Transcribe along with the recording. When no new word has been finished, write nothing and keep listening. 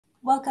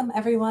Welcome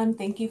everyone.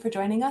 Thank you for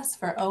joining us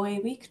for OA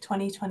Week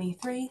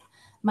 2023.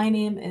 My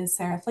name is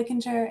Sarah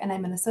Flickinger and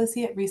I'm an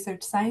Associate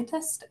Research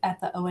Scientist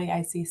at the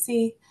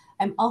OAICC.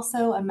 I'm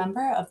also a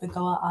member of the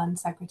GOA-ON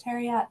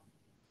Secretariat.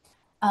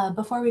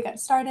 Before we get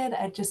started,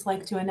 I'd just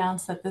like to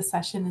announce that this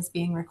session is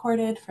being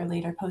recorded for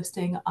later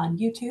posting on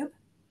YouTube.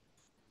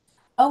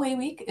 OA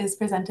Week is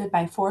presented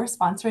by 4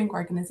 sponsoring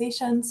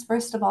organizations.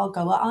 First of all,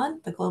 GOA-ON,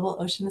 the Global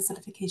Ocean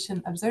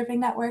Acidification Observing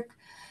Network.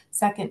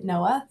 Second,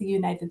 NOAA, the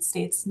United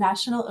States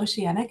National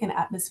Oceanic and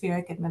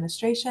Atmospheric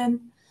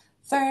Administration.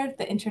 Third,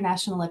 the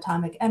International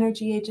Atomic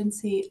Energy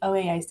Agency,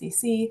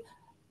 OAICC,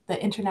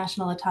 the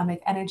International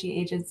Atomic Energy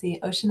Agency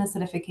Ocean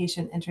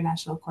Acidification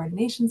International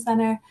Coordination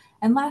Center,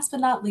 and last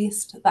but not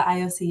least, the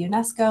IOC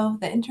UNESCO,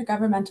 the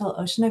Intergovernmental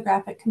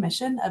Oceanographic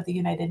Commission of the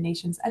United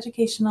Nations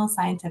Educational,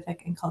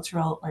 Scientific, and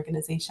Cultural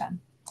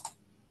Organization.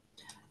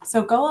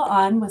 So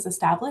GOA-ON was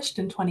established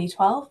in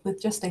 2012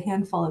 with just a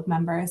handful of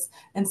members,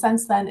 and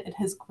since then it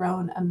has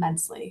grown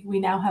immensely.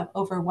 We now have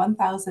over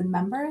 1,000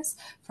 members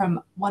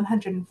from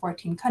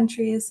 114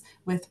 countries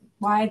with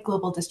wide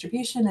global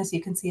distribution, as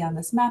you can see on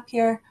this map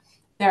here.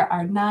 There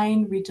are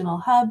 9 regional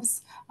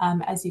hubs,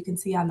 as you can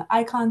see on the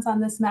icons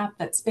on this map,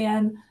 that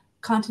span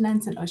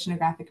continents and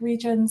oceanographic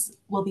regions.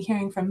 We'll be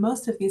hearing from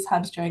most of these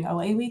hubs during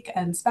OA Week,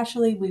 and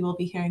especially we will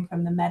be hearing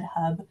from the Med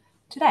Hub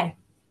today.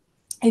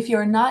 If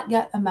you're not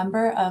yet a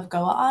member of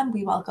GOA-ON,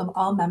 we welcome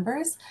all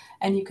members,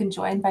 and you can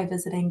join by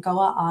visiting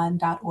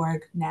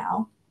goaon.org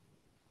now.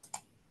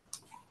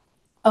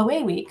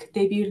 OA Week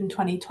debuted in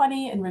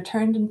 2020 and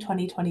returned in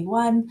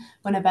 2021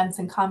 when events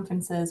and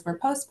conferences were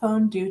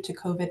postponed due to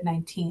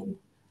COVID-19.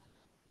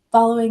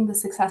 Following the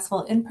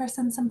successful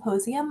in-person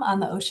symposium on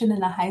the ocean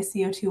in a high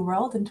CO2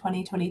 world in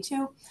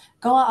 2022,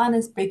 GOA-ON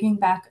is bringing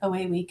back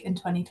OA Week in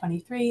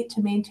 2023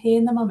 to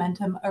maintain the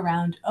momentum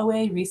around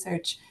OA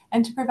research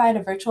and to provide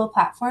a virtual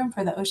platform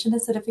for the ocean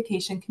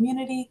acidification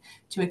community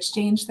to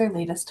exchange their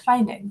latest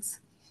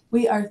findings.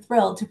 We are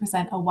thrilled to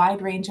present a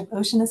wide range of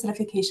ocean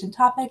acidification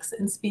topics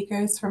and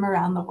speakers from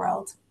around the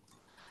world.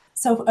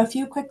 So a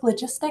few quick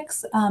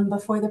logistics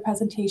before the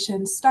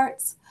presentation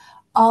starts.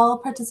 All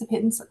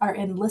participants are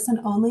in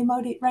listen-only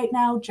mode right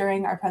now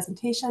during our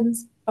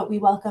presentations, but we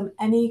welcome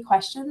any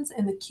questions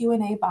in the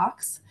Q&A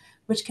box,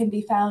 which can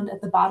be found at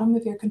the bottom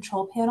of your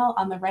control panel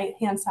on the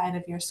right-hand side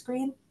of your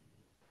screen.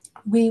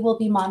 We will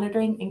be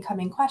monitoring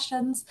incoming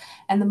questions,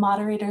 and the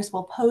moderators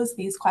will pose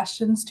these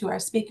questions to our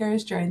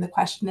speakers during the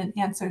question and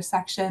answer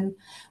section,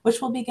 which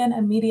will begin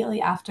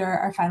immediately after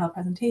our final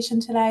presentation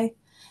today.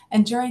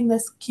 And during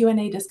this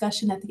Q&A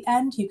discussion at the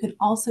end, you can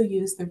also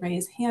use the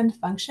raise hand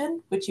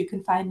function, which you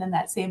can find in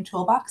that same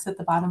toolbox at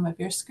the bottom of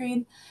your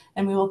screen,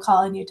 and we will call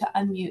on you to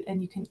unmute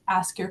and you can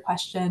ask your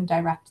question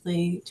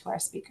directly to our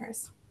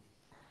speakers.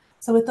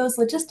 So with those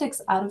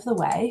logistics out of the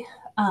way,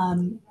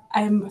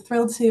 I'm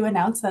thrilled to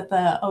announce that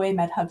the OA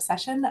Med Hub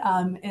session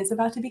is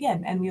about to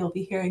begin, and we will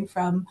be hearing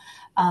from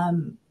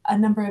a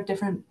number of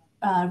different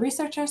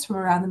researchers from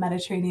around the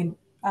Mediterranean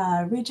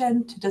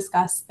region to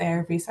discuss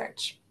their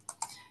research.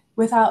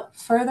 Without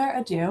further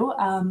ado,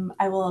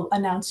 I will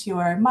announce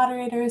your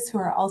moderators, who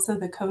are also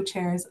the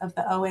co-chairs of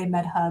the OA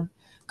Med Hub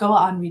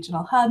GOA-ON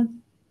Regional Hub.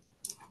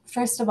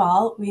 First of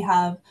all, we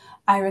have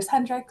Iris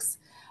Hendricks,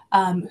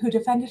 who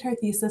defended her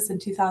thesis in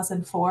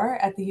 2004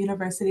 at the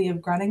University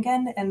of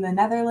Groningen in the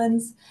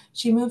Netherlands.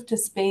 She moved to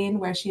Spain,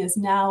 where she is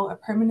now a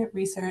permanent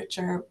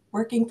researcher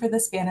working for the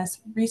Spanish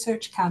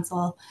Research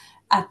Council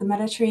at the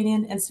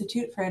Mediterranean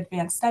Institute for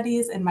Advanced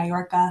Studies in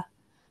Mallorca.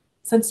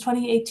 Since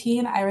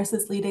 2018, Iris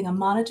is leading a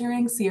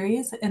monitoring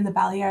series in the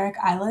Balearic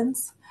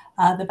Islands,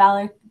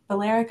 the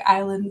Balearic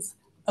Islands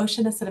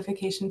Ocean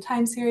Acidification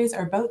Time Series,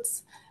 or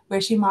BOATS,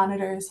 where she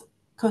monitors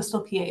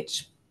coastal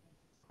pH.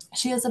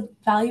 She is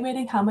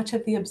evaluating how much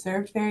of the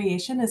observed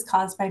variation is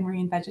caused by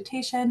marine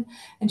vegetation,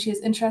 and she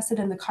is interested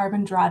in the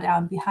carbon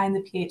drawdown behind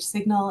the pH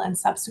signal and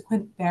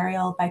subsequent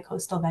burial by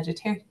coastal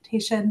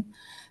vegetation.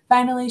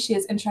 Finally, she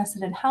is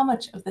interested in how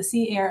much of the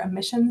sea air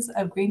emissions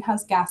of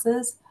greenhouse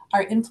gases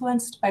are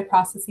influenced by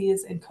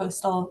processes in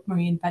coastal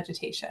marine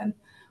vegetation.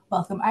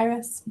 Welcome,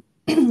 Iris.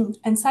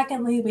 And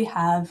secondly, we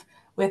have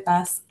with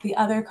us the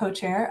other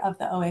co-chair of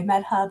the OA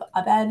Med Hub,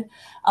 Abed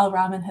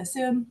Al-Rahman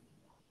Hassoun.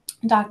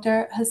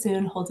 Dr.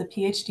 Hassoun holds a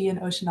PhD in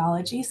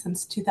oceanology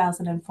since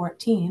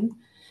 2014.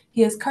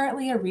 He is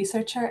currently a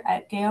researcher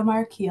at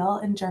GEOMAR Kiel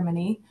in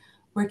Germany,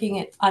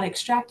 working on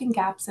extracting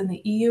gaps in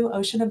the EU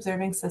ocean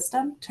observing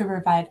system to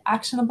provide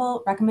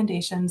actionable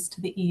recommendations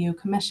to the EU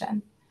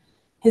Commission.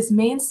 His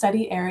main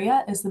study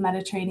area is the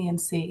Mediterranean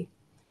Sea.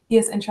 He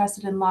is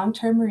interested in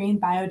long-term marine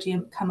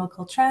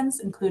biogeochemical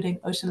trends, including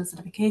ocean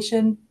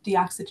acidification,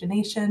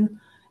 deoxygenation,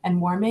 and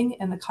warming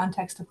in the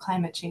context of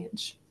climate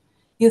change.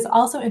 He is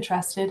also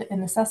interested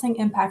in assessing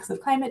impacts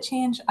of climate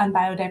change on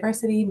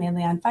biodiversity,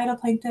 mainly on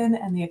phytoplankton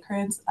and the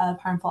occurrence of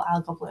harmful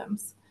algal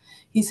blooms.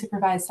 He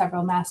supervised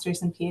several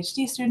master's and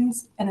PhD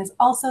students and is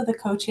also the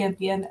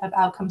co-champion of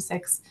Outcome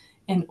 6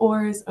 in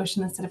OAR's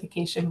Ocean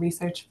Acidification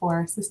Research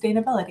for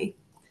Sustainability.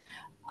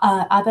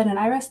 Abed and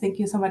Iris, thank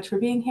you so much for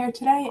being here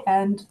today,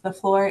 and the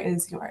floor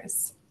is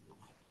yours.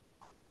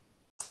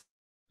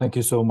 Thank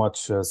you so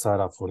much,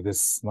 Sarah, for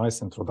this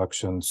nice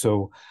introduction.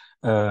 So,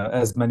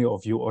 as many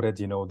of you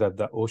already know, that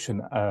the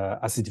Ocean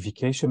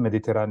Acidification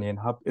Mediterranean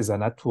Hub is a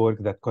network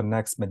that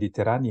connects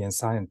Mediterranean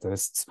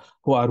scientists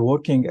who are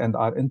working and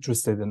are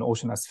interested in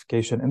ocean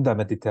acidification in the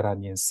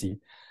Mediterranean Sea.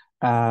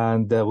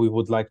 And we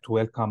would like to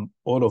welcome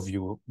all of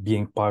you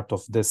being part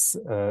of this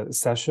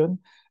session.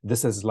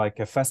 This is like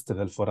a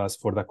festival for us,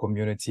 for the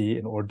community,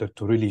 in order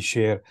to really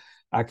share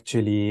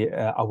actually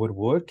our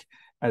work,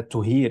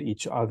 to hear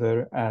each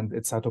other, and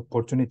it's an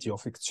opportunity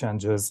of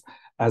exchanges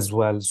as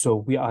well. So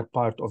we are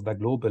part of the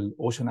Global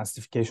Ocean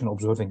Acidification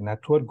Observing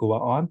Network,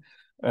 GOA-ON,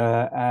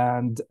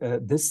 and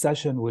this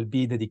session will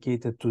be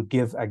dedicated to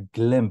give a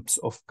glimpse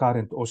of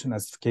current ocean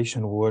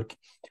acidification work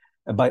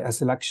by a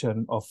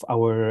selection of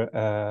our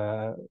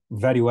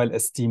very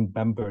well-esteemed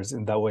members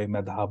in the OA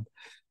Hub.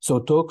 So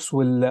talks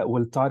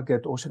will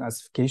target ocean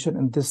acidification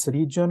in this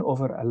region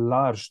over a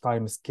large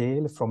time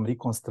scale, from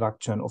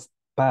reconstruction of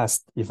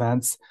past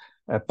events,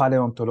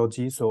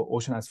 paleontology, so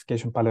ocean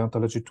acidification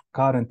paleontology, to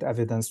current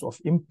evidence of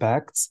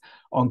impacts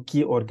on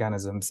key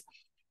organisms.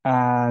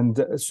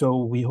 And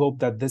so we hope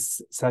that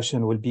this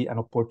session will be an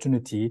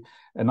opportunity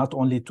not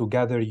only to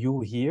gather you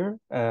here,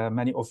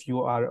 many of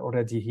you are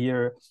already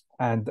here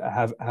and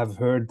have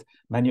heard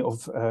many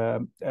of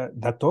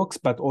the talks,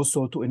 but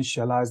also to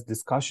initialize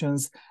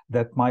discussions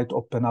that might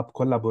open up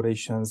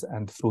collaborations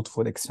and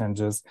fruitful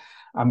exchanges.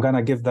 I'm going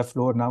to give the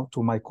floor now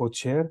to my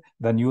co-chair,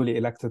 the newly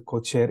elected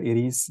co-chair,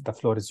 Iris. The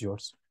floor is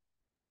yours.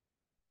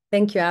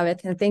 Thank you, Awed,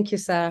 and thank you,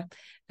 Sarah.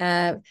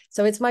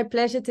 So it's my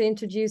pleasure to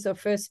introduce our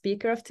first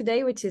speaker of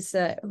today,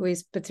 who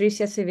is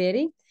Patricia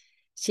Severi.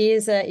 She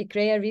is a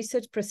ICREA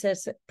research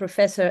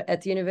professor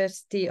at the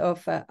University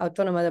of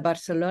Autónoma de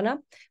Barcelona,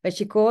 where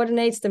she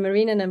coordinates the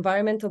Marine and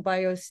Environmental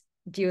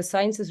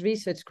Geosciences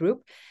Research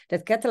Group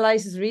that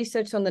catalyzes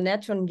research on the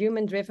natural and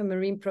human-driven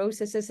marine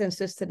processes and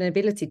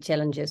sustainability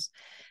challenges.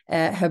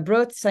 Her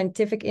broad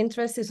scientific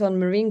interest is on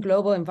marine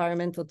global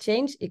environmental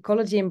change,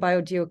 ecology, and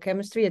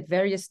biogeochemistry at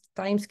various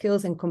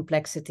timescales and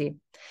complexity.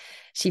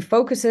 She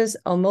focuses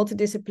on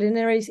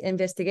multidisciplinary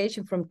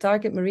investigation from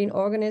target marine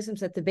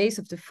organisms at the base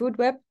of the food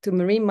web to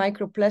marine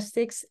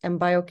microplastics and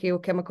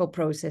biogeochemical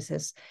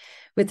processes.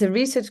 With the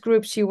research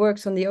group, she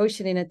works on the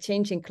ocean in a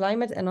changing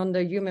climate and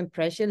under human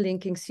pressure,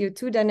 linking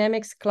CO2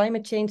 dynamics,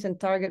 climate change, and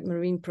target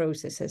marine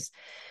processes.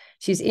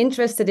 She's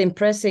interested in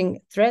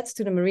pressing threats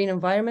to the marine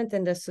environment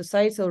and their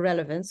societal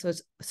relevance,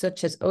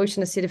 such as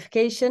ocean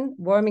acidification,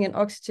 warming, and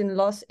oxygen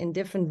loss in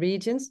different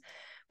regions,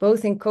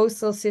 both in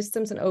coastal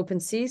systems and open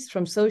seas,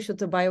 from social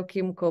to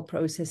biochemical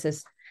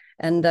processes.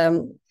 And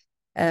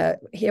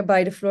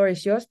hereby the floor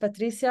is yours,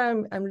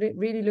 Patricia. I'm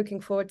really looking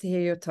forward to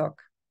hear your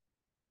talk.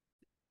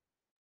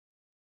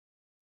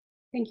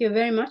 Thank you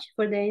very much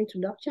for the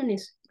introduction.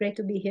 It's great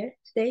to be here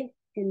today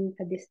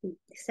at this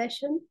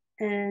session.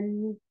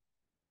 And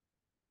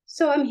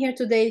so I'm here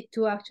today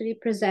to actually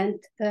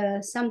present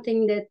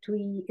something that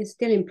is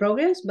still in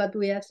progress, but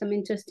we have some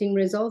interesting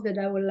results that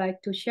I would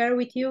like to share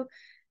with you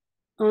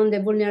on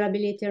the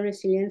vulnerability and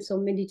resilience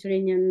of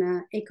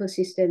Mediterranean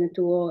ecosystem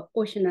to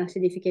ocean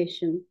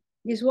acidification.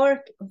 This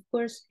work, of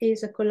course,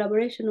 is a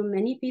collaboration of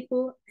many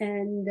people,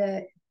 and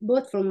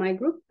both from my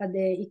group at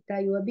the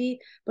ICTA UAB,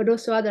 but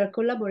also other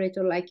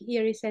collaborators like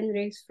Iris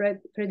Hendricks,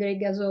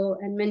 Frédéric Gazot,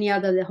 and many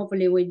others that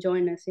hopefully will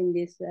join us in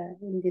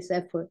this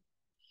effort.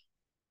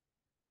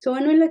 So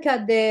when we look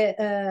at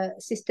the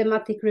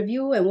systematic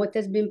review and what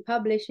has been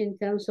published in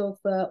terms of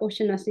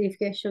ocean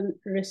acidification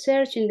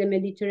research in the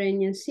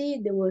Mediterranean Sea,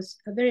 there was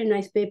a very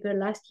nice paper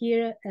last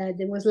year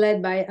that was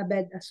led by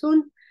Abed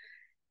Hassoun.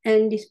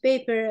 And this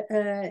paper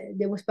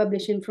that was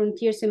published in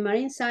Frontiers in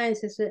Marine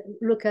Sciences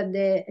look at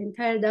the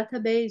entire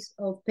database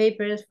of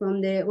papers from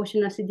the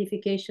Ocean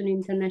Acidification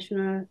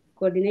International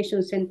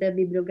Coordination Center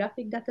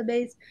bibliographic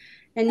database.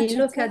 And you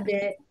look at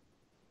the,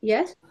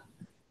 yes?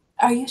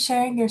 Are you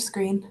sharing your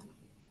screen?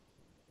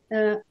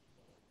 I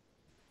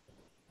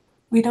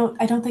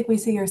don't think we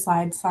see your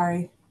slides,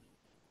 sorry.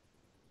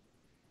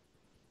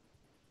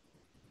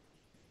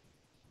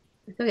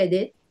 I thought I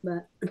did,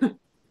 but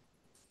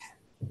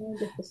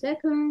just a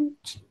second.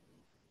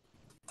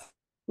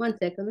 1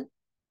 second.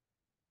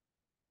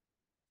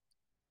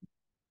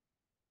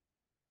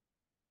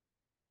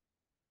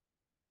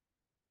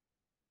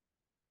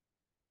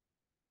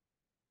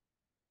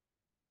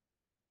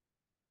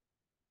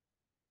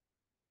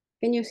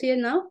 Can you see it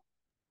now?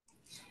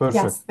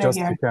 Perfect. Yes, Just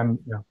here. You can,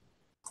 yeah.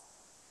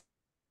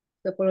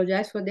 I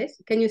apologize for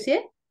this. Can you see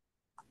it?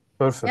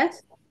 Perfect.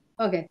 Yes?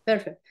 Okay,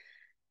 perfect.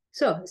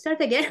 So start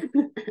again.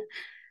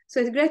 So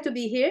it's great to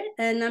be here,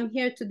 and I'm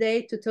here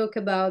today to talk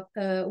about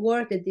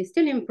work that is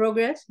still in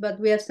progress, but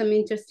we have some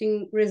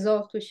interesting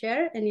results to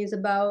share, and it's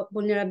about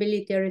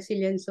vulnerability and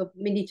resilience of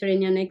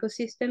Mediterranean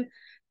ecosystem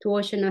to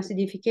ocean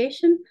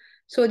acidification.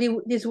 So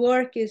this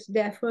work is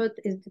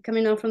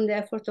coming out from the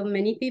effort of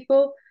many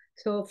people.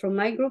 So from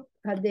my group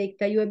at the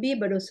ICTA UAB,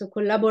 but also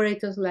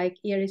collaborators like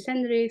Iris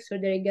Hendricks,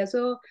 Frédéric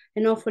Gazot,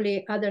 and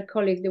hopefully other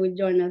colleagues that will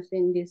join us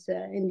in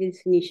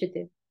this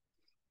initiative.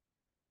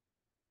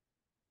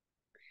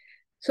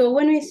 So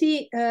when we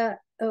see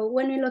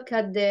when we look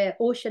at the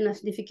ocean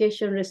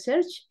acidification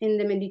research in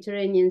the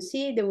Mediterranean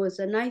Sea, there was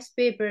a nice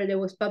paper that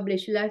was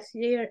published last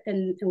year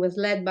and it was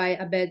led by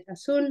Abed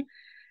Asun.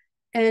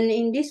 And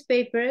in this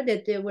paper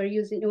that they were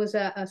using, it was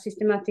a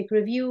systematic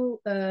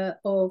review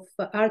of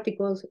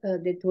articles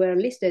that were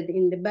listed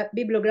in the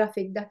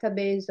bibliographic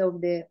database of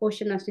the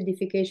Ocean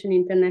Acidification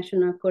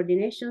International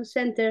Coordination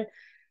Center.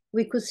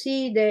 We could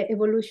see the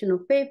evolution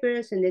of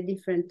papers and the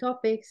different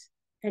topics.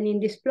 And in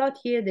this plot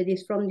here that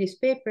is from this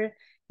paper,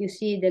 you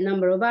see the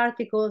number of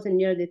articles and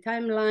here the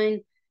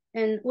timeline.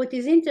 And what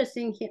is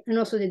interesting here, and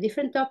also the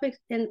different topics.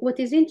 And what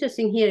is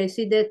interesting here is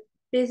see that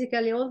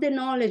basically all the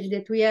knowledge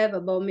that we have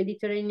about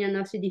Mediterranean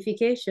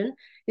acidification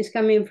is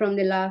coming from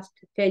the last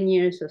 10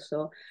 years or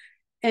so.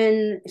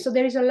 And so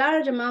there is a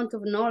large amount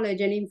of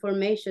knowledge and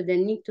information that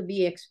need to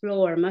be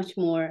explored much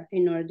more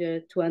in order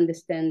to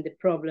understand the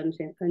problems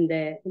of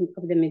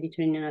the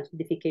Mediterranean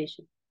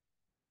acidification.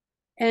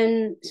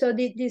 And so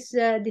this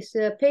study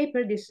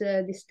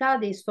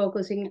is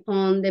focusing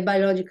on the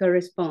biological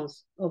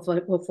response of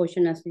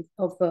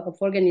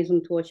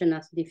organisms to ocean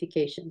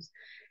acidifications.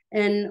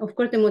 And of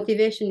course, the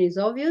motivation is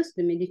obvious.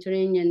 The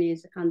Mediterranean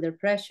is under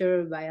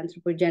pressure by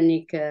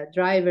anthropogenic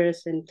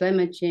drivers and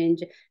climate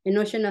change. And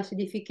ocean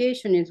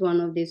acidification is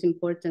one of these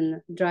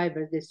important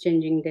drivers that's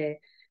changing the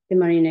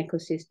marine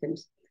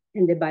ecosystems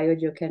and the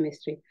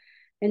biogeochemistry.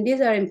 And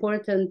these are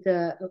important,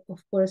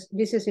 of course,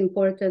 this is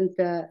important,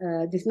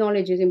 this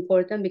knowledge is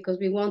important because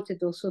we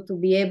wanted also to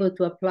be able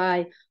to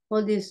apply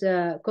all this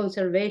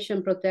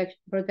conservation,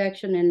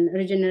 protection and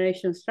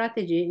regeneration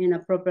strategy in a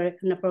proper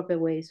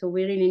way. So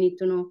we really need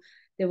to know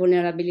the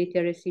vulnerability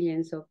and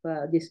resilience of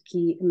this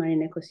key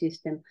marine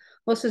ecosystem.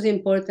 Also is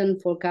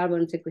important for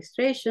carbon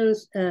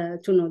sequestrations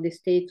to know the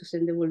status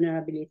and the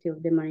vulnerability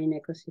of the marine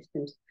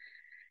ecosystems.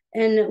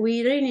 And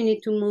we really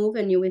need to move,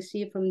 and you will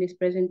see from this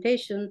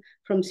presentation,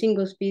 from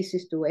single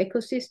species to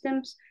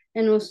ecosystems.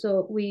 And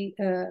also we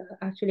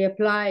actually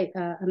apply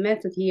a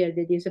method here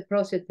that is a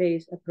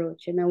process-based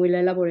approach. And I will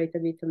elaborate a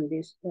bit on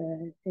this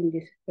in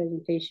this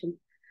presentation.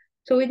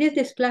 So we did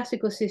this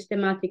classical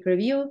systematic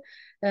review.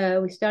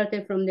 We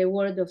started from the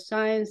World of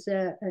Science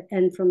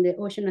and from the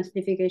Ocean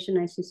Acidification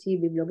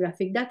ICC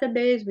bibliographic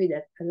database with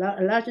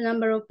a large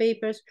number of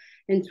papers,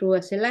 and through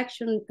a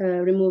selection,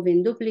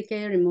 removing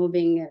duplicate,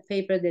 removing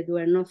papers that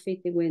were not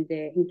fitting with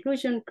the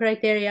inclusion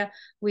criteria,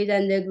 we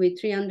ended with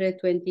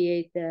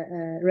 328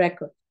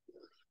 records.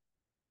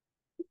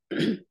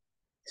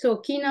 So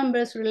key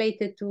numbers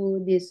related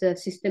to this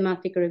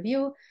systematic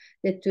review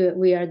that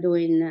we are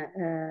doing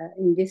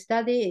in this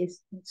study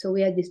is, so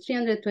we had these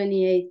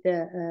 328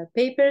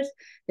 papers.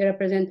 They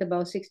represent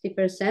about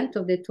 60%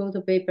 of the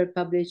total paper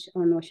published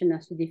on ocean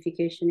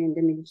acidification in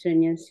the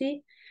Mediterranean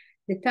Sea.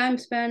 The time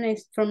span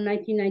is from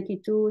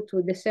 1992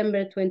 to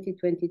December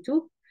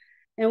 2022.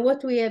 And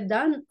what we have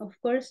done, of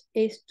course,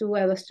 is to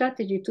have a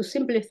strategy to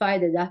simplify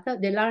the data,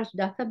 the large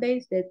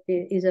database that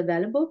is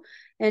available.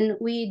 And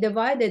we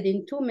divided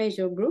in two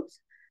major groups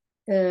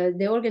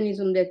the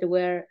organisms that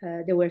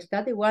were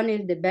studied. One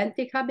is the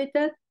benthic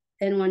habitat,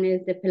 and one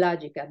is the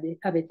pelagic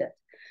habitat.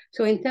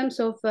 So in terms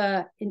of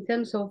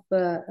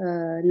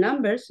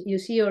numbers, you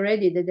see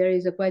already that there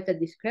is quite a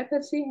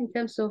discrepancy in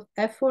terms of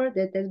effort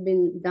that has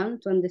been done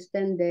to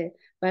understand the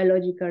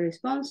biological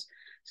response.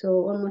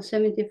 So almost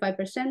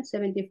 75%,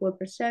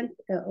 74%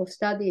 of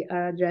study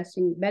are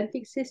addressing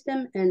benthic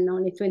system, and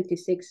only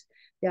 26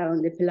 they are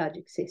on the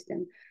pelagic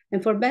system.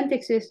 And for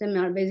benthic system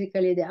are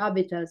basically the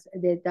habitats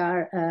that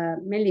are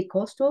mainly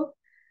coastal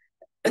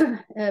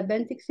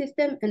benthic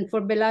system, and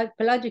for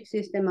pelagic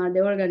system are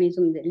the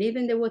organisms that live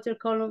in the water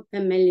column,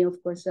 and mainly, of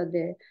course,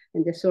 in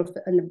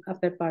the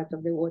upper part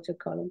of the water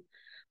column.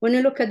 When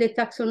you look at the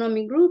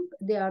taxonomic group,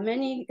 there are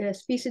many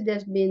species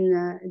that's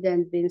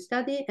been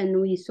studied,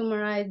 and we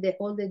summarize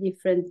all the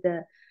different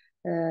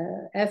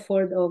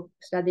effort of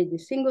studying the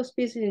single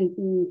species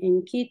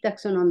in key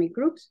taxonomic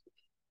groups.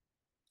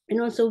 And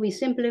also we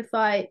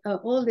simplify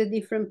all the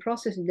different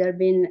processes that have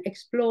been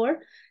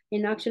explored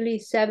in actually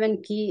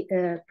 7 key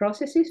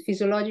processes,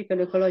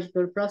 physiological,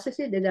 ecological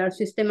processes that are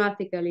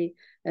systematically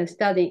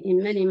studied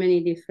in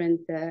many different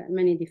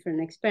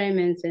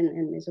experiments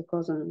and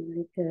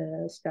mesocosm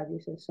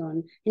studies and so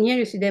on. And here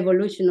you see the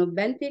evolution of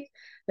benthic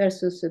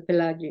versus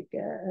pelagic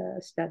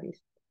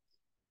studies.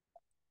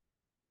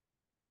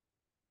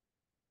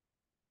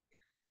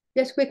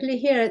 Just quickly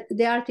here,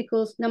 the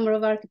articles, number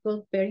of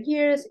articles per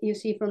year, you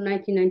see from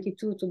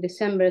 1992 to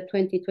December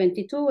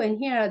 2022. And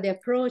here are the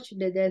approach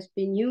that has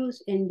been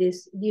used in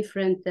this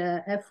different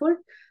effort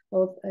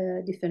of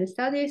different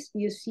studies.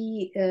 You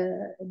see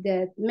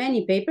that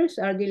many papers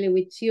are dealing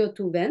with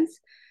CO2 vents.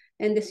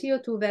 And the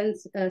CO2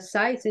 vents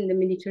sites in the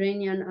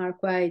Mediterranean are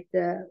quite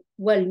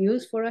well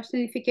used for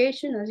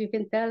acidification, as you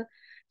can tell.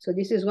 So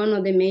this is one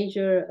of the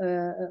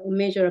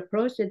major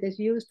approach that is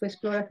used to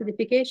explore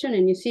acidification.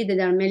 And you see that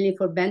they are mainly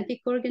for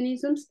benthic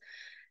organisms.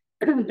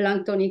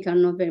 Planktonic are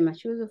not very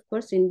much used, of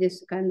course, in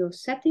this kind of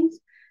settings.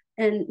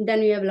 And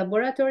then you have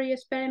laboratory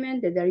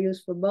experiments that are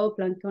used for both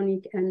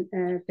planktonic and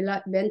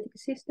benthic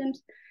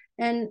systems.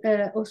 And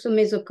also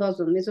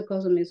mesocosm.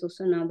 Mesocosm is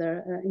also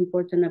another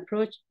important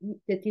approach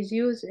that is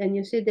used. And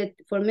you see that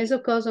for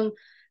mesocosm,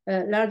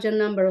 a larger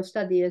number of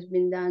studies has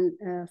been done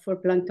for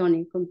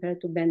planktonic compared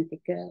to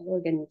benthic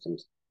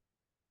organisms.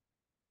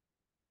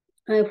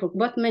 I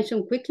forgot to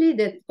mention quickly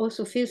that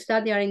also field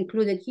studies are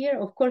included here.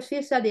 Of course,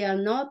 field studies are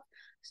not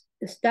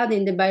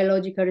studying the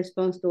biological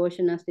response to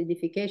ocean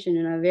acidification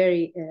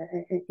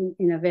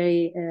in a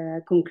very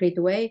concrete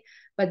way,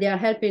 but they are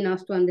helping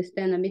us to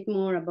understand a bit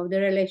more about the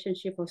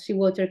relationship of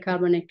seawater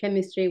carbonate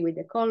chemistry with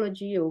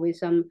ecology or with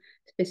some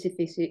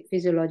specific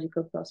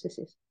physiological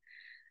processes.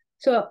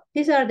 So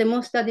these are the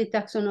most studied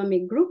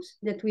taxonomic groups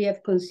that we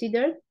have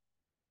considered.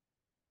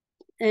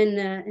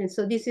 And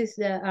so this is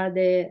from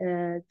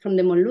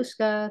the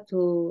mollusca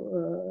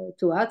to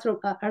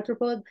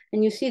arthropod,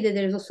 and you see that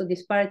there is also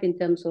disparity in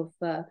terms of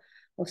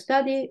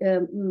study.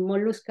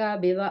 Mollusca,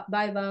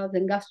 bivalves,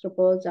 and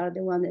gastropods are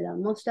the ones that are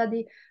most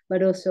studied,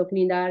 but also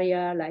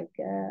cnidaria like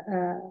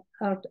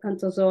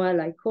anthozoa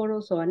like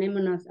corals or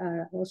anemonas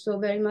are also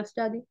very much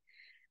studied.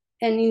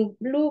 And in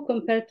blue,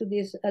 compared to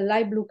this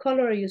light blue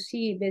color, you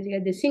see basically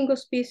the single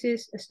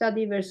species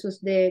study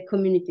versus the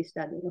community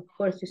study. Of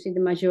course, you see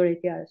the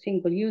majority are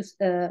single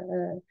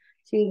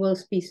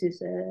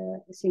species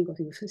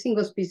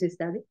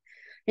study.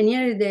 And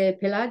here is the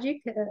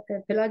pelagic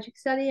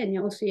study, and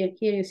also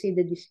here you see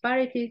the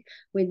disparity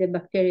with the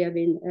bacteria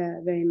being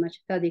very much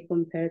studied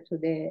compared to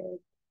the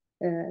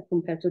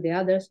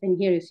others. And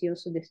here you see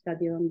also the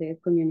study on the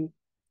community.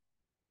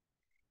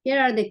 Here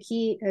are the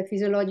key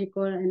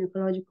physiological and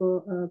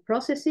ecological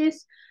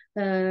processes.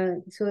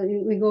 So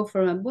we go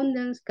from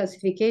abundance,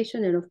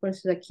 classification, and of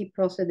course the key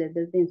process that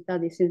has been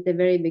studied since the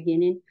very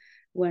beginning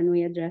when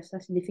we address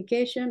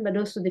acidification, but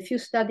also the few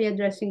studies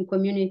addressing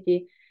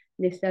community.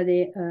 They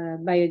study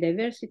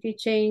biodiversity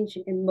change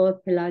in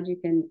both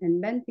pelagic and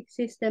benthic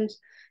systems.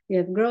 You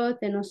have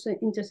growth and also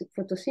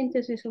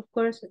photosynthesis, of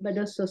course, but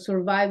also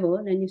survival.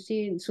 And you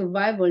see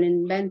survival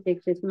in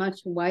benthics is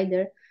much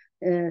wider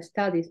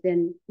studies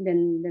than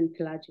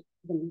pelagic,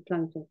 than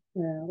plankton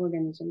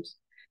organisms.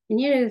 And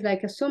here is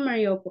like a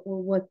summary of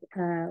what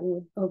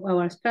of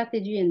our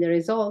strategy and the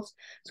results.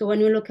 So when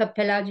you look at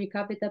pelagic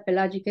habitat,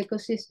 pelagic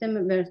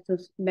ecosystem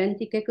versus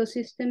benthic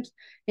ecosystems,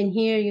 and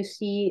here you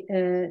see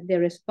the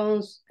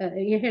response.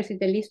 Here is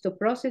the list of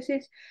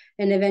processes,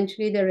 and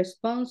eventually the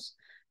response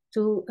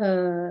to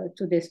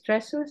the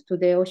stressors, to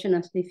the ocean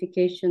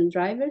acidification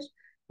drivers.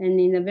 And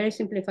in a very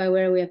simplified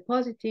way, we have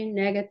positive,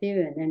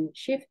 negative, and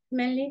shift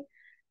mainly.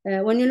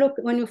 When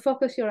you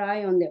focus your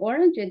eye on the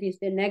orange, it is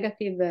the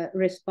negative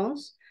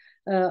response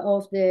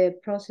of the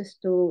process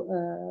to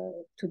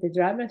the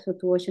driver, so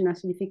to ocean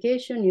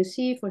acidification. You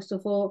see, first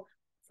of all,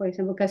 for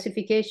example,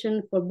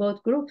 classification for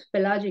both groups,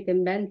 pelagic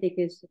and benthic,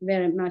 is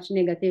very much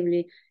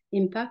negatively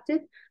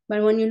impacted.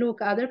 But when you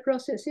look at other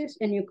processes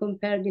and you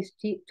compare these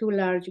two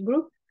large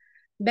groups,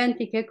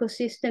 benthic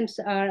ecosystems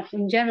are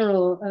in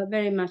general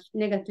very much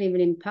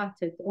negatively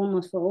impacted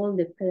almost for all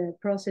the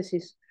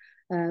processes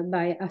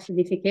by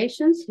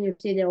acidifications. You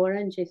see the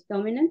orange is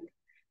dominant.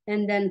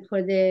 And then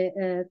for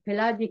the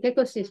pelagic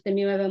ecosystem,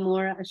 you have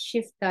a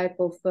shift type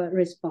of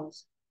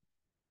response.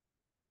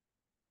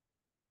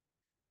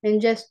 And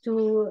just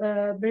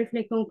to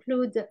briefly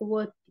conclude,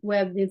 what we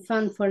have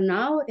found for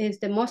now is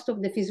that most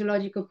of the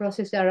physiological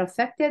processes are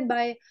affected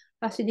by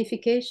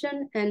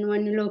acidification. And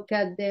when you look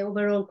at the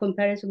overall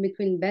comparison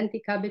between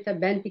benthic habitat,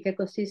 benthic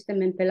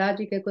ecosystem, and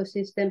pelagic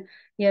ecosystem,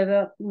 you have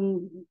a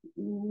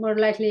more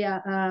likely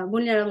a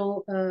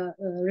vulnerable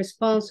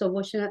response of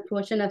ocean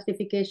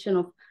acidification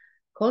of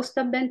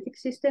coastal benthic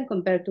system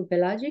compared to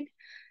pelagic.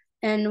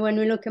 And when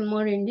we look at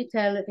more in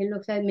detail, it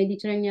looks like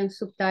Mediterranean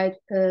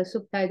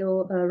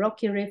subtidal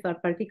rocky reef are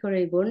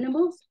particularly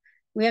vulnerable.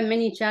 We have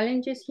many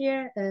challenges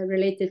here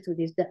related to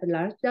this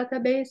large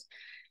database.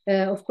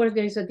 Of course,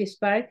 there is a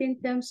disparity in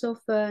terms of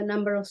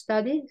number of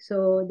studies.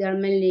 So there are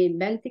mainly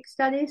benthic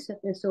studies.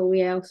 So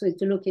we also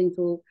to look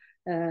into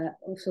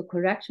also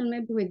correction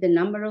maybe with the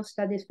number of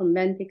studies from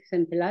benthics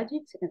and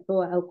pelagics. And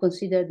so I'll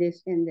consider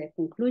this in the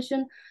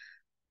conclusion.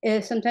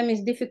 Sometimes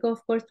it's difficult,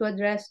 of course, to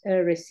address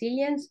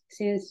resilience,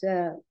 since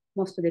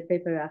most of the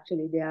paper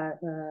actually they are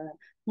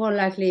more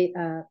likely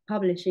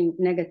publishing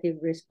negative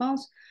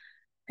response.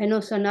 And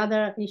also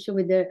another issue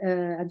with the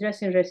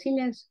addressing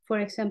resilience, for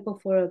example,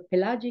 for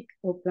pelagic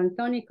or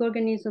planktonic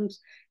organisms,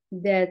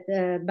 that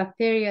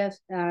bacteria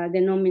are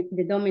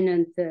the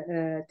dominant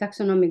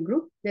taxonomic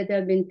group that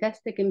have been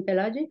tested in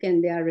pelagic,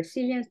 and they are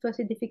resilient to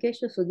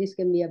acidification. So this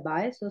can be a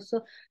bias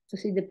also to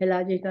see the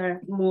pelagic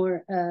are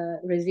more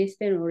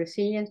resistant or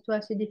resilient to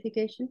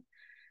acidification.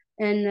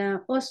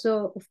 And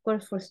also, of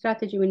course, for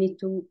strategy, we need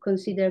to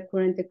consider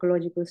current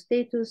ecological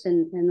status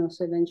and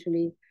also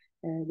eventually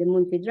the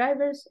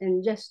multi-drivers.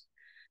 And just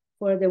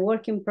for the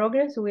work in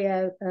progress, we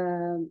are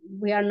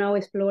now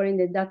exploring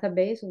the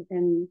database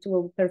and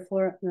to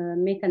perform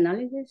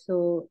meta-analysis.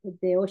 So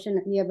the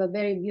ocean, we have a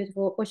very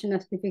beautiful ocean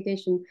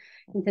acidification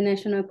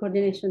international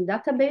coordination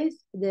database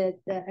that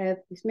have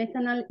this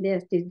meta-analysis,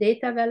 there's this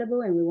data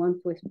available, and we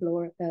want to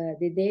explore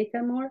the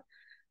data more.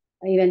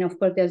 Even, of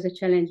course, there's a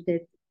challenge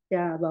that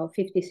there are about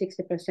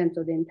 50–60%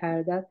 of the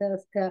entire data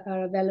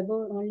are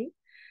available only.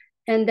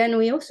 And then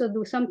we also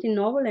do something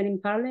novel and in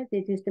parallel,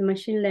 it is the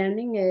machine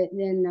learning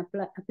and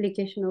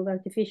application of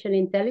artificial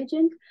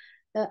intelligence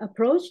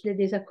approach that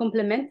is a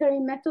complementary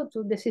method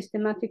to the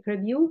systematic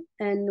review.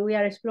 And we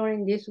are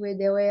exploring this with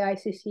the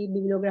OAICC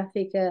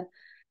bibliographic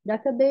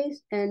database.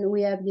 And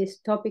we have this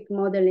topic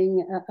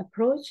modeling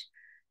approach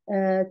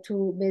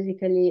to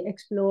basically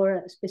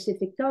explore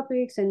specific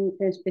topics and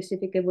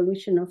specific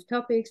evolution of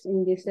topics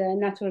in this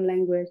natural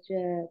language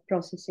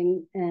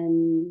processing.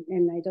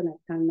 And I don't have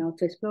time now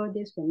to explore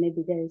this, but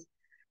maybe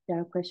there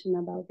are questions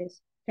about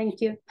this.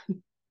 Thank you.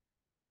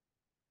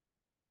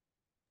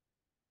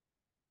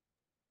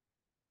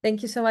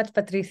 Thank you so much,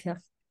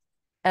 Patricia.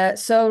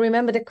 So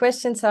remember, the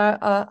questions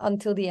are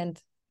until the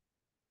end.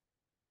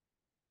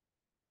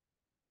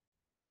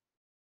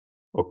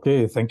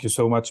 Okay, thank you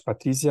so much,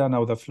 Patricia.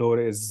 Now the floor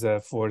is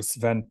for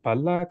Sven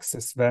Pallax.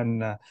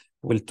 Sven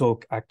will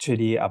talk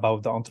actually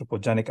about the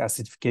anthropogenic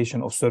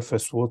acidification of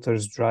surface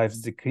waters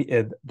drives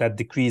that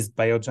decreased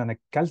biogenic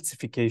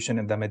calcification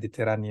in the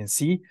Mediterranean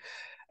Sea.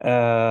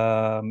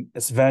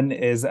 Sven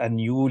is a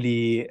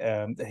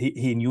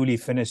he newly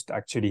finished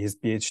actually his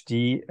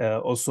PhD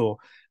also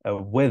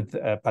with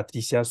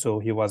Patricia, so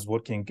he was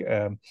working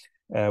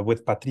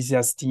with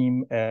Patricia's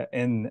team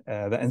in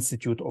the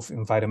Institute of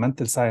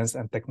Environmental Science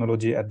and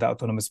Technology at the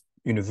Autonomous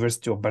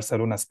University of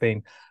Barcelona,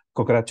 Spain.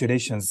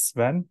 Congratulations,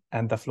 Sven,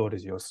 and the floor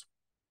is yours.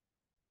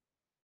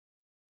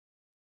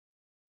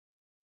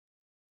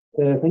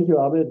 Thank you,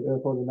 Abid,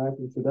 for the nice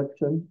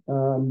introduction.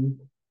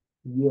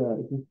 Yeah,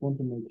 I just want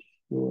to make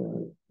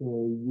sure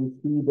you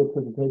see the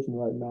presentation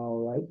right now,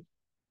 right?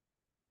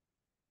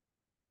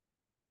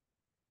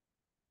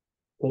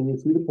 Can you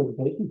see the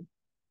presentation?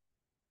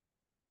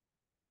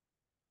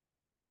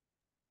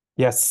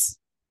 Yes.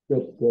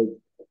 Good, great.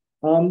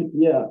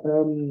 Yeah,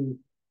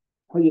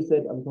 how you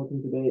said, I'm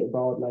talking today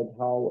about like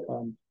how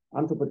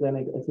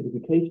anthropogenic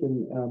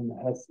acidification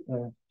has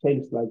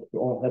changed, like,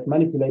 or has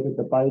manipulated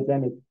the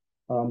biogenic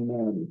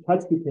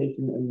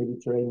calcification in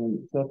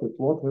Mediterranean surface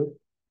water.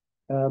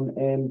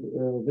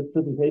 This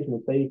presentation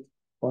is based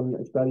on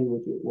a study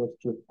which was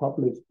just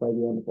published by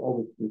the end of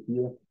August this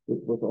year,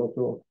 which was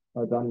also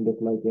done with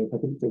like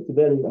Patricia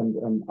Severi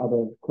and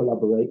other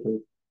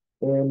collaborators.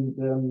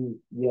 And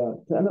yeah,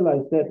 to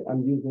analyze that,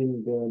 I'm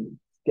using the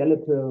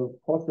skeletal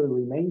fossil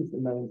remains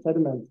in marine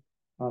sediments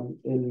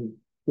in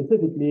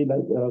specifically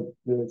like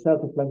the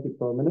South Atlantic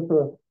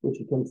foraminifera, which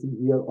you can see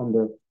here on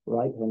the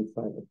right-hand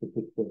side of the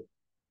picture.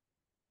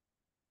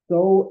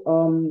 So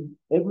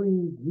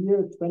every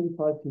year,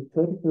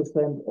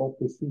 25–30% of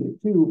the CO2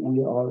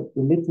 we are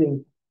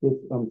emitting is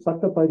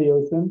sucked up by the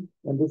ocean,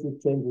 and this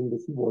is changing the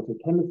seawater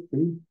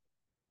chemistry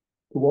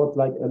towards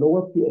like a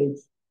lower pH.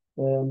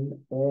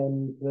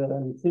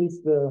 Since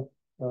the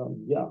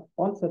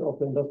onset of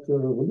the Industrial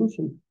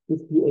Revolution,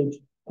 this pH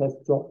has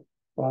dropped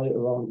by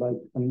around like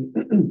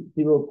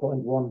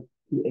 0.1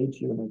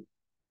 pH unit.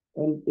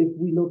 And if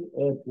we look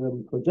at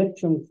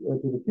projections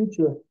to the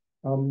future,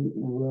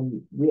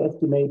 we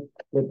estimate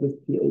that this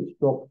pH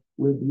drop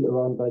will be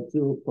around like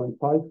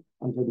 0.5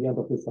 until the end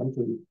of the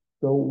century.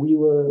 So we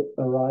will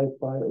arrive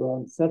by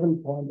around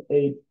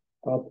 7.8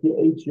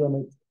 pH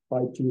units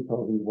by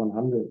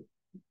 2100.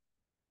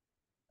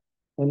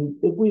 And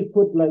if we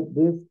put like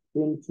this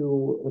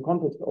into the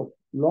context of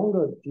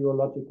longer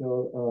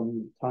geological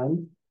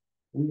time,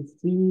 we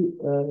see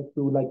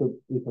through like a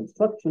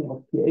reconstruction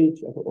of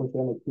pH, of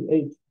oceanic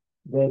pH,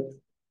 that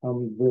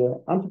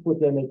the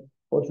anthropogenic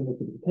ocean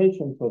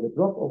acidification, so the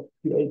drop of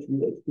pH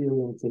we are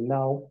experiencing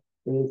now,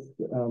 is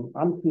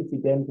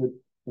unprecedented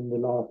in the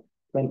last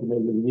 20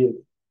 million years.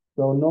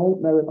 So no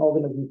marine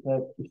organisms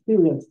have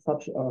experienced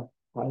such a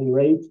high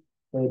rate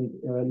and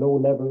low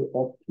level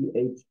of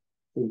pH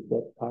since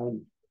that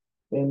time.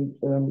 And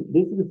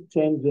this is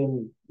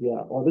changing,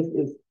 or this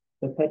is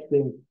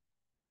affecting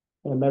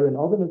marine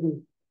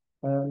organisms,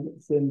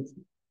 since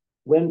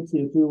when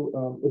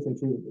CO2 is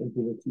introduced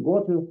into the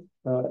seawater,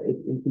 it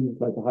increases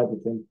like the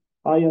hydrogen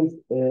ions,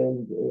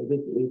 and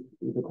this is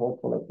the cause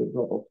for like the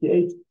drop of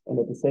pH, and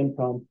at the same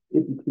time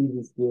it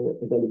decreases the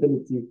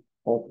availability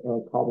of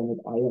carbonate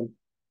ions,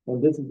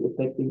 and this is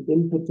affecting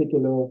in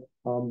particular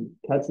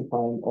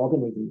calcifying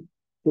organisms.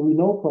 So we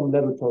know from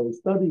laboratory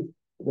studies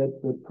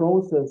that the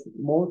process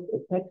most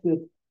effective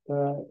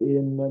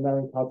in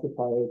marine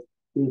calcifiers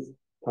is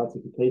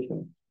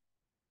calcification.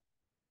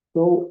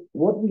 So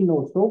what we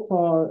know so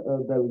far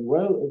very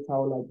well is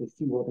how like the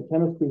seawater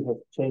chemistry has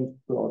changed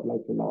throughout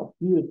like the last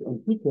years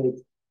and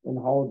decades, and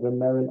how the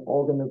marine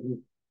organisms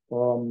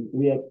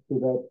react to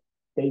that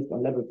based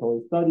on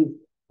laboratory studies.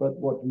 But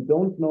what we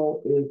don't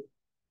know is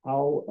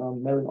how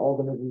marine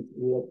organisms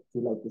react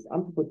to like this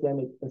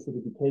anthropogenic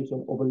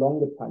acidification over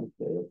longer time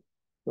scales.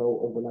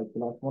 So over like the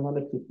last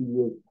 150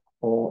 years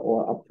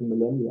or up to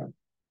millennia.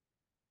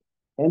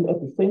 And at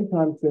the same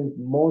time, since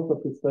most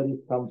of the studies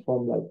come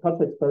from like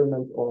culture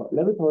experiments or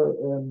laboratory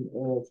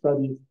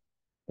studies,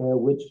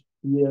 which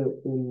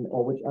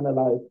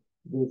analyze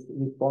this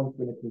response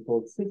in a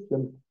controlled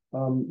system,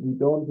 We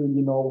don't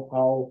really know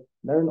how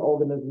marine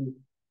organisms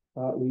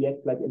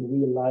react like in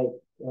real life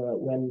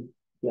when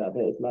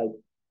there is like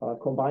a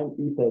combined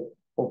effect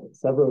of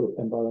several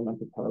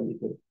environmental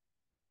parameters.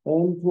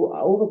 And to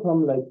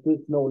overcome like this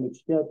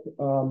knowledge gap,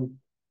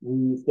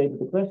 we stated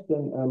the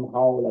question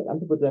how like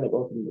anthropogenic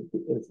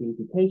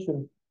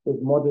acidification is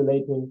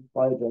modulating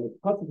biogenic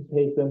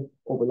classification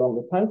over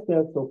longer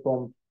timescales. So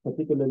from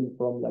particularly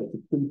from like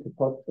the pre to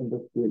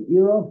post-industrial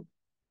era,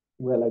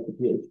 where like the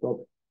pH drop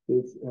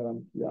is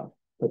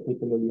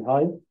particularly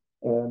high,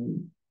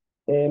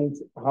 and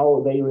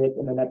how they react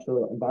in a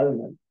natural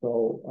environment.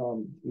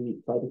 So we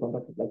try to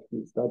conduct like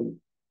these studies.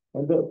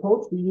 And the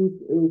approach we use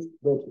is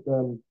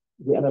that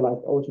we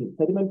analyze ocean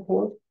sediment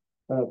cores,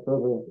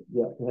 further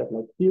to have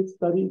like field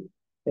studies,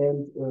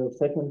 and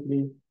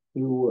secondly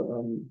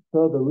to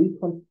further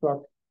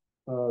reconstruct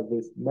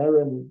this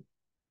marine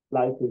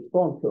life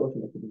response to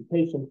ocean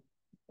acidification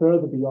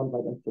further beyond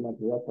like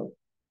instrumental records.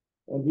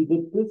 And we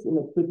did this in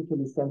a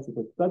critically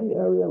sensitive study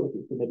area, which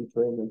is the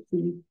Mediterranean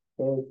Sea,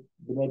 as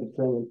the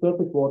Mediterranean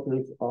surface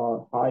waters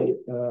are high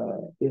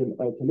in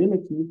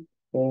alkalinity,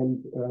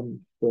 and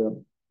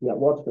the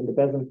waters in the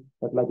basin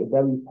have like a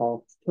very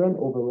fast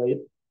turnover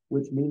rate,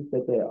 which means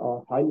that they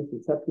are highly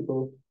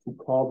susceptible to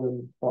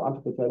carbon or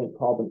anthropogenic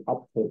carbon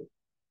uptake,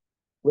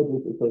 which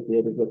is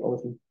associated with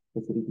ocean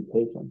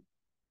acidification.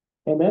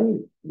 And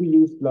then we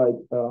used like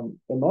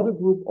another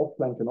group of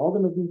plankton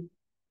organisms,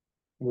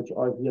 which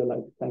are here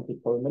like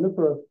plankton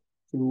foraminifera,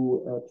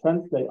 to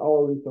translate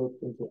our results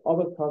into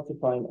other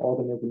classifying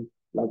organisms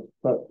like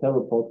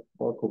theropods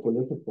or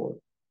coccolithophores.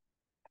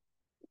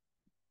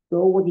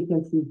 So what you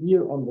can see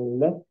here on the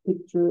left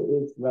picture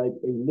is like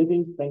a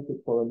living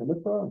plankton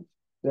foraminifera.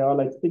 They are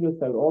like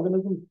single-celled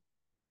organisms,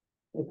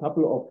 a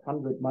couple of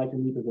 100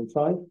 micrometers in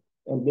size,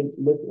 and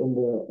live in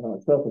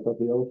the surface of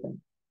the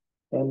ocean.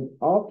 And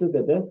after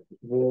their death,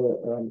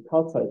 the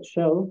calcite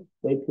shell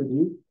they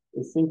produce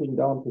is sinking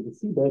down to the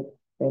seabed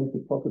and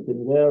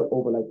depositing there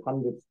over like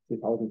hundreds to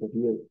thousands of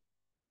years.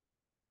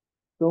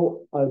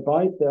 So,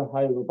 albeit their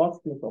high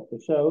robustness of the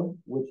shell,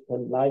 which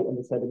can lie in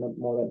the sediment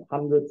more than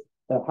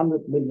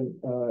 100 million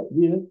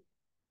years,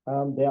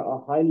 they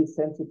are highly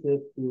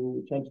sensitive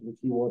to changes in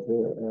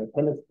seawater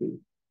chemistry,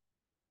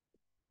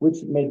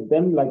 which makes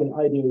them like an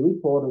ideal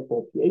recorder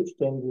for pH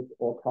changes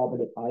or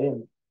carbonate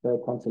ion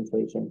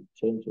concentration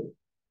changes.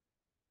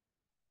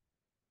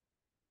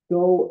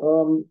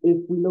 So if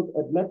we look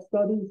at lab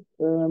studies,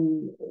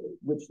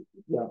 which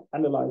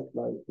analyze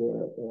like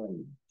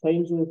the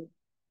changes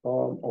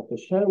of the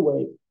shell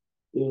weight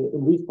in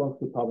response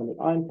to carbonate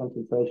ion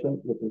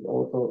concentration, which is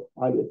also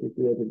highly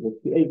associated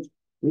with pH,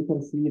 we can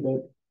see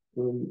that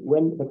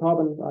when the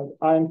carbonate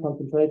ion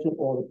concentration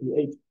or the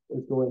pH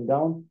is going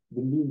down,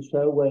 the mean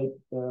shell weight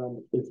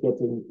is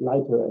getting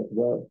lighter as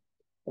well.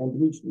 And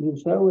mean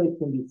shell weight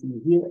can be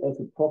seen here as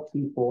a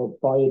proxy for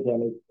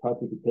biogenic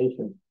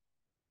classification.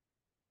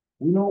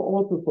 We know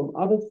also from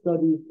other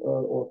studies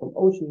or from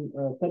ocean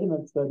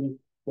sediment studies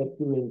that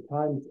during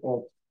times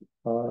of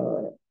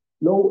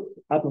low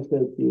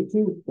atmospheric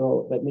CO2,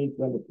 so that means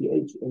when the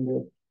pH in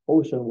the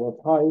ocean was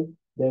high,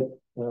 that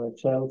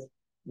shells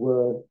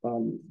were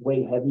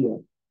way heavier.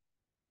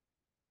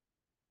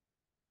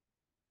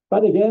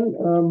 But again,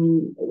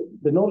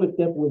 the knowledge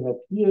gap we have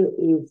here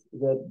is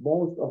that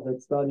most of the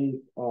studies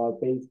are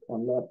based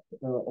on lab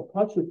or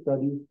culture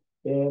studies,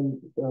 and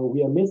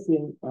we are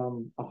missing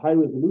a high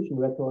resolution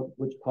record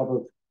which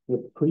covers the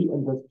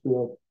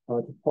pre-industrial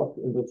to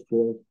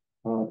post-industrial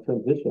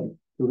transition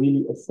to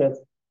really assess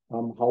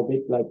how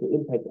big like the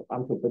impact of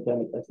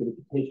anthropogenic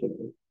acidification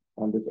is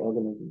on this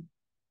organism.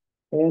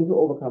 And to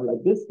overcome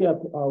like this gap,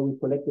 we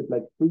collected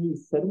like 3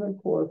 sediment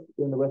cores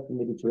in the Western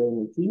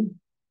Mediterranean Sea.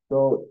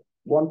 So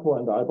one core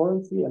in the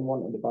Iberian Sea and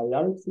one in the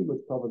Balearic Sea, which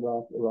covered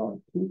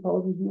around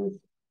 2,000 years,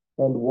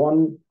 and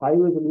one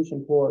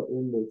high-resolution core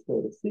in the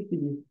Strait of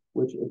Sicily,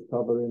 which is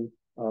covering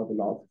the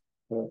last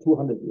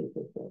 200 years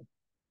or so.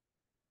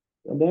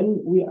 And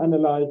then we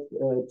analyzed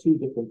 2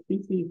 different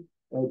species,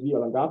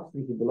 GOA-ON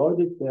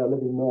visiboloides. They are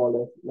living more or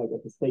less like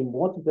at the same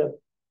water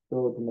depth,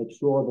 so to make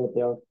sure that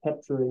they are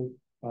capturing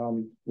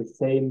the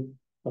same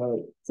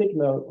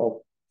signal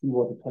of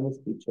seawater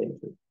chemistry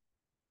changes.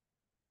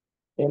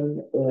 And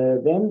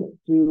then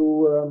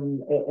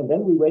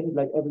we weighted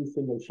like every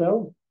single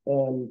shell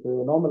and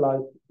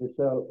normalized the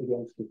shell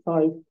against the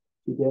size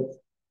to get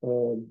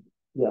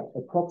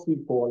a proxy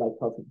for like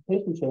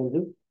classification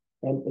changes.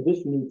 And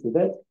additionally to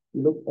that,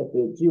 we looked at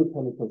the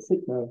geochemical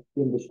signal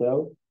in the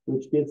shell,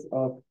 which gives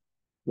us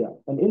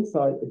an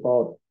insight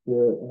about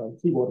the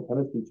seawater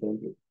chemistry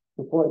changes.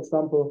 So for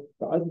example,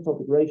 the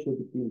isotopic ratio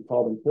between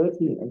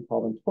carbon-13 and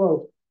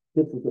carbon-12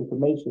 gives us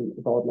information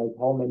about like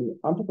how many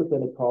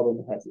anthropogenic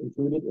carbon has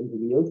intruded into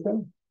the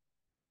ocean.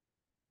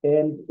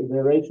 And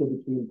the ratio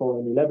between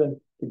boron-11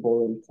 to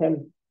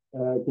boron-10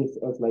 gives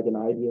us like an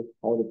idea of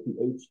how the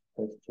pH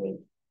has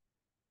changed.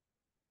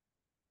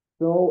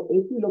 So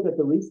if we look at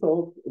the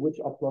results, which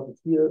are plotted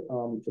here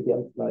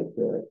against like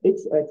the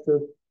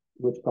x-axis,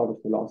 which covers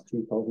the last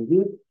 2,000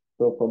 years.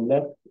 So from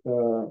left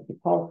the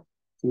path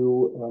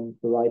to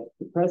the right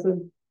to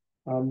present.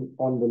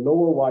 On the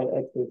lower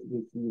y-axis,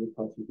 we see the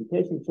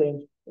classification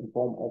change in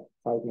form of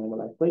size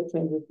normalized weight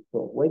changes,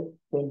 so weight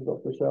changes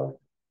of the shell.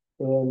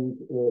 And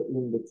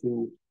in the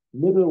two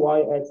middle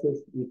y-axis,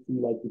 we see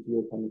like the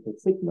geochemical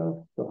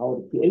signal, so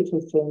how the pH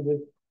has changed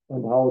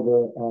and how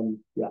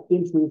the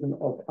intrusion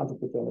of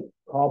anthropogenic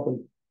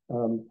carbon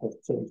has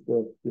changed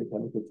the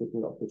geochemical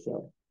signal of the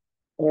shell.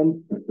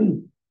 And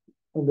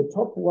in the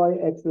top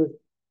y-axis,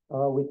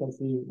 we can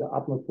see the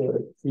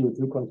atmospheric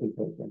CO2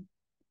 concentration.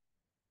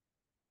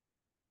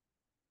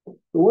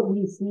 So what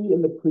we see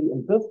in the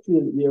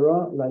pre-industrial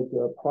era, like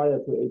prior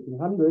to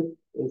 1800,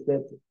 is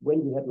that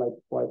when we had like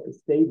quite a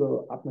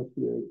stable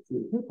atmospheric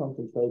CO2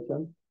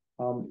 concentration,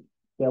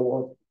 there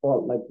was,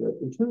 or like the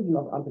intrusion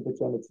of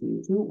anthropogenic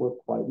CO2 was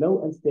quite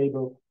low and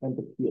stable, and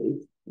the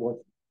pH was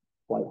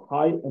quite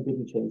high and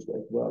didn't change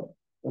as well.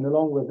 And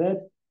along with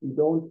that, we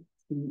don't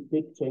see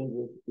big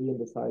changes in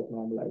the size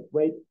normalized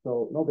weight,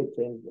 so no big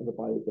changes in the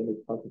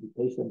biogenic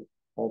classification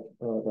of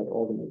that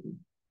organism.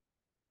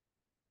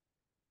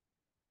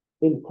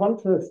 In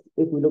contrast,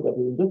 if we look at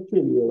the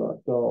industrial era,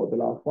 so the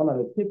last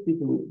 150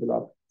 to the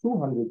last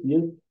 200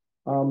 years,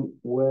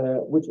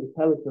 which is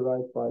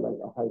characterized by like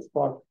a high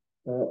spark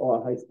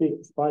or a high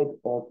spike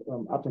of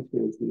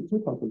atmospheric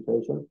CO2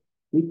 concentration,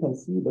 we can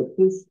see that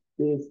this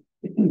is,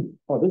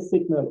 or this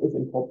signal is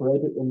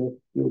incorporated in the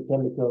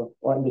geochemical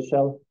or in the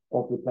shell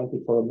of the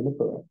plankton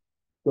foraminifera.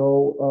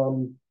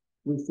 So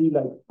we see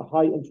like a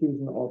high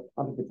intrusion of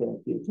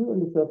anthropogenic CO2 in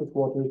the surface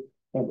water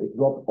and a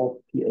drop of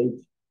pH.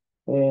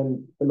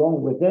 And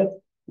along with that,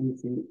 we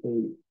see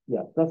a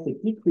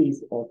drastic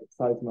decrease of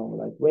size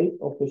normalized weight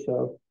of the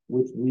shell,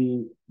 which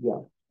we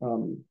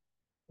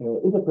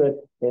interpret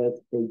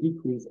as a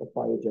decrease of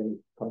biogenic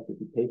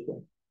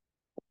classification.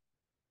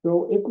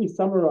 So if we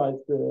summarize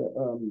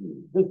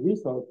this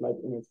result like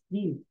in a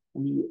scheme,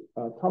 we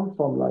come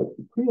from like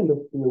the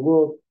pre-industrial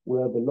world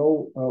where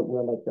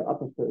where like the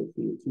atmospheric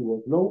CO2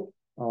 was low,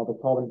 the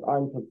carbon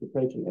ion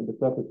concentration in the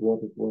surface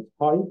water was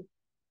high,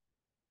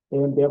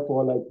 and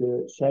therefore like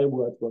the shell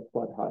work was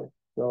quite high.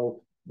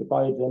 So the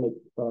biogenic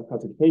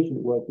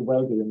classification worked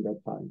well during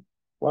that time.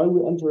 While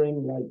we're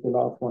entering like the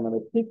last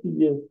 150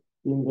 years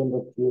in the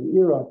industrial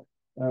era,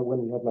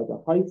 when we have like a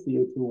high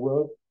CO2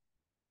 world,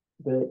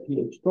 the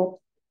pH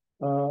drops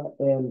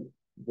and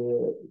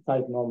the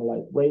size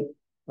normalized weight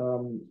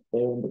and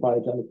the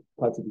biogenic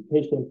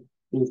classification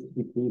is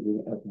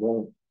decreasing as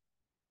well.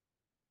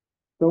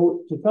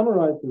 So to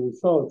summarize the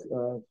results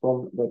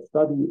from that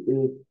study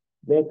is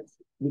that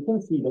we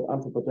can see that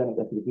anthropogenic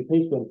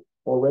acidification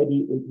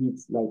already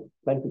impedes like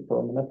plankton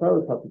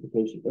foraminifera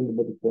classification in the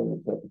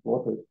Mediterranean surface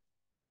waters.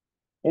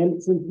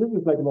 And since this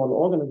is like a model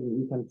organism,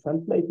 we can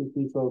translate this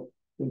result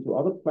into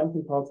other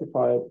plankton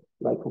calcifiers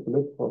like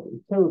copelopods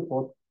and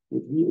pteropods,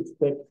 which we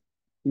expect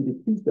to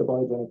decrease their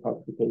biogenic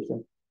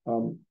classification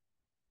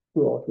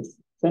throughout this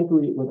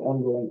century with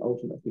ongoing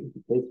ocean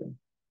acidification.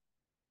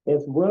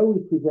 As well,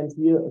 we present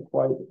here a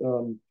quite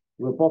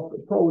robust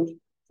approach,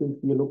 since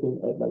we're looking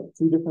at like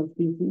 2 different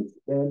species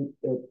and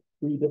at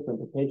 3 different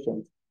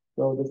locations.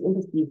 So this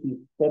interspecies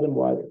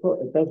bedding-wide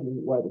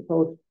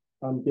approach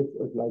gives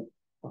us like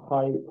a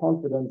high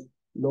confidence,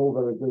 low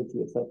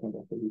variability assessment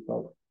of the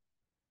result.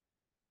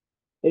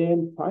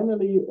 And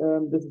finally,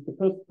 this is the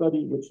first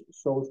study which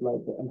shows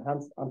like the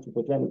enhanced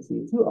anthropogenic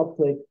CO2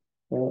 uptake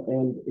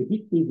and a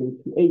decrease in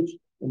pH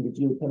in the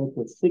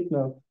geochemical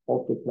signal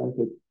of the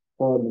plankton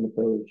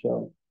foraminifera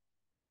shell.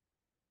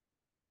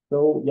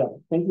 So yeah,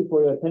 thank you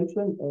for your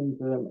attention, and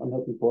I'm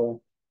happy for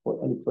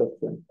any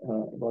questions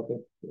about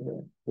this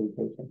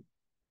presentation.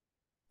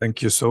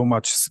 Thank you so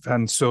much,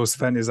 Sven. So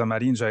Sven is a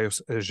marine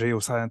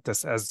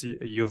geoscientist, as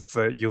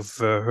you've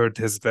heard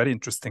his very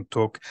interesting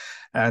talk.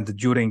 And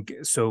during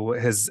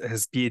his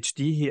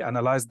PhD, he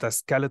analyzed the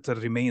skeletal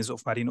remains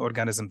of marine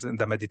organisms in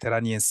the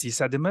Mediterranean sea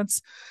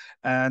sediments,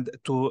 and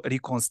to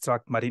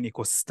reconstruct marine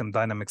ecosystem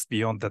dynamics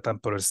beyond the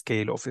temporal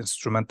scale of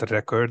instrumental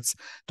records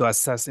to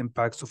assess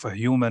impacts of a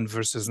human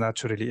versus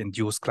naturally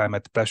induced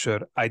climate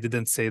pressure. I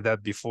didn't say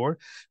that before.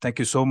 Thank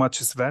you so much,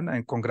 Sven,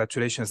 and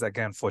congratulations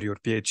again for your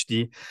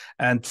PhD.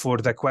 And for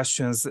the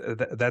questions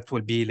that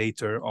will be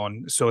later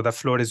on. So the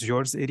floor is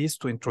yours, Iris,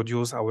 to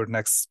introduce our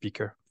next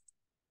speaker.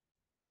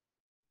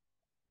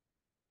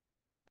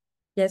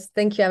 Yes,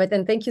 thank you, Amit,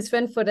 and thank you,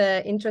 Sven, for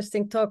the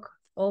interesting talk.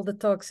 All the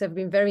talks have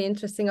been very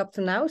interesting up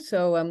to now.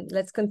 So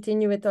let's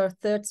continue with our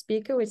third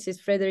speaker, which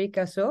is Frédéric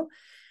Cassot,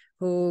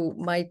 who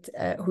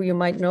you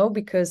might know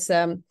because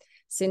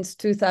since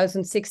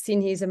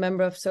 2016, he's a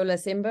member of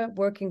SOLAS-IMBA,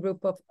 working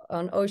group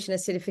on ocean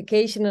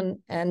acidification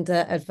and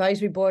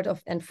advisory board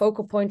and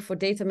focal point for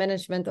data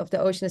management of the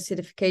Ocean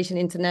Acidification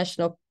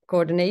International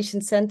Coordination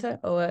Center,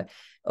 or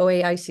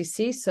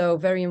OAICC. So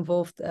very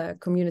involved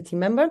community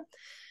member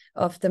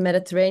of the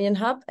Mediterranean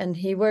Hub, and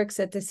he works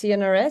at the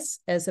CNRS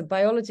as a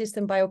biologist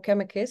and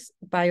biochemist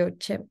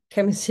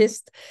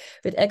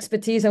with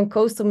expertise on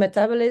coastal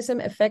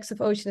metabolism, effects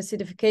of ocean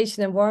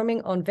acidification and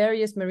warming on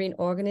various marine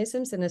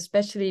organisms, and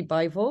especially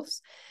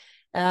bivalves.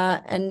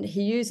 And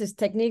he uses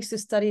techniques to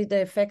study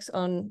the effects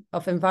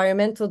of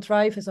environmental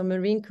drivers on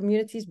marine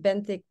communities,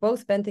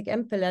 both benthic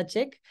and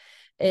pelagic,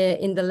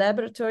 in the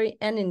laboratory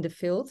and in the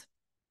field.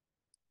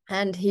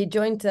 And he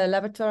joined the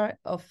laboratory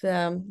of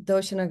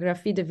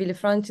d'Oceanographie de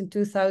Villefranche in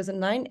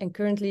 2009 and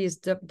currently is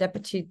the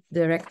deputy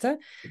director.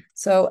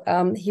 So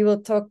he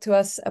will talk to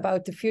us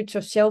about the future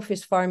of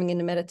shellfish farming in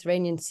the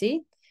Mediterranean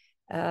Sea.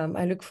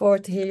 I look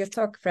forward to hear your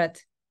talk, Fred.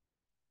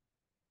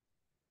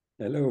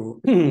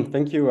 Hello,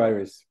 thank you,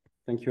 Iris.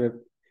 Thank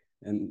you,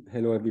 and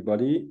hello,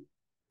 everybody.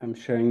 I'm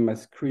sharing my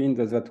screen.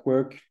 Does that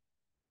work?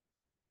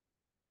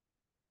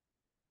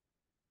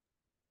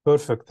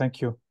 Perfect,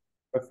 thank you.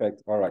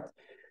 Perfect, all right.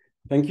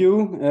 Thank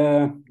you.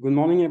 Good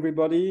morning,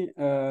 everybody.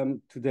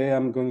 Today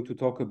I'm going to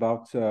talk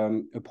about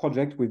a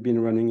project we've been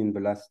running in the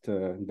last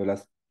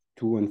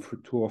 2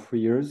 or 3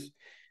 years,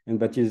 and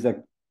that is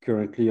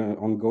currently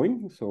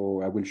ongoing.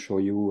 So I will show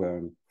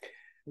you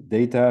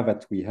data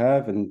that we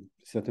have, and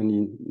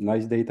certainly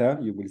nice data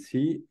you will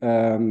see.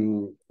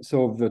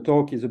 So the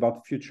talk is about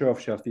the future of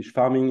shellfish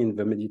farming in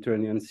the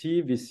Mediterranean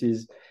Sea. This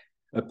is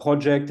a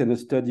project and a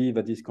study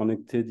that is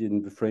connected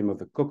in the frame of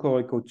the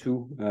Cocorico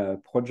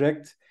 2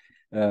 project,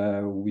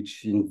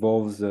 which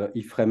involves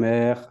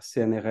IFREMER,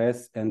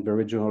 CNRS, and the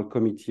Regional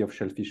Committee of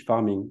Shellfish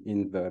Farming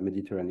in the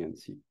Mediterranean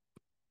Sea.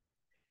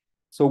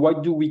 So why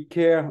do we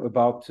care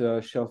about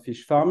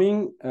shellfish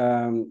farming?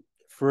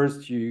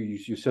 First,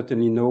 you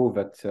certainly know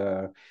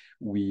that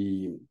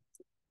we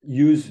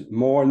use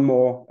more and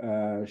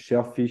more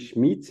shellfish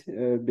meat,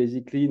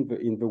 basically,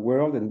 in the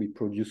world, and we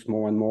produce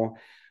more and more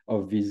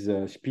of these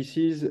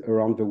species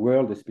around the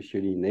world,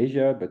 especially in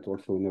Asia, but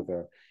also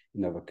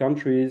in other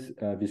countries.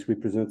 This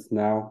represents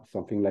now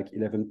something like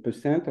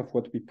 11% of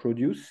what we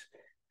produce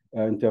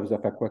in terms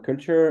of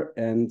aquaculture,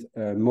 and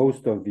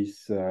most of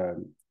these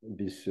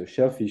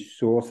shellfish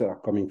sources are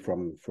coming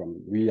from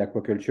real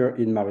aquaculture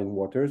in marine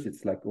waters.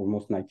 It's like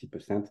almost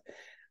 90%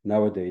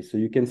 nowadays. So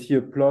you can see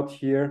a plot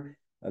here.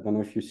 I don't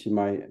know if you see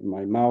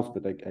my mouse,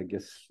 but I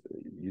guess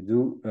you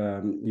do.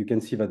 You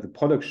can see that the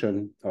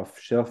production of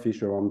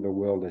shellfish around the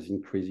world is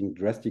increasing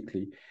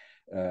drastically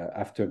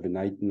after the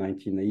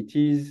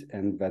 1980s,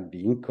 and that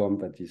the income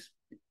that is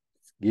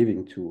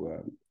giving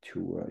to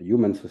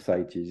human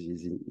societies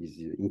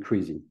is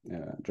increasing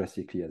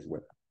drastically as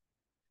well.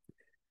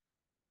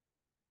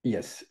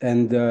 Yes,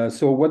 and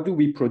so what do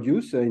we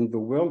produce in the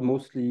world?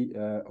 Mostly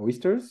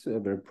oysters. They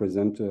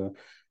represent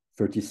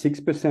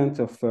 36%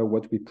 of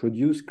what we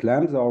produce.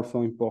 Clams are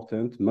also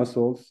important,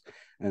 mussels,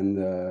 and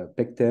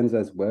pectens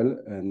as well.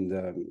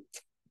 And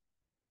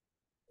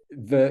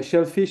the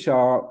shellfish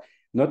are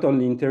not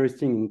only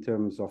interesting in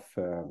terms of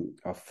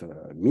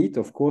meat,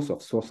 of course,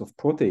 of source of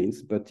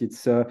proteins, but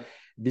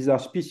these are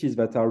species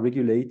that are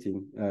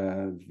regulating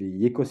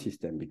the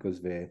ecosystem,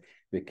 because they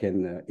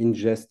can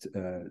ingest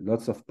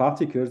lots of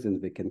particles,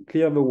 and they can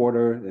clear the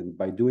water, and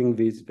by doing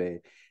this,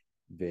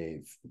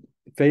 they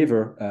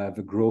favor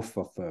the growth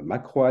of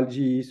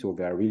macroalgae, so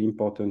they are really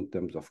important in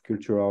terms of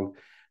cultural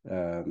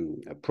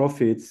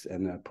profits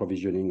and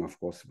provisioning, of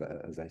course,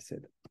 as I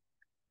said.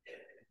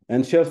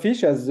 And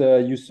shellfish, as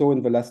you saw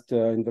in the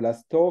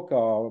last talk,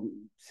 are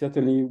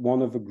certainly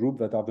one of the groups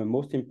that are the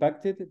most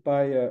impacted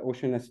by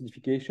ocean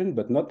acidification,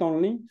 but not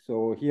only.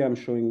 So here I'm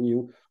showing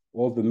you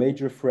all the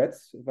major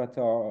threats that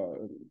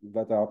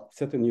are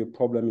certainly a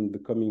problem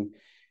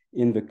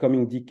in the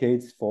coming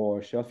decades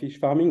for shellfish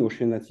farming.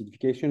 Ocean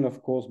acidification,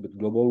 of course, but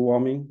global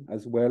warming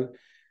as well.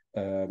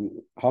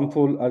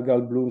 Harmful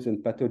algal blooms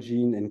and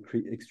pathogen and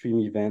extreme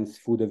events,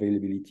 food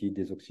availability,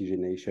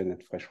 desoxygenation,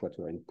 and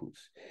freshwater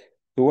inputs.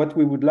 So what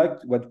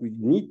we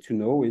need to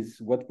know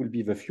is what will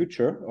be the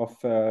future of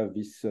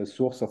this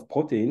source of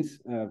proteins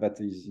that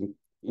is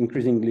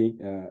increasingly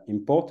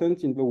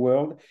important in the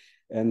world.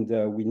 And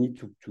we need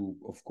to,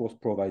 of course,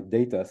 provide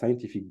data,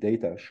 scientific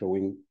data,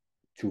 showing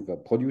to the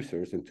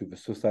producers and to the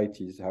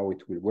societies how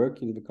it will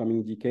work in the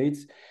coming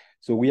decades.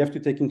 So we have to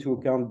take into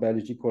account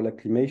biological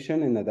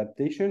acclimation and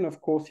adaptation,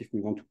 of course, if we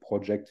want to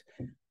project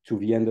to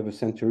the end of the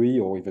century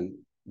or even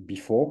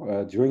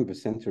before, during the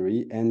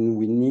century. And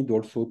we need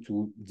also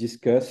to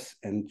discuss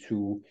and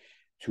to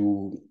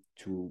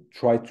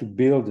try to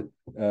build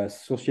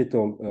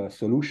societal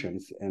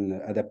solutions and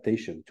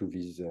adaptation to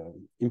these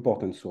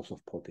important source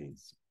of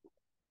proteins.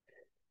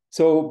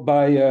 So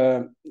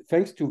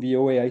thanks to the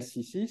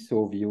OAICC,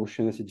 so the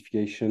Ocean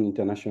Acidification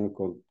International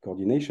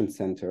Coordination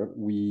Center,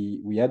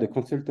 we had a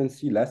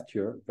consultancy last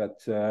year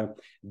that,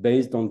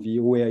 based on the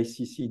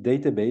OAICC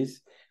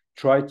database,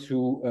 tried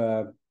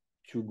to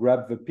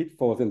grab the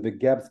pitfalls and the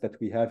gaps that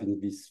we have in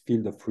this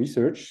field of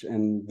research.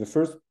 And the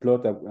first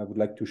plot I would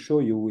like to show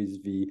you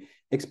is the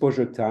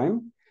exposure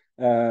time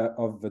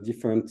of the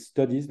different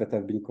studies that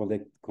have been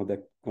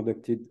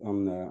conducted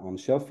on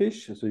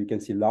shellfish. So you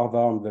can see larvae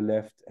on the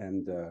left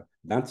and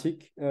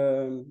benthic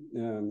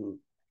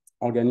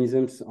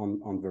organisms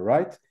on the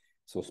right.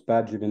 So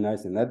spad,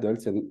 juveniles, and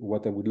adults. And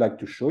what I would like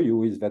to show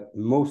you is that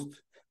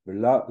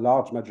the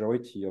large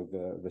majority of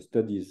the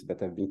studies that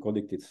have been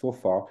conducted so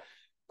far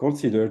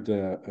considered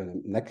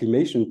an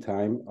acclimation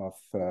time of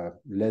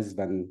less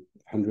than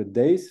 100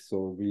 days, so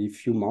really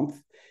few months,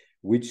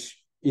 which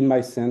in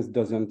my sense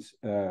doesn't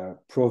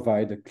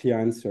provide a clear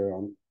answer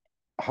on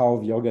how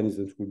the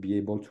organisms will be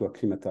able to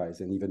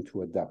acclimatize and even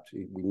to adapt.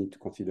 We need to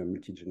consider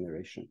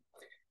multi-generation.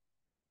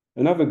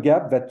 Another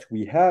gap that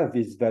we have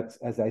is that,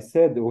 as I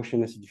said, the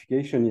ocean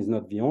acidification is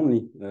not the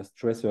only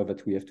stressor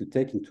that we have to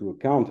take into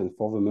account. And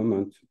for the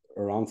moment,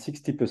 around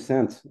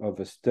 60% of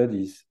the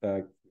studies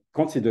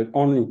considered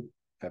only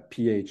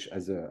pH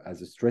as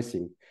a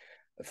stressing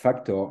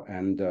factor.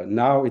 And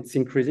now it's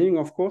increasing,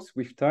 of course,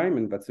 with time,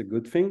 and that's a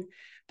good thing.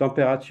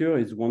 Temperature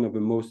is one of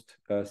the most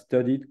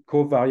studied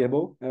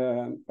co-variable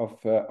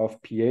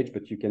of pH,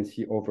 but you can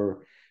see other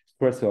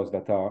stressors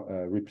that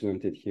are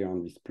represented here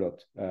on this plot,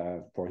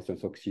 for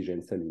instance,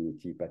 oxygen,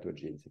 salinity,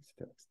 pathogens,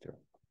 etc.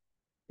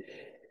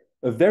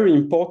 A very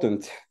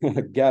important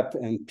gap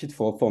and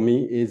pitfall for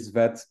me is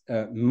that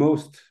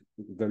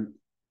the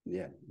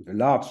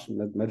large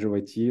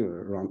majority,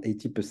 around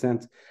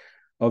 80%,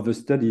 of the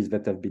studies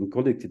that have been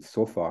conducted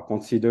so far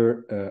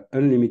consider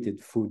unlimited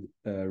food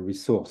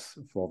resource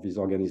for these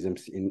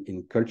organisms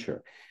in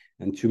culture.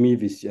 And to me,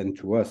 this, and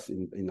to us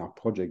in our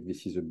project,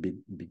 this is a big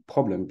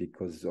problem,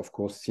 because of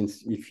course,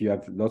 since if you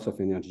have lots of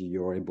energy,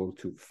 you're able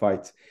to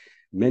fight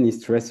many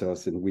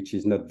stressors, and which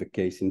is not the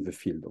case in the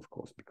field, of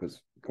course,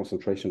 because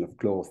concentration of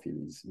chlorophyll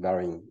is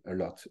varying a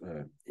lot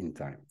in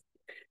time.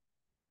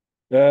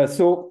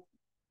 So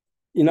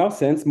in our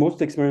sense,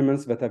 most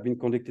experiments that have been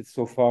conducted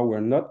so far were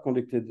not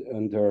conducted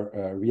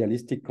under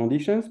realistic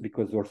conditions,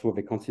 because also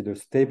they consider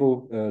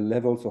stable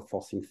levels of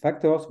forcing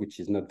factors,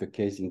 which is not the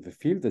case in the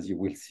field, as you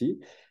will see.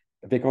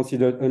 They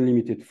considered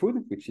unlimited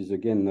food, which is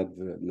again not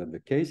the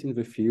case in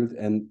the field,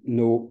 and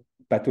no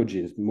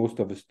pathogens. Most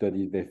of the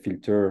studies, they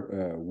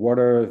filter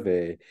water,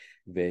 they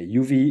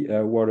UV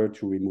water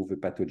to remove the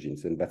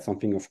pathogens, and that's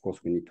something, of course,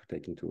 we need to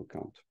take into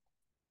account.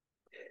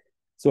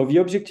 So the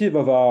objective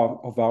of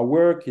our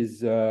work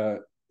is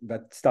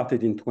that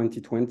started in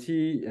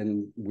 2020,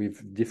 and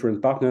with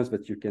different partners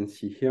that you can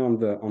see here on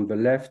the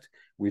left,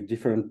 with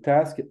different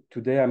tasks.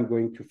 Today, I'm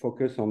going to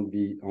focus on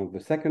the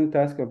second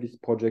task of this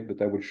project, but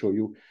I will show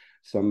you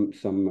some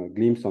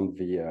glimpse on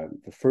the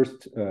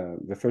first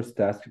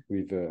task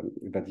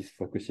that is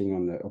focusing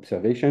on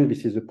observation.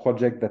 This is a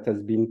project that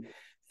has been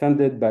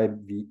funded by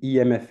the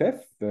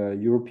EMFF,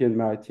 European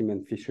Maritime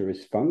and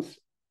Fisheries Funds.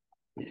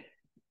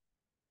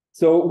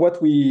 So what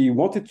we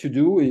wanted to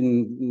do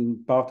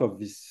in part of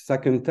this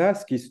second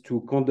task is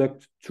to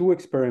conduct 2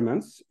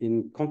 experiments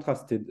in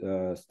contrasted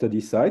study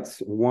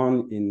sites,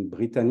 one in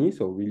Brittany,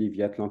 so really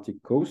the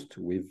Atlantic coast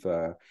with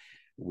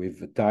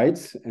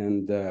tides,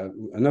 and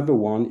another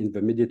one in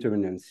the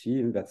Mediterranean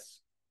Sea, and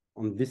that's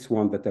on this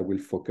one that I will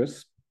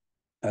focus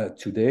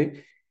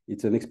today.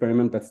 It's an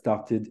experiment that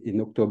started in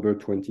October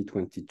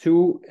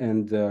 2022,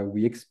 and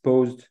we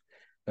exposed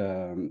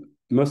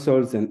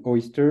mussels and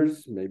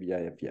oysters,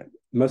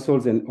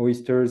 mussels and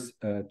oysters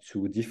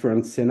to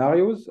different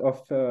scenarios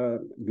of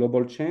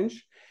global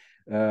change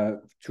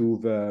to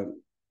the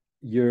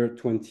year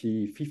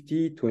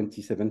 2050,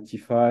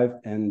 2075,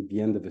 and the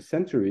end of the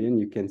century. And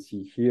you can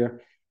see here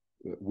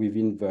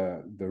within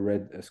the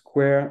red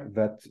square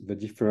that the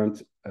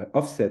different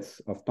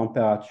offsets of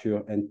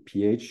temperature and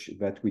pH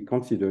that we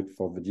considered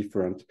for the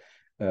different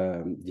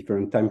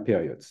time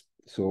periods.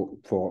 So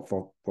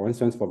for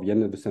instance, for the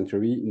end of the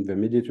century, in the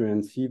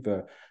Mediterranean Sea,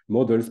 the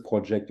models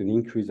project an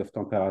increase of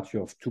temperature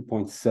of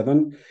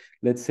 2.7,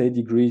 let's say,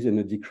 degrees, and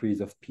a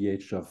decrease of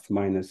pH of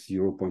minus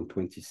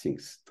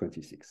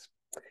 0.26.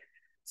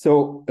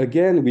 So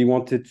again, we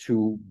wanted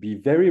to be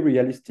very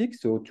realistic,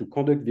 so to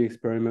conduct the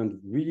experiment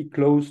really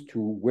close to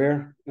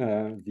where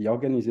the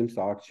organisms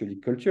are actually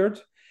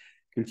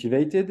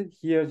cultivated.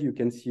 Here you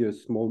can see a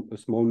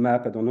small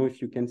map. I don't know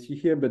if you can see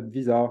here, but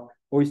these are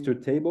oyster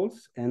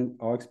tables, and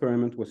our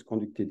experiment was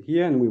conducted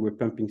here, and we were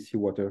pumping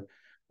seawater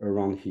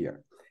around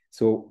here.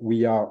 So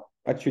we are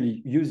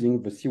actually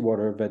using the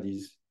seawater that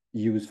is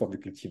used for the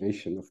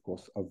cultivation, of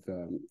course, of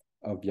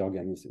the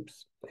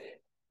organisms.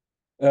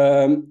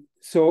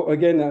 So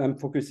again, I'm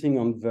focusing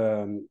on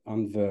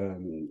the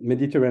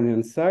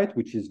Mediterranean side,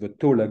 which is the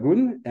Tow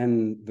Lagoon,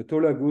 and the Tow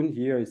Lagoon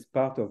here is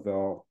part of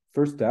our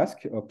first task,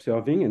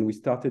 observing, and we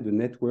started a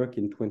network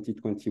in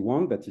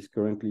 2021 that is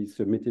currently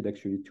submitted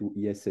actually to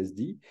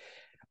ESSD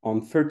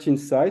on 13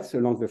 sites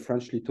along the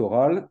French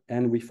littoral,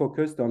 and we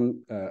focused on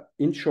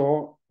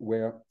inshore,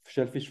 where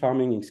shellfish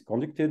farming is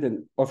conducted,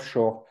 and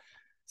offshore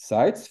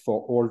sites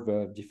for all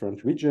the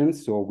different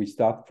regions. So we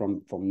start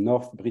from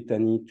North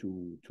Brittany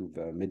to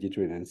the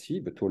Mediterranean Sea,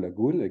 the Tow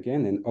Lagoon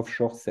again, and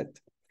offshore set.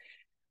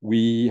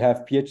 We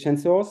have pH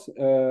sensors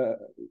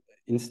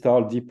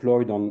installed,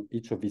 deployed on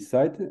each of these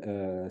sites,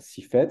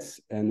 CFETs,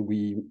 and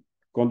we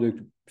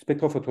conduct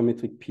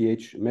spectrophotometric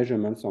pH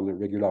measurements on a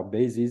regular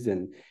basis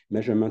and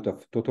measurement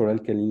of total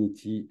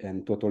alkalinity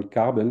and total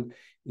carbon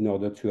in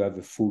order to have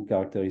a full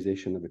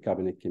characterization of the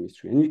carbonate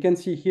chemistry. And you can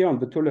see here on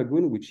the Tow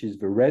Lagoon, which is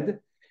the red,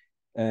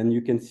 and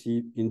you can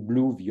see in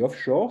blue the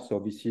offshore. So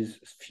this is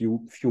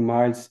few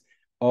miles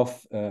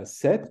of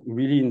SET,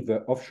 really in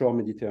the offshore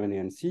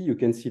Mediterranean Sea. You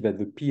can see that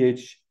the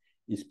pH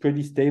is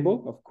pretty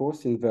stable, of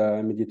course, in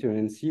the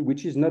Mediterranean Sea,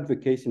 which is not the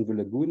case in the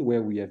lagoon,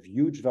 where we have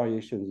huge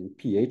variations in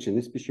pH, and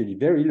especially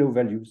very low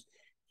values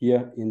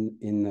here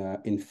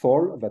in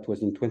fall. That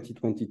was in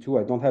 2022.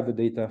 I don't have the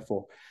data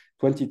for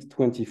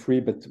 2023,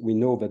 but we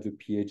know that the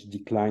pH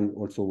declined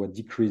also, or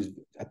decreased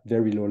at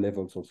very low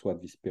levels also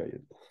at this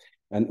period.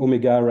 And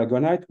omega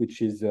aragonite,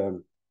 which is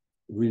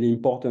really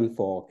important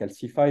for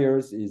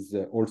calcifiers, is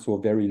also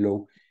very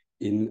low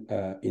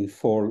in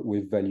fall,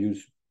 with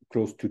values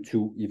close to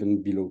 2,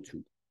 even below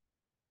 2.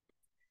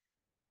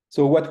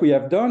 So what we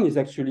have done is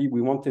actually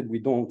we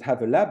don't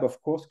have a lab, of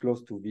course,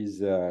 close to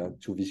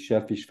these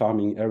shellfish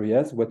farming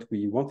areas. What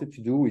we wanted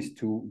to do is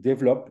to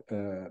develop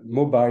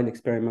mobile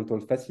experimental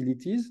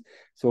facilities.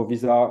 So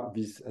this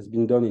has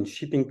been done in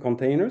shipping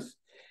containers,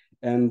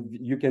 and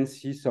you can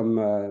see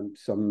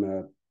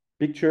some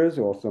pictures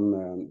or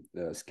some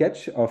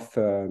sketch of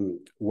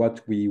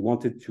what we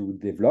wanted to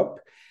develop.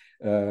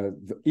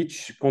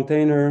 Each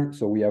container,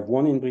 so we have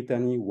one in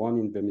Brittany, one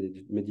in the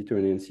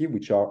Mediterranean Sea,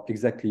 which are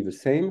exactly the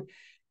same,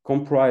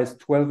 comprise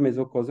 12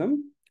 mesocosm.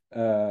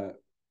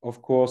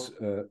 Of course,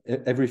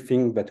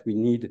 everything that we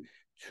need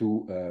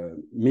to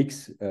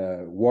mix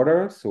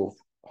water, so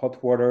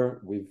hot water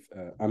with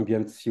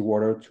ambient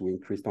seawater to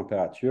increase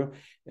temperature.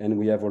 And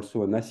we have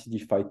also an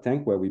acidified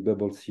tank where we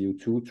bubble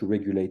CO2 to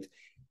regulate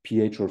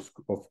pH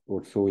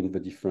also in the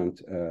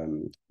different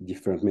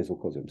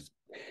mesocosms.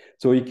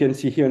 So you can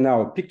see here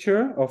now a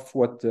picture of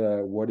what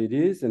it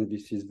is, and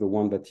this is the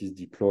one that is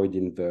deployed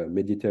in the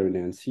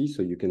Mediterranean Sea.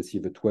 So you can see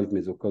the 12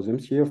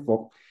 mesocosms here.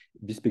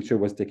 This picture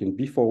was taken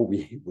before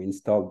we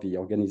installed the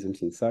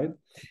organisms inside.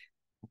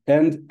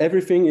 And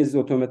everything is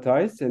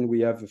automatized, and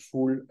we have a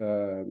full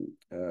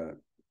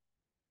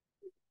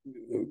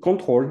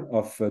control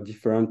of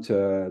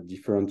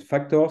different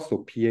factors, so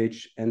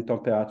pH and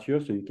temperature.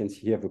 So you can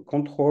see here the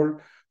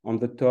control on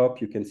the top.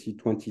 You can see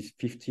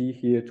 2050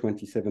 here,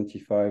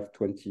 2075,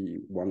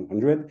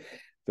 2100,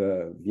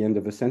 the end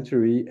of the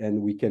century,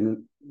 and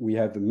we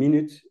have a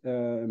minute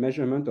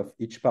measurement of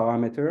each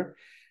parameter,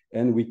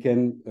 and we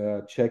can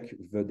check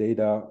the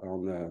data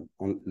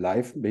on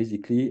live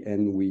basically,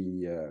 and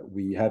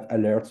we have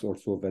alerts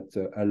also that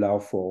allow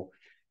for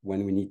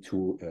when we need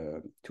to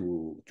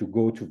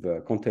go to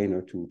the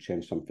container to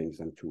change some things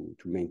and to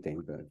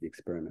maintain the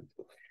experiment.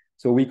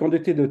 So we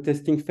conducted a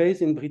testing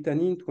phase in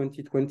Brittany in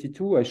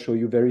 2022. I show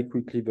you very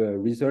quickly the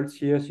results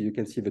here. So you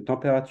can see the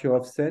temperature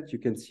offset. You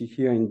can see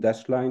here in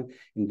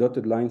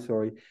dotted line,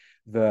 sorry,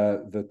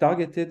 the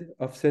targeted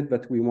offset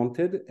that we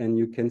wanted. And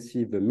you can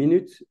see the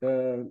minute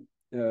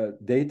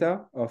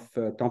data of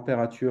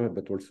temperature,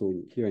 but also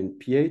here in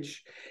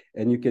pH.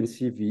 And you can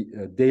see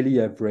the daily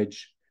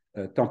average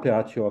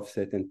temperature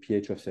offset and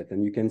pH offset.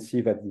 And you can see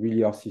that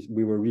really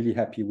we were really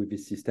happy with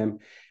this system,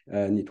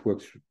 and it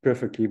works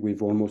perfectly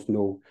with almost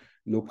no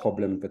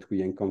problem that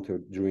we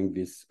encountered during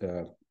this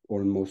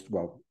almost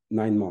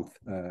 9-month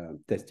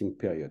testing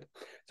period.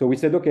 So we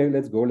said, okay,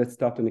 let's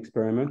start an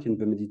experiment in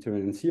the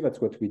Mediterranean Sea.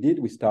 That's what we did.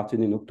 We started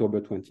in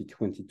October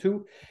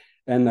 2022,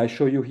 and I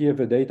show you here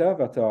the data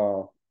that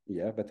are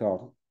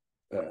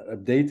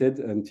updated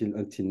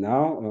until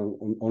now,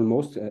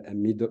 almost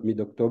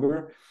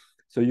mid-October.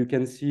 So you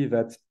can see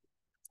that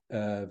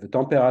the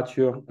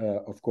temperature,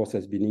 of course,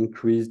 has been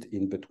increased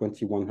in the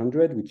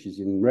 2100, which is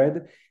in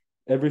red.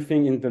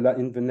 Everything in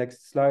the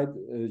next slide,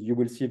 you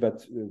will see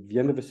that the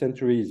end of the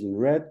century is in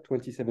red,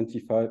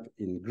 2075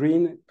 in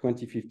green,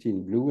 2050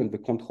 in blue, and the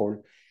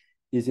control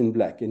is in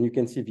black. And you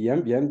can see the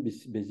ambient,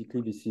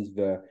 basically this is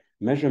the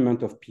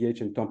measurement of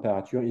pH and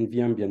temperature in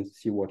the ambient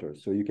seawater.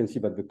 So you can see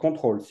that the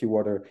controlled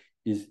seawater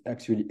is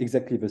actually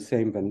exactly the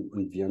same than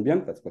in the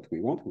ambient. That's what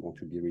we want. We want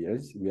to be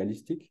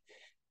realistic.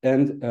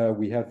 And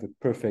we have a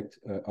perfect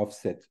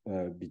offset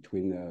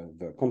between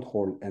the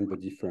control and the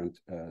different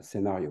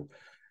scenario.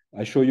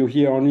 I show you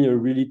here only a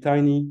really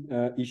tiny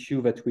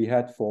issue that we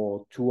had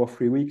for 2 or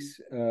 3 weeks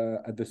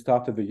at the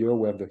start of the year,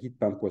 where the heat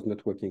pump was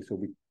not working. So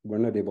we were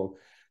not able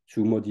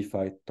to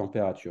modify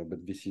temperature,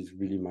 but this is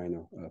really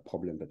minor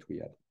problem that we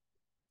had.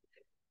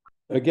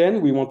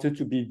 Again, we wanted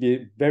to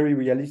be very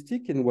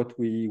realistic in what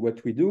we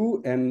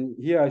do. And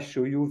here I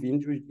show you the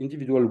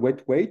individual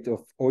wet weight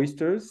of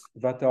oysters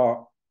that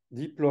are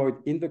deployed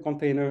in the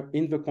container,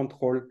 in the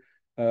control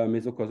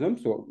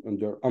mesocosm, so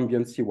under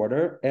ambient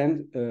seawater,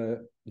 and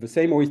the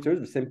same oysters,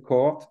 the same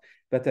cohort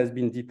that has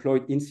been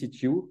deployed in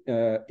situ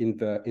in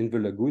the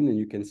lagoon. And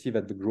you can see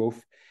that the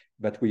growth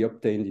that we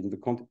obtained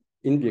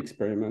in the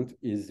experiment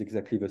is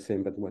exactly the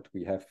same as what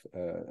we have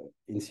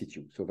in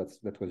situ. So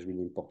that was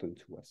really important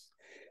to us.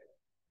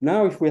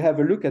 Now, if we have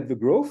a look at the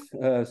growth,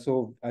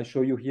 so I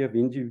show you here the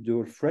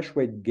individual fresh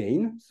weight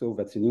gain. So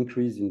that's an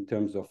increase in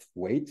terms of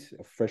weight,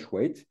 of fresh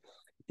weight,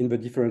 in the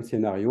different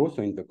scenarios,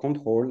 so in the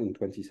control in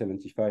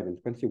 2075 and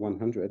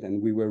 2100.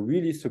 And we were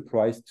really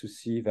surprised to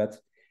see that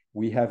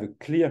we have a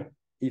clear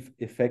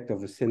effect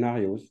of the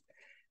scenarios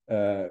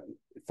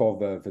for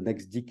the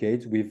next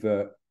decade, with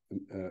a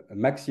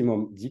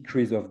maximum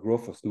decrease of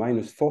growth of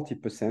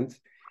 -40%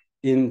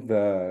 in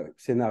the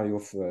scenario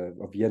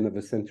of the end of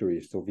the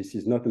century. So this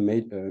is not a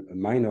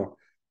minor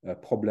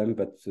problem,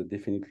 but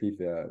definitely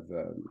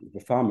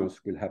the farmers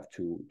will have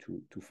to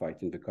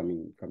fight in the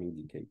coming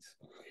decades.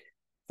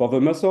 For the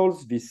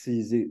mussels, this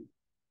is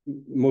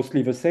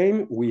mostly the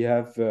same. We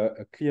have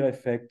a clear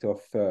effect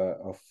of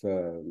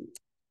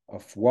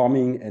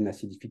warming and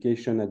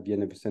acidification at the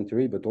end of the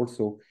century, but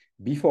also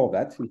before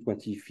that, in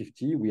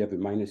 2050, we have a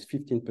minus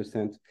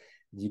 15%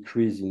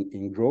 decrease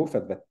in growth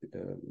at that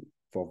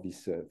for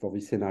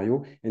this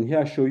scenario. And here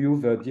I show you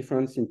the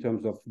difference in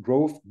terms of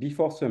growth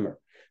before summer.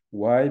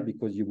 Why?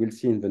 Because you will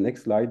see in the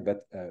next slide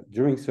that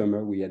during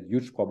summer we had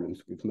huge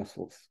problems with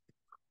mussels.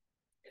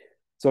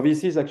 So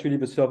this is actually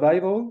the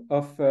survival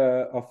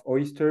of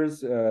oysters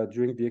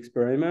during the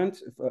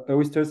experiment.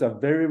 Oysters are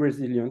very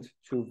resilient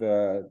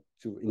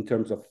in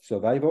terms of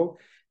survival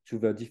to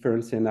the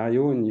different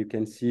scenario, and you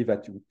can see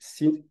that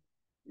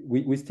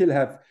we still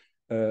have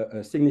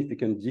a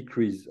significant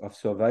decrease of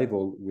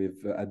survival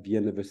at the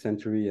end of the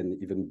century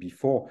and even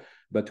before,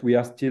 but we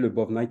are still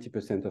above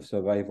 90% of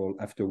survival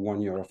after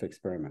 1 year of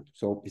experiment.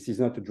 So this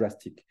is not a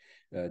drastic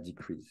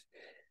decrease.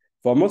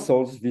 For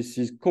mussels, this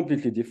is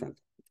completely different.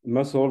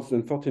 Mussels,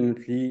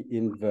 unfortunately,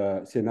 in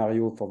the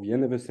scenario for the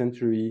end of the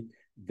century,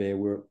 there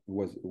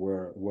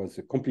was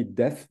a complete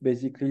death,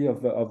 basically,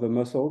 of the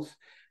mussels,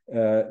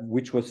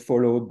 which was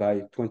followed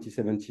by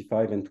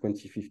 2075 and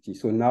 2050.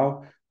 So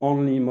now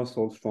only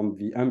mussels from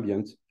the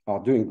ambient are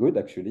doing good,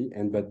 actually,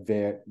 but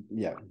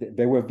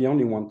they were the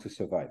only one to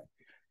survive.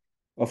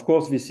 Of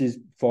course, this is,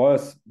 for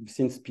us,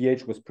 since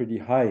pH was pretty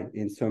high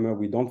in summer,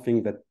 we don't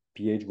think that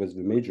pH was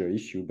the major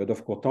issue, but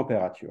of course,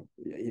 temperature.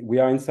 We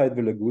are inside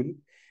the lagoon.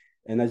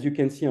 And as you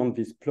can see on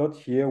this plot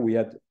here, we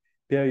had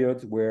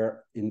periods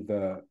where in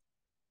the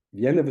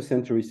end of the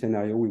century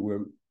scenario, we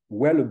were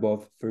well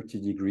above 30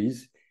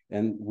 degrees.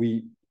 And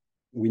we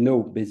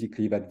know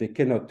basically that they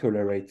cannot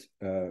tolerate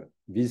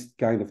these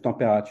kind of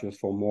temperatures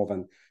for more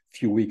than a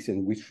few weeks,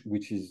 and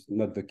which is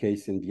not the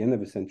case in the end of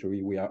the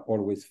century. We are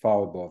always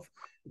far above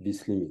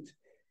this limit.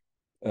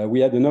 We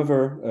had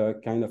another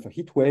kind of a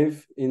heat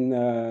wave in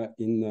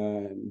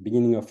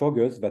beginning of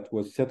August that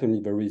was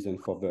certainly the reason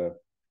for the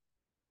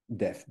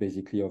death,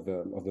 basically, of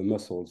the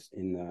mussels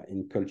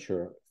in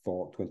culture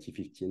for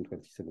 2050 and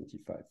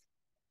 2075.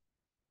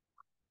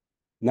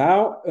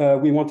 Now,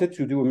 we wanted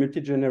to do a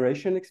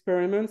multi-generation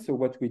experiment. So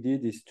what we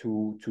did is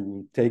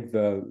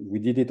we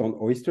did it on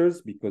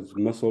oysters because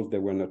mussels, they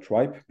were not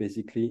ripe,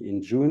 basically,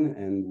 in June.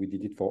 And we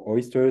did it for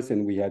oysters.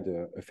 And we had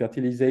a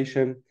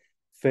fertilization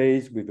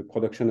phase with the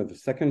production of the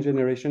second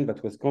generation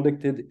that was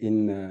conducted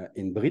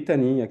in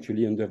Brittany,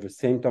 actually, under the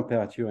same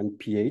temperature and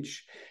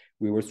pH.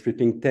 We were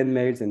stripping 10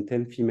 males and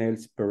 10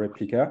 females per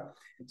replica.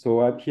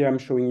 So here I'm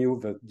showing you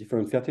the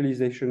different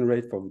fertilization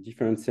rate for the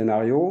different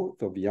scenarios.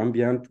 So the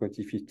ambient,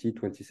 2050,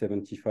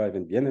 2075,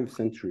 and the end of the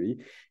century.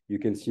 You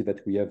can see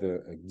that we have a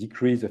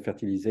decrease of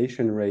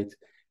fertilization rate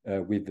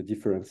with the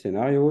different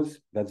scenarios.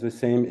 That's the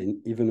same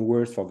and even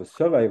worse for the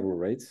survival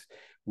rates.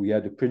 We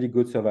had a pretty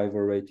good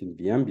survival rate in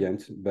the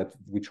ambient, but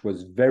which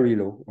was very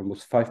low,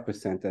 almost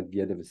 5% at the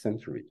end of the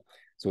century.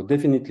 So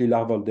definitely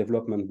larval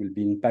development will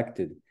be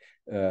impacted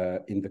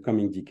in the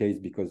coming decades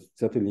because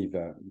certainly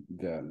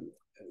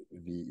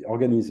the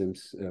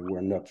organisms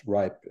were not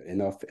ripe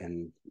enough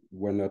and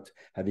were not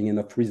having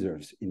enough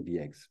reserves in the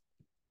eggs.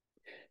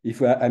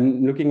 If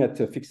I'm looking at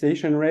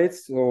fixation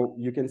rates, so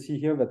you can see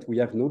here that we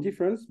have no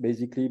difference,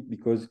 basically,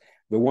 because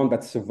the one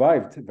that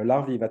survived, the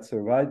larvae that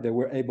survived, they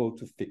were able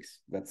to fix.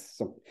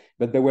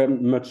 But there were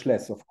much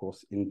less, of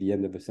course, in the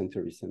end of the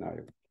century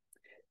scenario.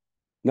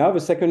 Now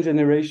the second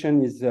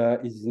generation is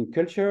in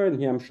culture, and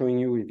here I'm showing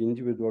you the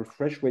individual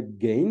fresh weight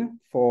gain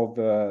for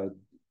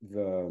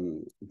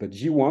the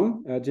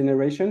G1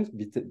 generation.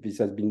 This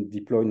has been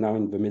deployed now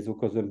in the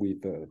mesocosm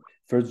with the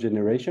first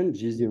generation,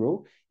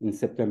 G0, in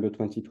September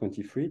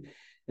 2023.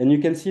 And you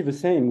can see the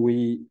same.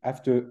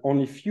 After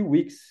only a few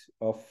weeks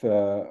of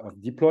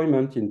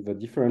deployment in the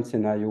different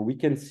scenario, we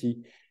can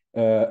see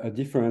a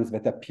difference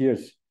that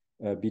appears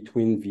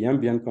between the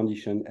ambient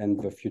condition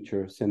and the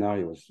future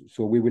scenarios.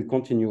 So we will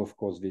continue, of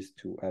course, this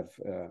to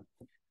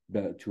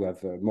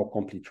have more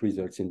complete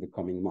results in the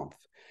coming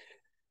months.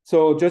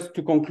 So just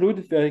to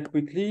conclude very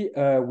quickly,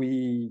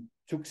 we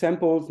took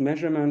samples,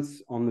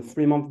 measurements on a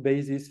 3-month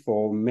basis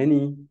for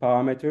many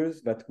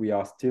parameters that we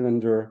are still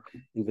under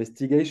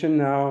investigation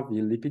now, the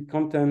lipid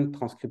content,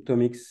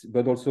 transcriptomics,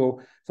 but also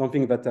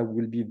something that I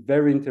will be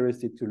very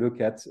interested to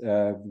look at,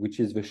 which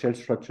is the shell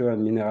structure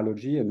and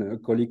mineralogy. And a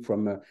colleague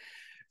from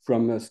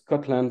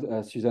Scotland,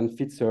 Susan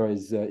Fitzer,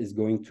 is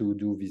going to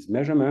do these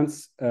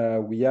measurements.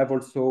 We have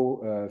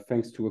also,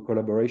 thanks to a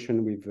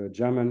collaboration with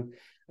German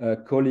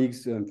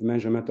colleagues,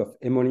 measurement of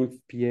hemolymph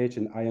pH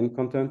and iron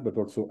content, but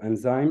also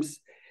enzymes.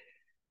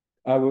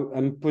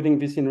 I'm putting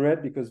this in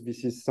red because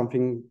this is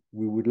something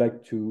we would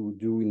like to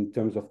do in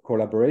terms of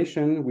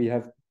collaboration. We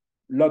have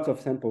lots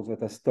of samples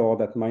that are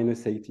stored at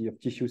 -80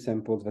 of tissue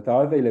samples that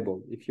are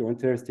available. If you're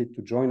interested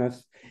to join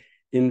us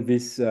in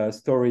this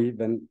story,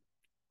 then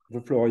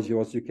the floor is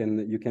yours. You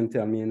can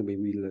tell me, and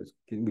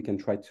we can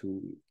try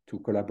to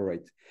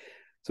collaborate.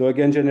 So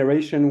again,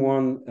 generation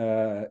 1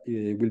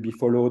 will be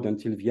followed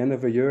until the end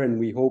of the year, and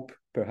we hope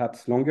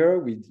perhaps longer.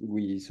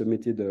 We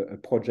submitted a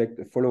project,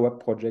 a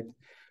follow-up project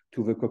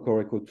to the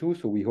Cocorico 2,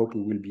 so we hope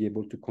we will be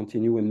able to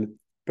continue and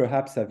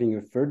perhaps having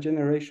a third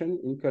generation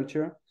in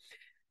culture.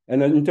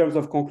 And then in terms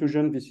of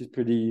conclusion, this is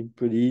pretty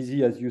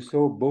easy. As you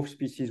saw, both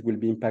species will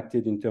be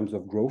impacted in terms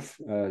of growth.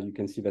 You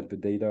can see that the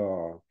data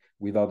are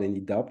without any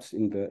doubts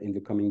in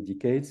the coming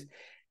decades.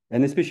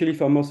 And especially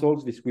for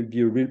mussels, this will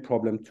be a real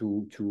problem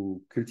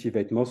to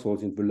cultivate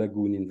mussels in the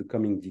lagoon in the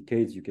coming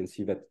decades. You can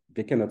see that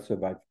they cannot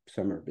survive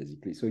summer,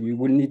 basically. So you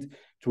will need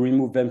to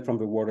remove them from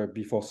the water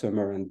before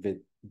summer, and they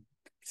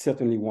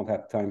certainly won't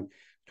have time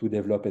to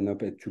develop enough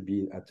to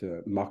be at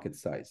a market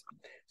size.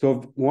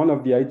 So one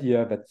of the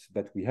idea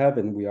that we have,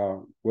 and we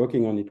are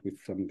working on it with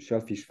some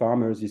shellfish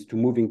farmers, is to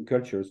moving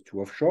cultures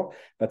to offshore.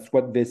 That's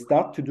what they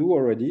start to do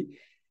already.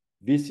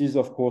 This is,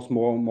 of course,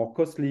 more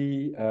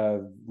costly.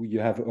 You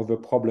have other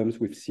problems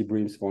with sea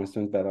breams, for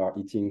instance, that are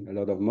eating a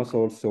lot of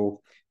mussels.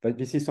 So, but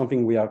this is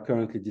something we are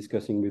currently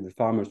discussing with the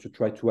farmers to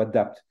try to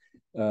adapt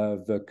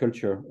the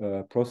culture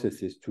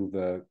processes to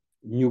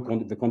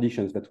the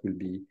conditions that will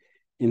be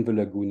in the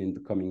lagoon in the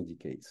coming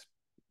decades.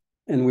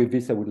 And with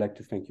this, I would like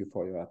to thank you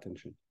for your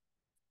attention.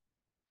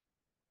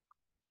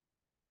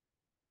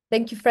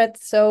 Thank you, Fred.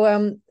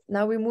 So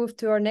now we move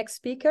to our next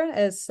speaker,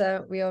 as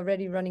we're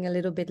already running a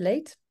little bit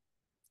late.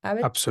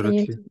 Abid,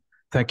 absolutely.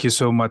 Thank you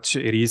so much,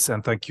 Iris,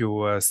 and thank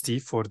you,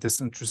 Steve, for this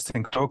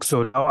interesting talk.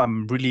 So now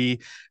I'm really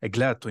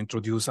glad to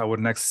introduce our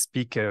next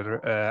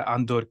speaker,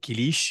 Andor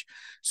Kilish.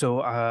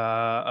 So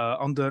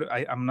Andor,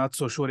 I'm not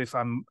so sure if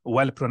I'm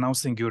well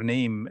pronouncing your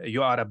name.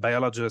 You are a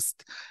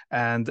biologist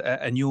and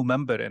a new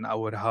member in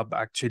our hub,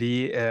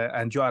 actually,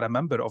 and you are a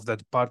member of the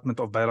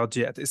Department of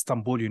Biology at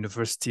Istanbul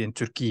University in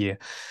Turkey.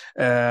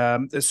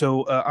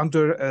 So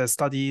Andor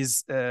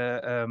studies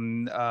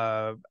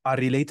are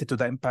related to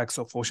the impacts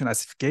of ocean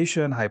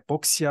acidification,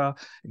 hypoxia,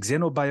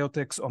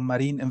 xenobiotics on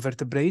marine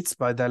invertebrates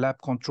by the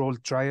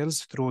lab-controlled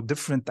trials through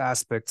different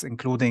aspects,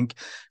 including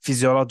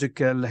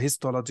physiological,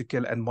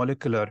 histological, and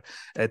molecular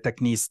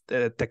techniques.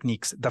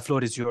 The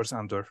floor is yours,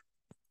 Andor.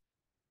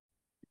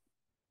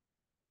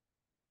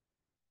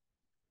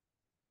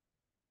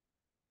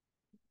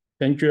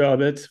 Thank you,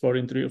 Abid, for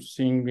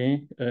introducing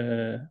me.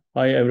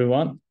 Hi,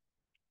 everyone.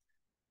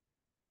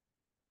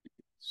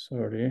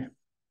 Sorry.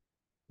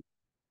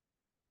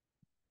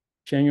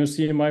 Can you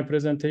see my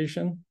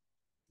presentation?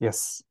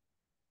 Yes.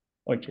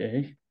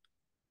 Okay.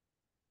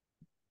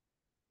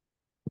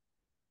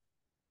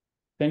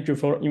 Thank you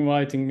for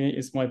inviting me.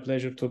 It's my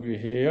pleasure to be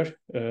here.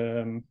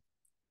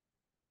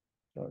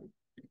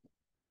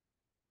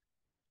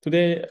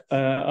 Today,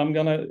 I'm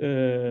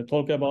gonna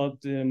talk about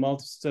the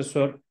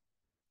multi-stressor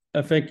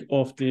effect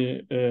of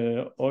the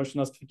ocean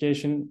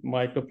acidification,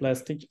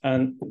 microplastic,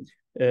 and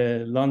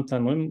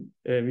lanthanum,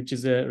 which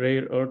is a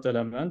rare earth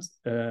element,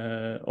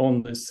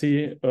 on the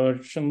sea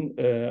urchin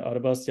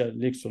Arbacia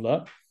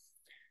lixula.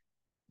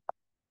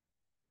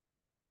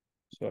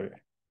 Sorry.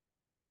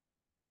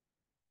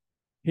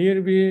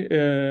 Here we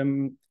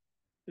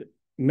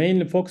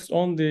mainly focus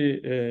on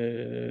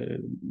the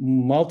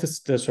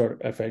multi-stressor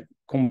effect,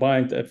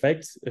 combined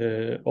effects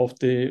of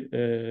the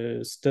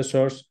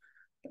stressors,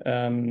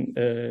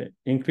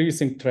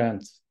 increasing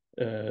trends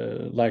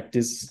like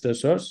these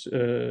stressors,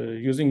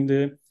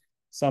 using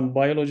some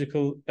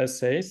biological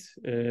assays,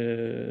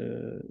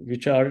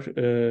 which are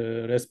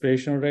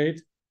respiration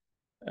rate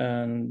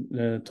and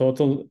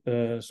total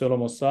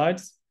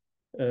solomocytes,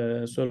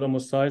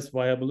 solomocytes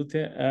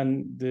viability,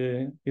 and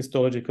the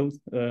histological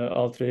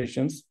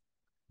alterations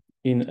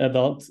in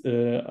adult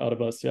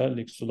Arbacia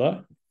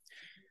lixula.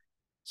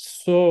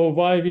 So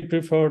why we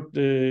prefer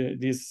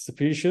this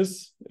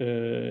species?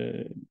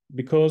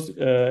 Because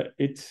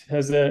it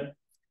has a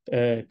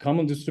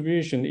common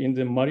distribution in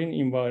the marine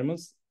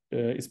environments,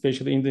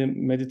 especially in the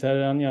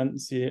Mediterranean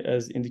Sea,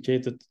 as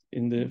indicated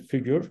in the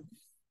figure.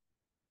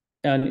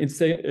 And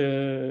it's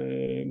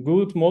a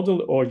good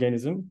model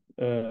organism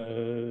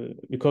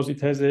because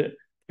it has a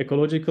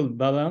ecological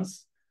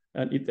balance,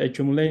 and it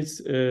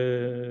accumulates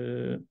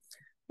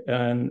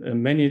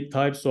and many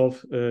types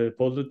of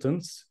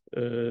pollutants.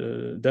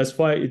 That's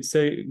why it's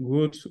a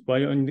good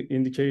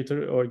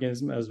bioindicator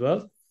organism as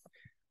well.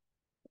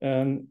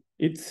 And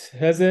it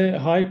has a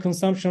high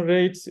consumption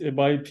rate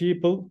by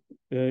people,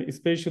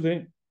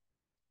 especially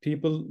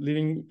people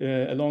living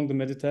along the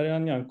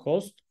Mediterranean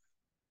coast.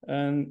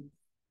 And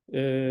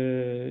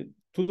to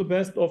the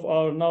best of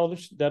our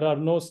knowledge, there are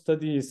no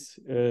studies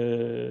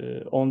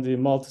on the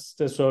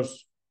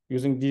multi-stressors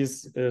using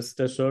these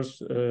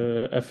stressors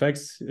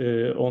effects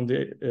on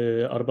the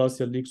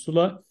Arbacia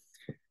lixula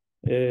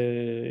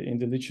in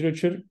the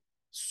literature.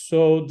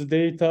 So the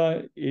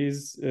data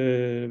is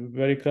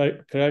very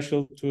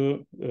crucial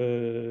to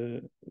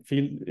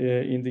fill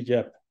in the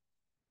gap.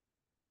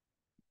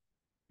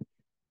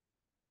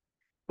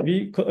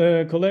 We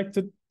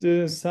collected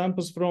the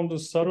samples from the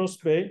Saros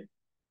Bay,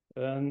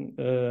 and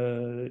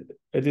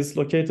it is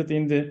located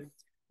in the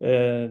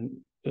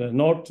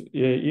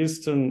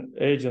Northeastern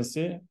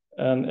Agency,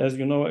 and as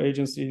you know,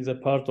 agency is a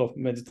part of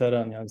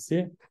Mediterranean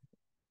Sea.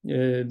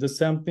 The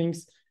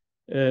samplings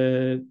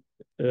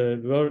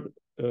were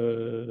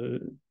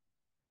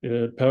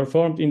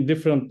performed in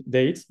different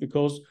dates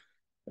because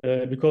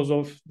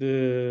of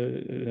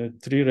the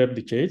 3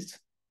 replicates.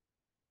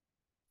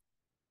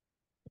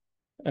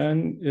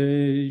 And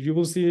you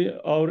will see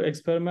our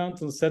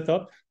experimental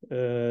setup,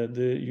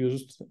 the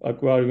used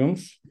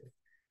aquariums.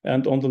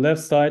 And on the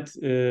left side,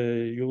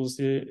 you will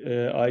see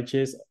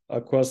IKS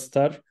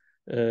Aquastar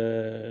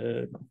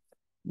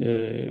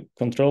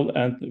control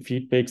and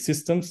feedback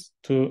systems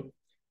to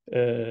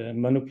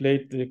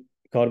manipulate the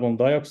carbon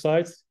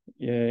dioxide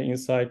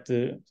inside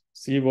the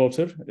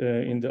seawater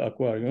in the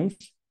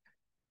aquariums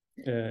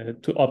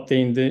to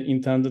obtain the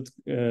intended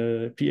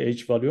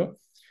pH value.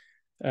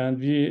 And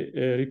we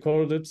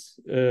recorded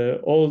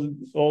all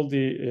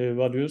the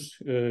values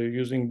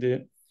using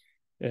the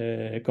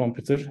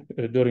computer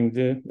during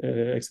the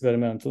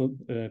experimental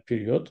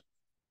period.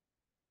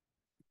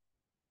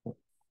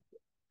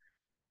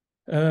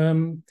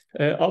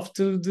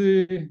 After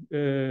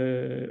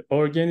the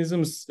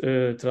organisms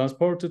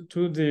transported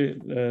to the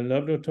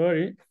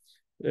laboratory,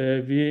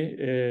 we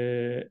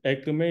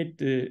acclimate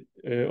the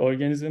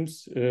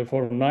organisms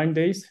for 9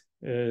 days.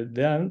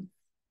 Then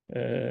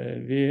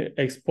we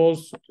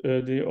expose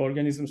the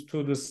organisms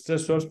to the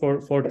stressors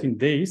for 14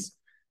 days.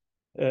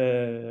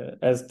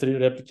 As 3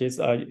 replicates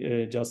I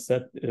just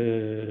said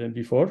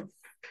before,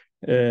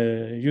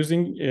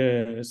 using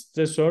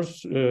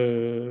stressors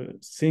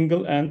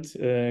single and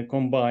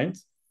combined,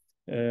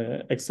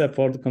 except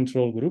for the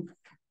control group.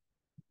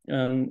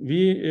 And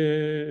we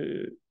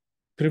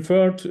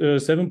preferred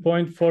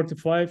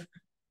 7.45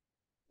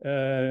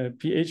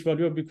 pH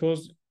value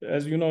because,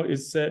 as you know,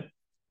 it's a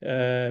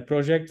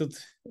projected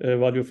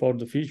value for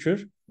the future.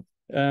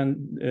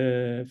 And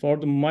for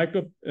the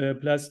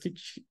microplastic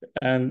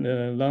and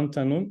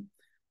lanthanum,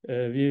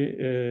 we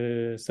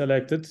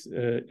selected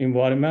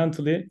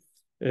environmentally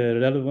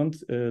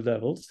relevant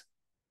levels.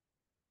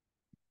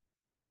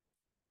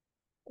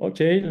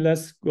 Okay,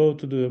 let's go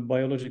to the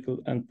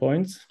biological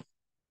endpoints.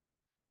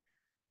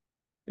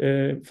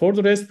 For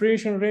the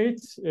respiration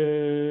rate,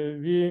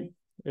 we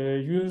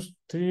used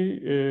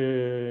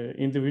 3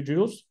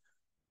 individuals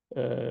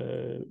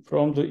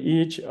from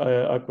each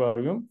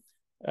aquarium,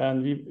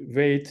 and we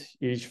weighed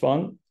each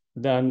one.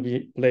 Then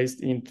we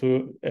placed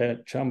into a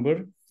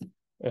chamber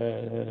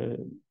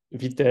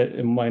with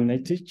a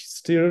magnetic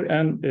stirrer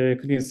and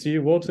clean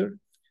seawater.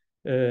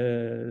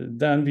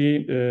 Then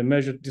we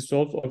measured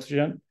dissolved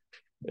oxygen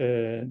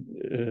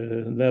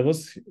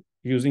levels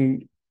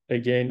using,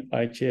 again,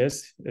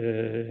 IKS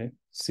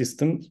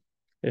system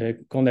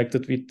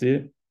connected with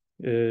the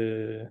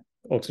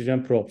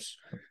oxygen probes.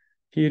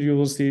 Here you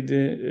will see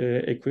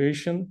the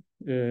equation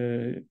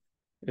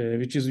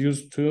which is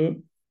used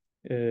to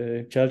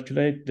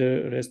calculate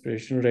the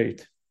respiration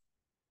rate.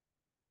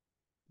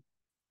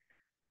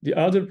 The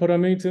other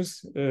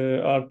parameters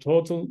are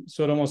total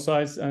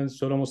seromocytes and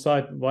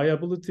seromocyte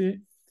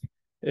viability.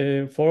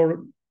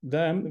 For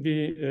them,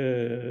 we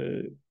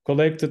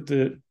collected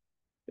the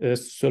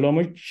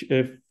coelomic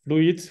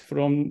fluid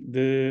from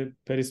the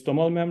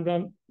peristomal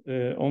membrane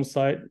on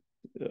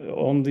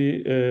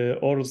the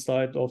oral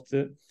side of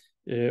the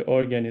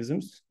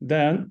organisms.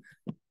 Then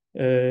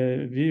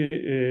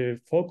we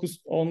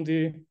focused on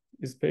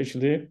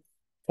especially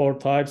 4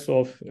 types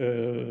of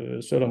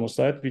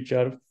seromocytes, which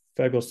are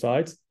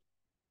phagocytes,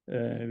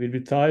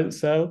 vilbitile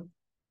cell,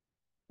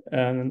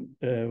 and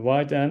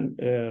white and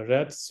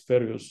red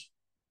spherules.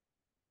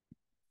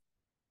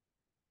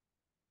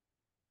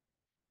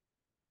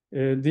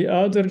 The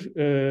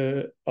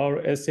other, our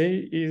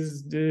assay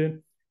is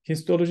the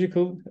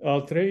histological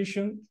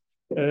alteration.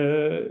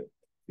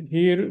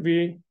 Here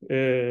we,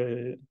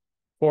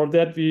 for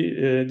that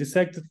we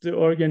dissected the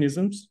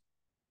organisms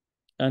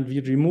and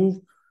we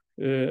remove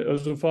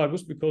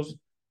esophagus because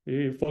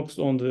we focus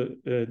on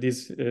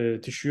this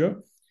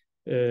tissue.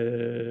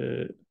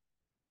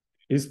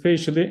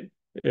 Especially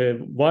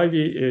why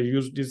we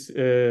use this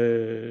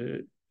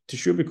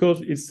tissue,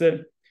 because it's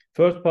a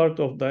first part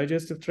of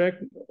digestive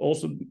tract.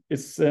 Also,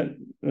 it's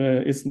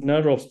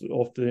nerve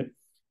of the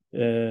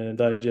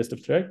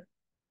digestive tract.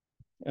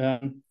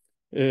 And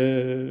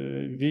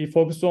we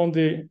focus on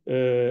the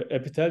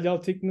epithelial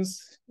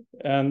thickness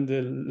and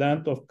the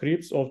length of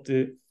crypts of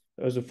the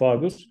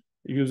esophagus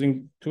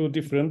using 2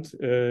 different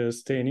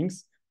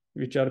stainings,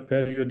 which are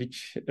periodic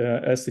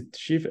acid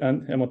sheaf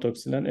and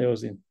hematoxylin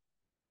eosin.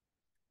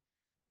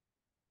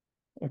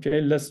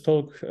 Okay, let's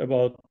talk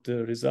about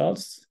the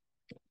results.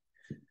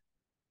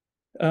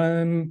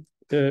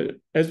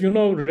 As you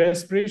know,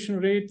 respiration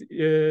rate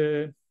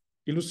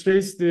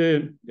illustrates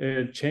the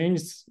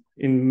change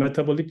in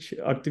metabolic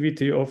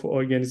activity of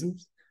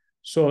organisms.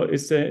 So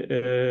it's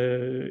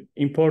an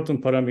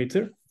important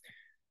parameter.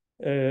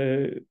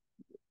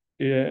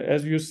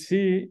 As you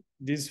see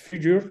this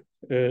figure,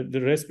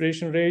 the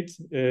respiration rate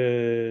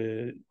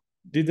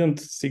didn't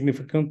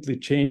significantly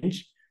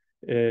change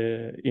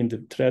in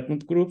the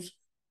treatment groups.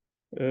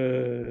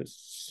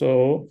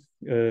 So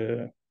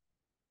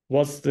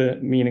what's the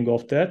meaning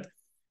of that?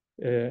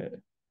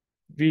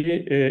 We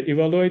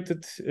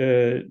evaluated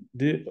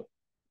the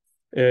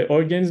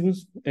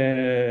organisms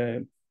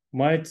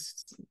might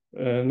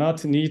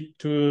not need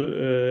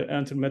to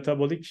enter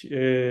metabolic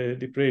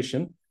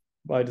depression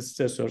by the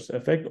stressors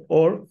effect,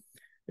 or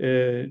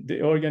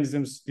the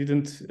organisms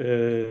didn't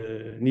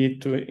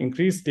need to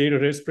increase their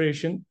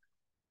respiration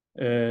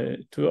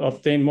to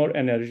obtain more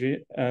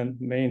energy and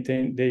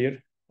maintain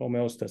their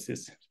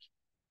homeostasis.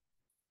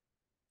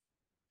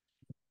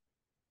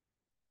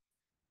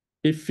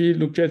 If we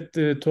look at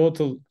the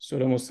total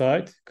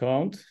ceremocyte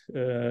count,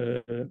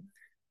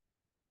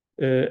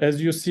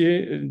 as you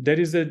see, there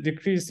is a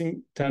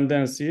decreasing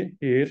tendency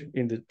here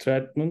in the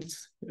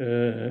treatments,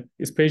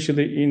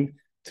 especially in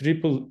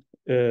triple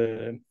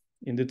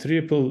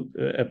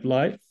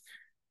apply.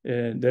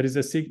 There is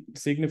a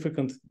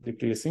significant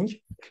decreasing.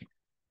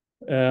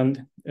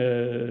 And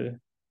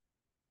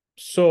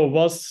so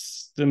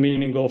what's the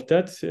meaning of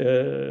that?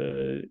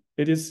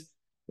 It is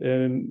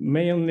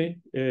mainly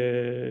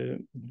the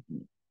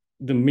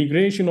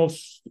migration of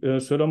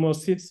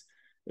ceremocytes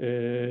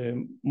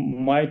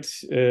might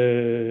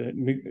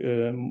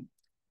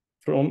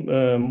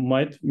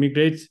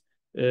migrate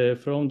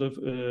from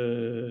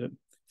the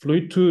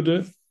fluid to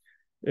the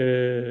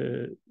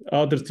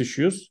other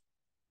tissues,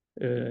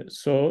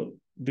 so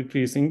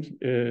decreasing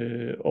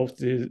of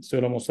the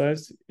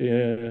ceremocytes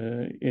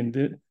in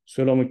the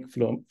ceremomic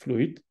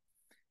fluid.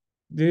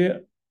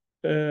 The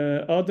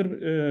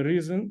other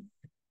reason,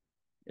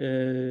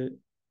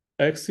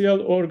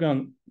 axial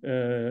organ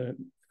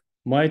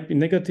might be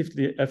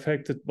negatively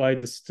affected by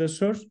the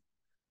stressors.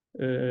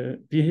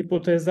 We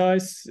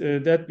hypothesize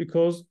that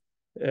because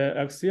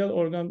axial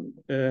organ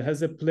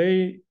has a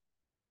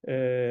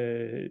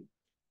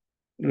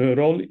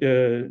role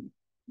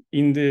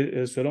in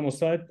the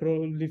ceremocyte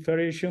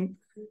proliferation,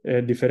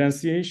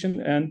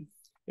 differentiation, and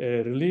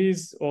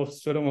release of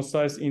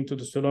ceremocytes into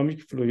the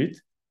ceremomic fluid.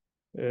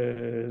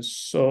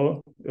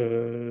 So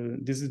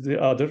this is the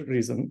other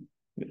reason.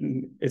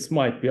 It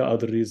might be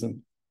other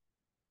reason.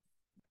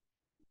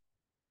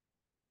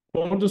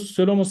 For the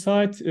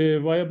ceremocyte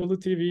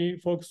viability, we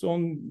focus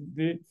on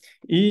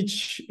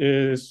each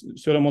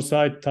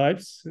ceremocyte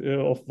types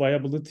of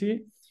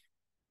viability.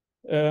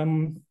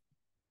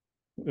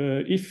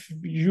 If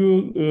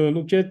you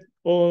look at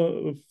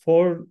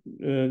for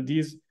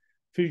these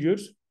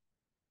figures,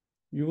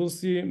 you will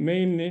see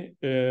mainly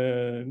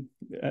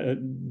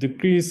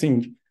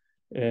decreasing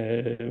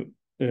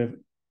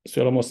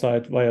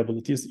ceremocyte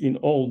viabilities in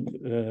all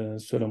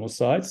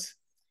ceremocytes.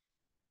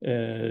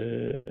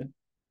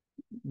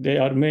 They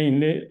are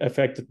mainly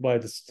affected by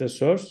the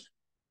stressors.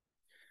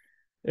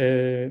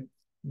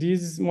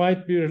 These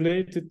might be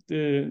related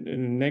to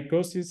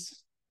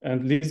necrosis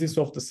and lysis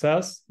of the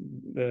cells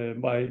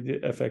by the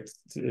effects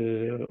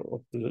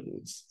of the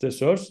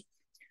stressors.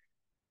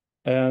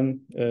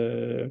 And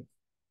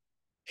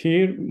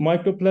here,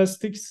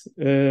 microplastics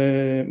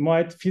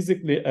might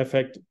physically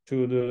affect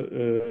to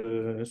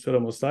the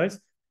ceremocytes.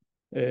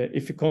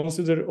 If you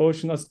consider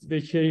ocean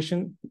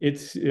acidification,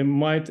 it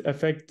might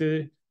affect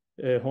the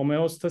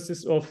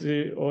homeostasis of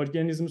the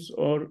organisms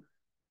or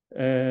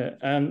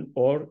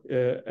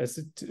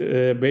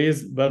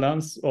acid-base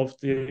balance of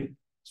the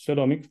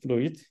ceremomic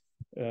fluid.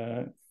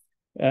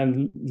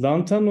 And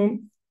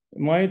lanthanum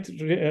might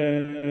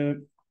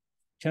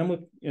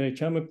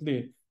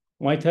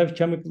have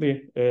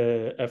chemically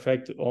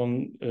effect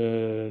on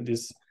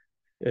these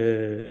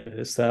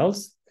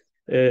cells.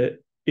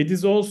 It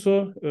is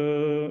also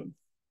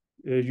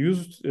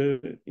used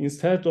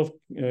instead of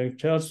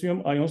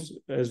calcium ions,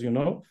 as you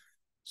know.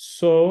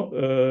 So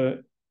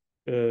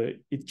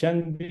it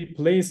can be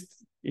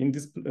placed in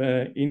this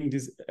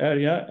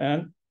area,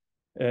 and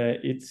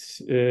it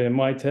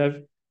might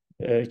have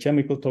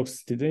chemical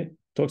toxicity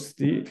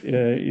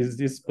is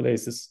these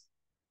places.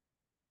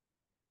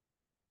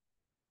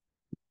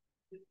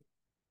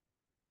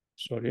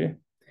 Sorry.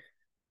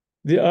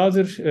 The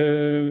other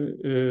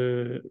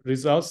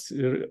results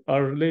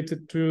are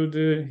related to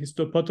the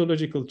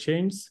histopathological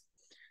changes.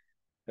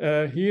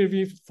 Here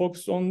we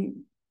focus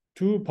on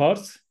two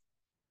parts.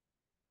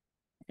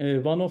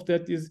 One of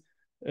that is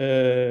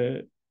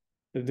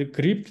the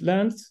crypt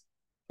length,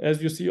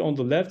 as you see on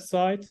the left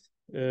side.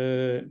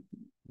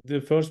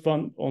 The first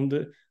one on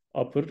the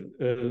upper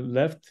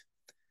left.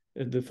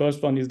 The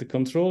first one is the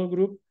control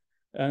group,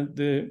 and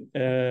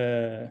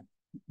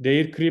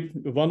their crypt,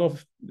 one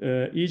of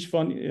each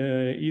one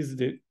is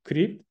the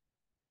crypt,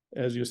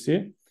 as you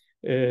see.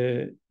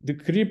 The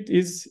crypt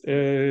is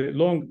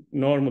long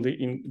normally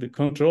in the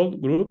control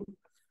group,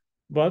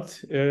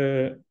 but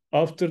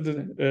after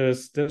the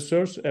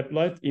stressors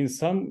applied in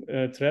some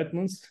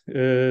treatments,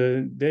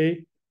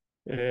 they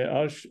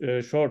are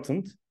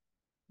shortened,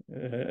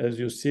 as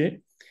you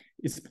see.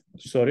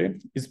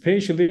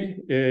 Especially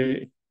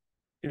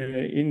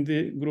in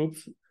the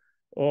groups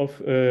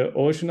of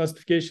ocean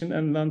acidification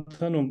and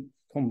lanthanum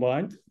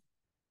combined,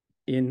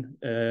 in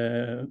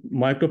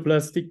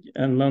microplastic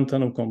and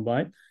lanthanum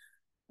combined.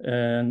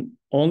 and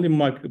only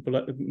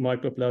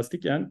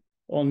microplastic and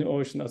only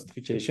ocean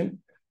acidification.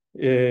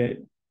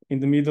 In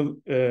the middle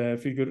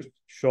figure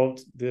showed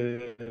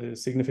the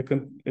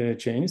significant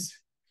changes.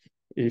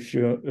 If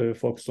you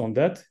focus on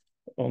that,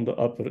 on the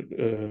upper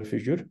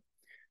figure.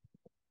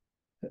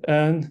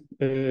 And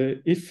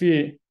if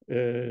we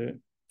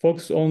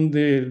focus on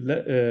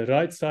the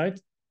right side,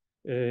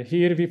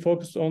 here we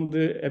focus on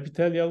the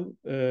epithelial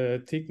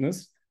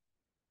thickness.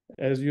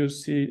 As you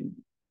see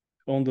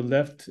on the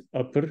left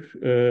upper,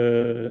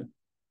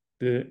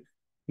 the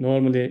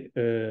normally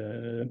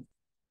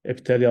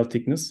epithelial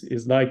thickness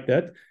is like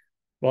that.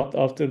 But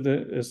after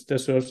the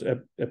stessor's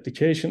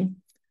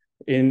application,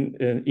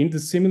 in the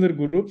similar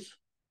groups,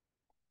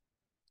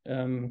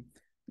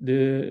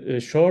 the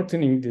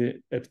shortening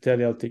the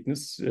epithelial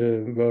thickness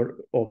were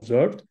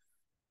observed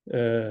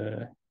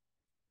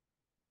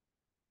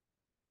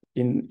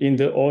in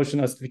the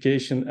ocean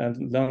acidification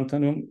and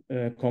lanthanum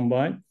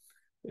combined,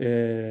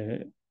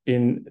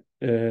 in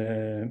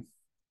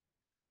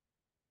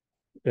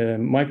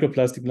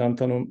microplastic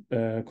lanthanum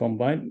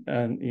combined,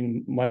 and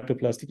in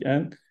microplastic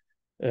and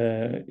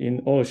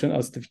in ocean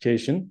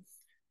acidification.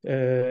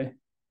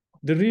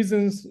 The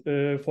reasons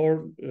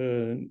for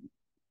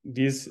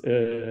these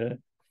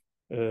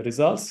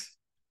results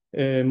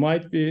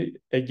might be,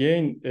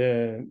 again,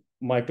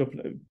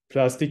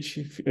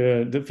 microplastic,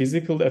 the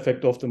physical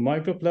effect of the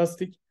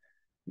microplastic,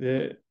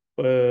 the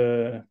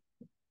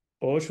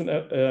ocean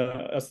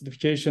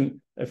acidification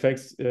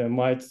effects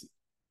might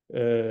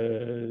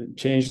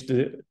change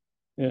the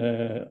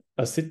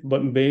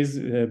acid-base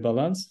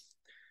balance,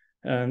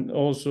 and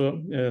also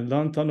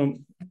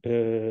lanthanum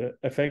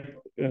effect,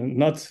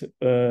 not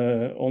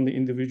only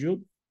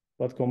individual,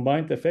 but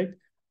combined effect.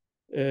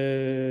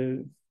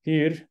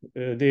 Here,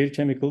 their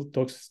chemical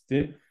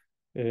toxicity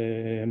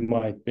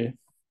might be.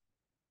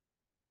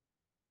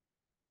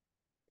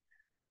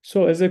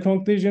 So as a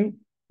conclusion,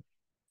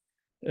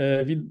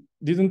 we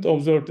didn't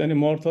observe any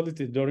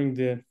mortality during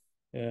the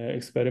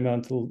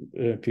experimental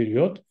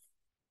period.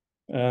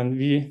 And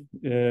we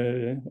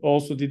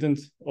also didn't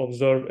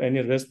observe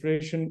any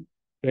respiration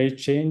rate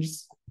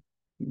changes,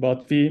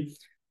 but we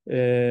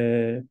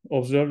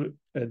observed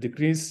a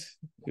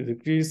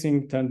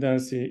decreasing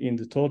tendency in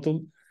the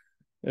total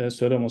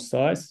seroma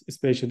size,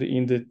 especially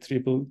in the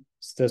triple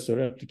stessor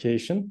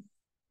application.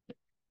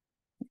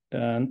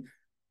 And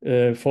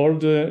for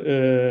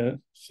the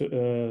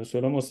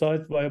seroma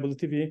site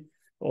viability, we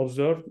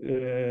observed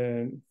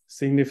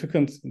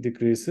significant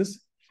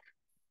decreases.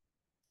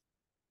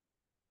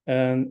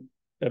 And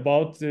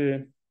about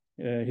the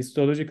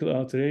histological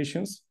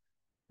alterations,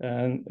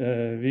 and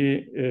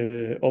we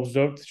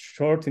observed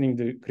shortening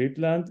the crypt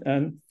length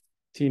and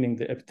thinning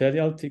the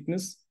epithelial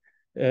thickness.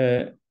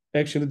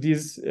 Actually,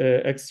 this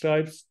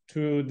ascribes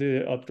to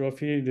the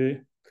atrophy,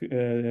 the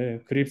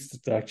crypt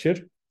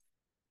structure.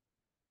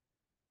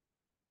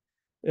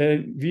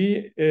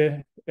 We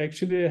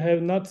actually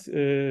have not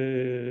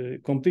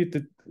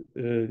completed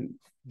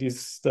this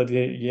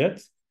study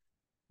yet,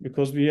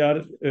 because we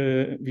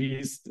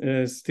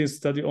still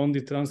study on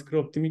the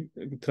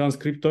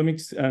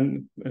transcriptomics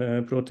and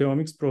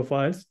proteomics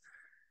profiles.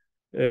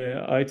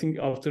 I think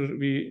after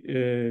we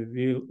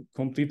will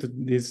complete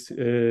this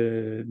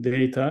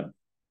data,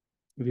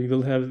 we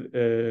will have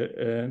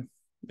a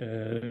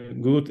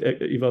good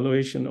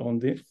evaluation on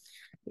the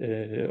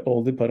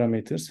all the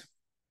parameters.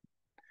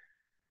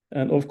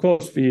 And of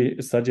course,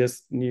 we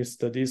suggest new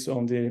studies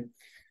on the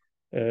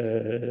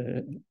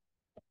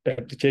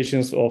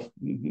applications of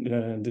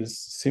the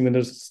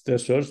similar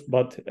stessors,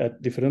 but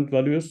at different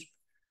values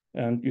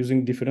and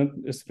using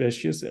different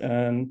species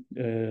and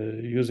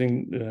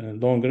using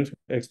longer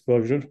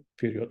exposure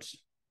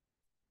periods.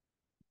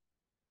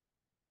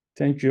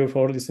 Thank you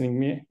for listening to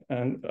me,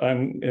 and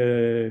I'm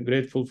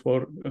grateful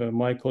for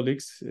my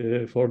colleagues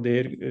for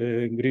their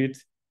great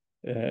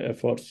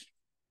efforts.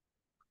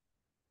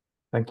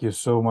 Thank you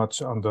so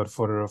much, Andor,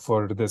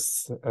 for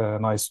this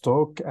nice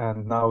talk.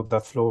 And now the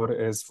floor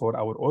is for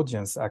our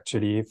audience,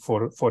 actually,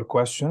 for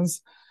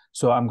questions.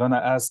 So I'm going to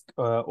ask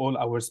all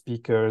our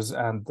speakers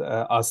and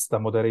us, the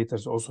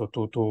moderators, also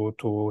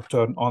to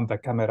turn on the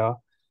camera.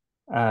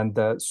 And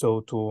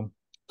so to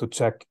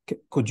check,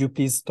 could you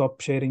please stop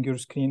sharing your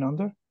screen,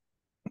 Andor?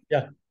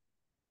 Yeah.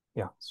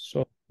 Yeah.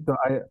 So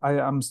I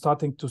am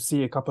starting to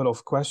see a couple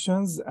of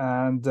questions.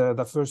 And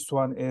the first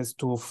one is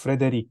to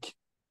Frederic.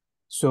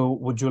 So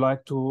would you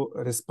like to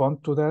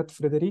respond to that,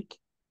 Frederic?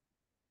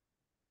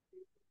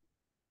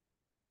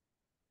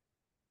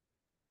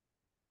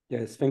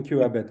 Yes, thank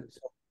you, Abed.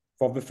 So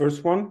for the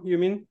first one, you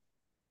mean?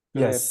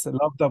 Yes,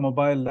 love the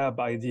mobile lab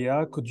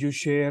idea. Could you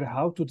share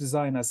how to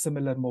design a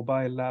similar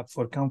mobile lab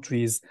for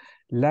countries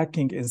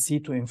lacking in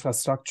situ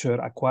infrastructure,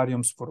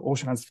 aquariums for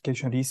ocean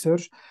acidification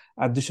research?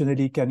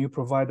 Additionally, can you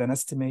provide an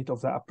estimate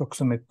of the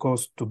approximate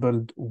cost to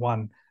build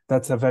one?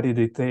 That's a very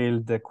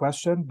detailed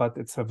question, but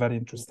it's a very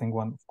interesting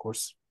one, of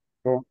course.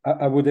 Well,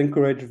 I would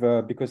encourage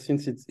because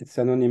since it's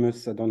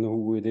anonymous, I don't know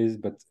who it is,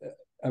 but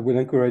I would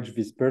encourage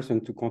this person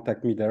to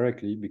contact me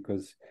directly,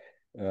 because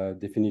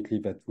Definitely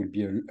that will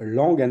be a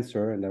long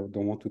answer, and I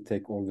don't want to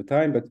take all the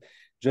time, but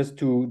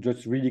just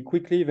really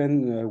quickly,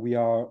 then we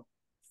are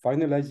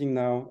finalizing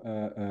now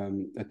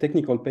a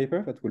technical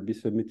paper that will be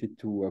submitted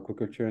to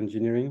aquaculture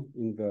engineering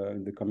in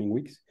the coming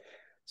weeks.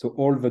 So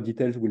all the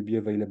details will be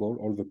available,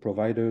 all the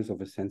providers of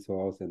the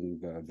sensors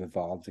and the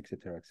valves,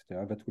 etc.,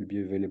 that will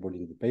be available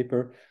in the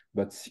paper.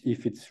 But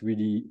if it's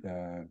really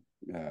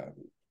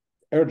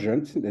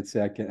urgent, let's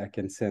say I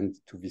can send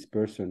to this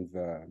person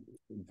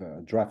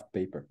the draft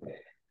paper.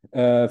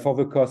 For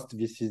the cost,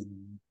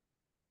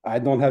 I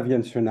don't have the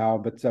answer now,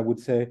 but I would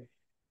say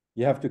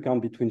you have to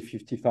count between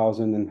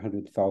 50,000 and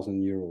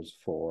 100,000 euros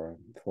for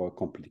a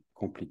complete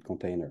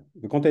container.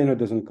 The container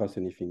doesn't cost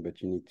anything,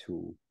 but you need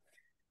to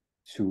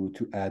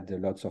add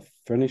lots of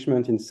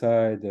furnishment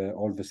inside.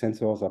 All the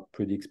sensors are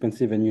pretty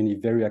expensive, and you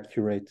need very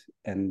accurate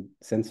and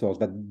sensors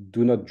that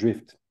do not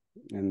drift.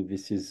 And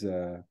this is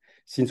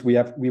since we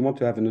want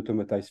to have an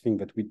automatized thing,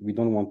 but we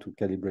don't want to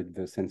calibrate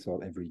the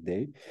sensor every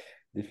day,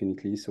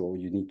 definitely. So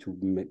you need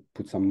to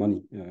put some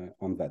money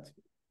on that.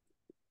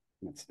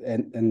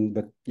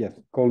 But yes,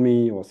 call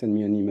me or send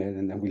me an email,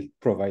 and I will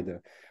provide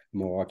a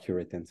more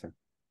accurate answer.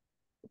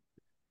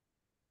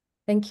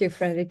 Thank you,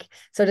 Frederick.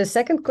 So the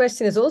second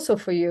question is also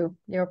for you.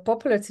 You're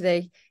popular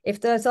today.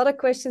 If there's other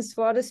questions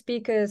for other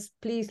speakers,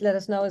 please let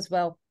us know as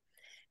well.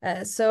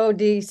 So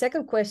the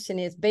second question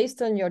is,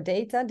 based on your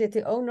data, did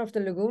the owner of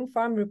the lagoon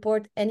farm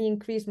report any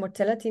increased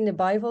mortality in the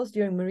bivalves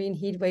during marine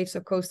heat waves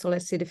or coastal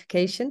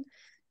acidification?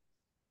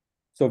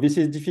 So this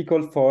is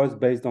difficult for us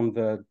based on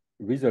the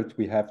result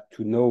we have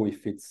to know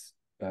if it's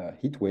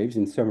heat waves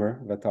in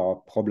summer that are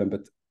a problem,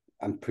 but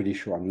I'm pretty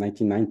sure, I'm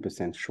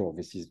 99% sure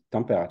this is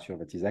temperature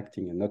that is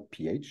acting and not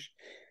pH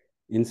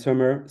in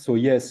summer. So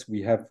yes,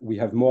 we have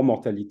more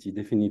mortality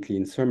definitely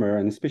in summer,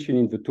 and especially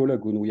in the Tau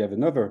lagoon, we have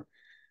another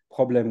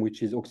problem,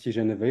 which is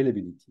oxygen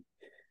availability.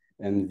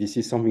 And this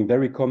is something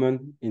very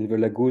common in the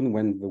lagoon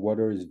when the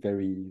water is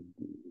the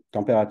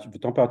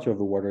temperature of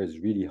the water is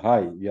really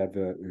high. You have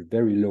a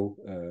very low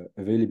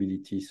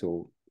availability.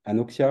 So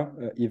anoxia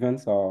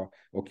events are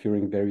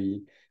occurring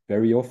very,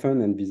 very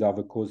often, and these are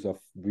the cause of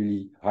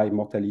really high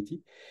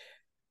mortality.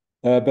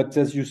 But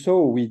as you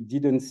saw, we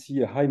didn't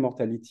see a high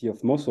mortality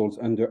of mussels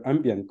under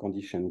ambient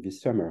conditions this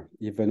summer,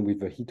 even with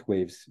the heat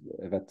waves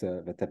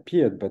that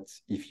appeared. But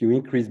if you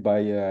increase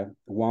by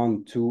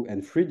 1, 2,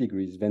 and 3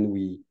 degrees, then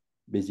we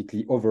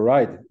basically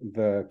override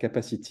the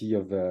capacity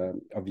of the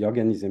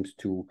organisms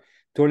to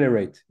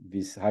tolerate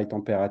this high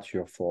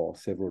temperature for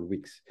several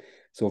weeks.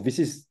 So this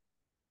is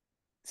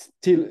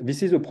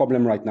a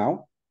problem right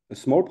now, a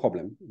small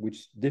problem,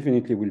 which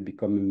definitely will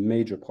become a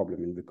major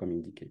problem in the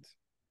coming decades.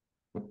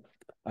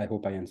 I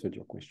hope I answered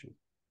your question.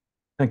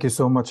 Thank you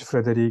so much,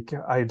 Frederick.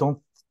 I don't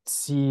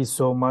see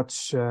so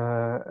much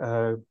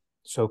other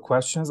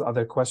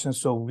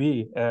questions. So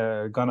we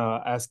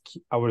gonna ask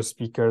our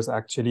speakers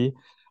actually.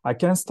 I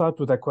can start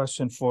with a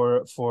question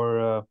for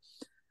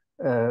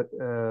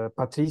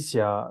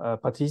Patricia.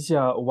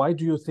 Patricia, why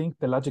do you think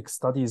pelagic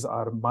studies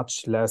are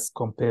much less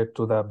compared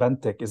to the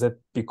benthic? Is it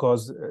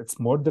because it's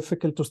more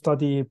difficult to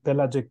study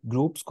pelagic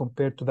groups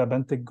compared to the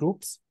benthic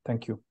groups?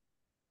 Thank you.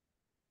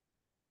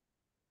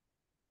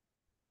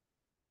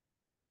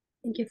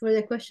 Thank you for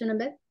the question,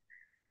 Abed.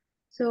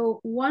 So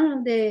one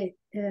of the,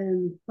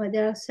 well,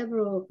 there are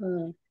several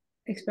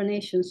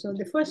explanations. So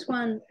the first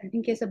one, I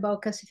think, is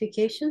about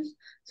classifications.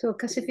 So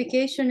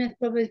classification has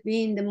probably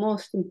been the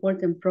most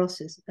important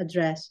process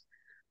addressed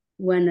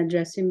when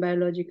addressing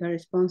biological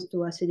response to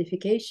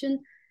acidification.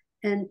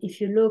 And if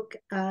you look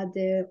at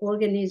the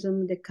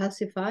organism that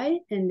calcify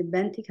in the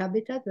benthic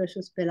habitat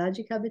versus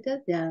pelagic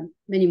habitat, there are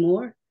many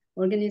more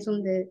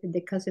organisms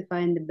that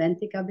calcify in the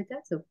benthic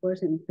habitats. Of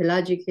course, in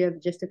pelagic, you have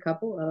just a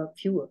couple,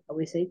 fewer, I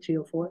would say 3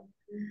 or 4.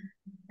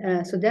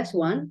 So that's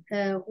one.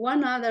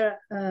 One other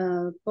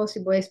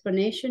possible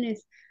explanation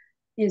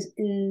is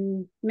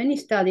in many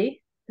studies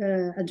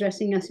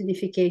addressing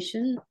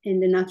acidification in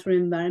the natural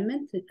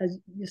environment, as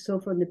you saw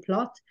from the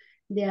plot,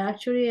 they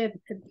actually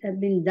have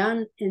been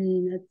done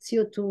in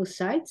CO2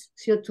 sites,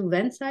 CO2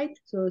 vent sites,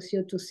 so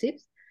CO2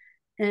 sips.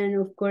 And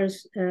of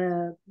course,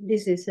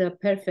 this is a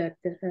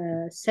perfect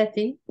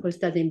setting for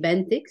studying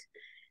benthics,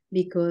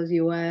 because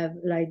you have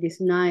like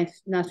this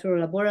nice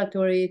natural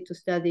laboratory to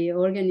study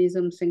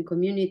organisms and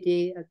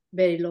community at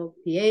very low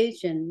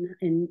pH and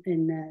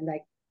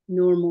like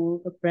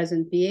normal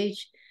present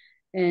pH.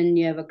 And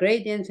you have a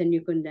gradient, and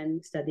you can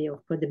then study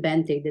for the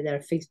benthic that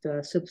are fixed to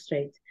a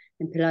substrate.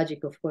 And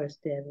pelagic, of course,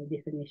 they have a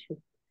different issue.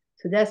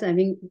 So that's, I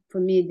think, for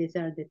me, these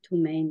are the two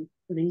main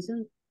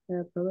reasons,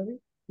 probably.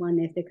 One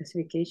is the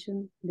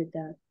classification, and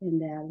the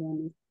other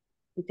one is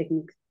the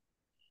techniques.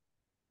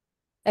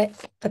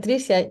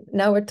 Patricia,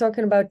 now we're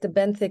talking about the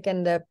benthic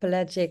and the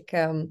pelagic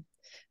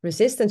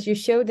resistance. You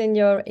showed in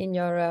your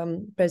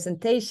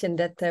presentation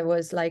that there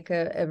was like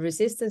a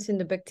resistance in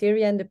the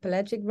bacteria in the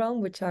pelagic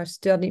realm, which are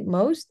studied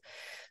most.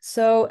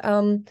 So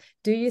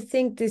do you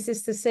think this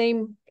is the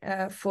same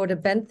for the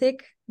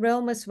benthic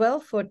realm as well,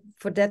 for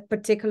that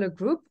particular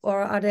group,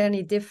 or are there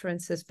any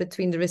differences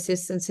between the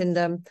resistance in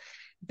the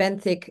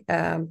benthic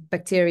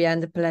bacteria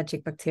and the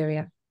pelagic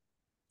bacteria?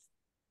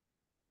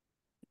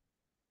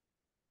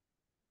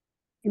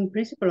 In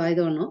principle, I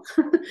don't know,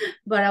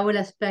 but I will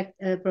expect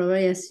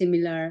probably a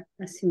similar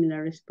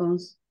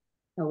response.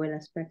 I will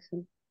expect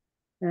so.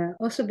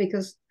 Also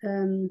because,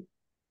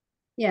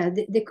 yeah,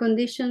 the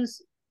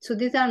conditions. So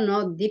these are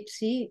not deep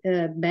sea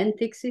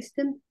benthic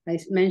system. I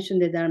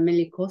mentioned that they are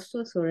mainly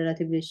coastal, so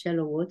relatively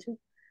shallow water.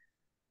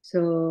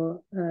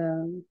 So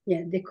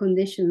yeah, the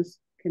conditions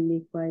can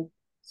be quite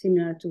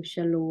similar to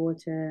shallow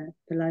water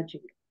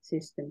pelagic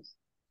systems.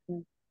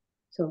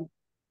 So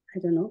I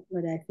don't know,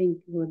 but I think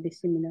it will be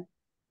similar.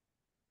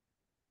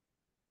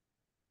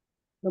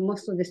 But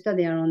most of the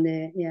study are on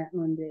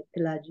the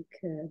pelagic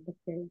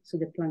bacteria, so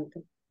the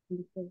plankton.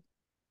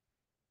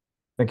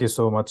 Thank you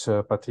so much,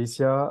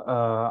 Patricia.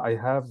 I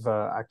have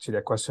actually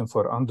a question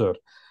for Ander.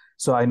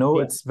 So I know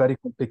it's very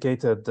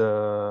complicated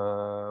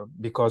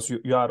because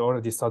you are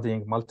already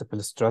studying multiple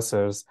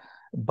stressors,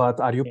 but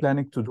are you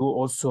planning to do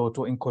also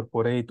to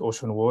incorporate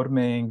ocean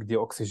warming, the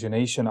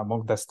oxygenation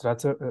among the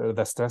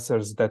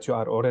stressors that you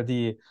are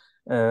already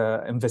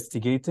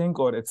investigating,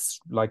 or it's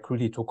like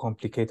really too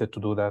complicated to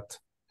do that?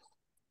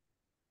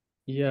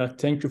 Yeah,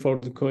 thank you for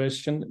the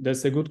question.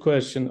 That's a good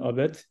question,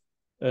 Abed.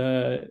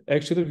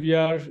 Actually, we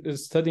are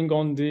studying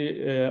on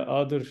the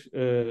other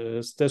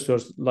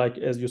stressors, like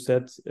as you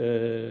said,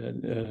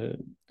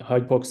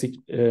 hypoxic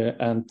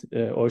and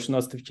ocean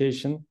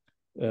acidification,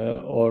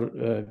 or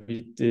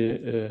with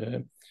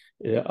the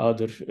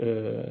other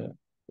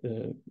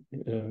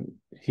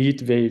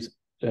heat wave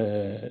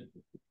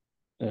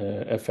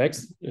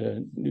effects.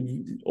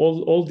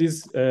 All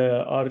these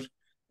are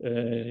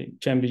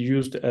can be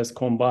used as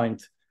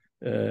combined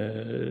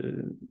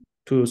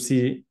to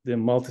see the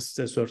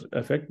multi-stressor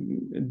effect.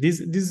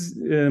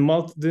 The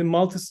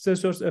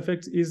multi-stressor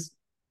effect is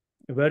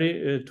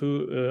very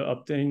to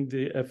obtain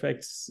the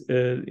effects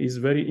is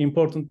very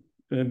important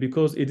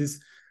because it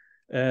is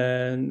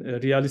a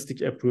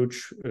realistic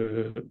approach.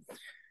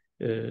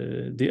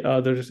 The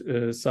other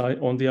side,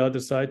 on the other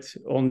side,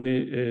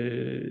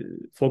 only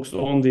focus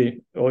on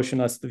the ocean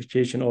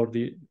acidification or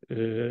the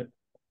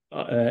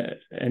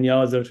any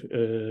other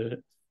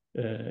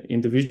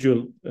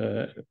individual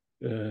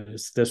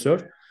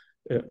stressor.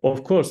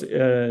 Of course,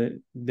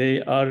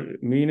 they are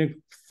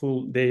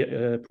meaningful.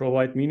 They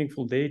provide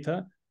meaningful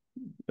data,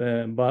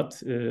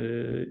 but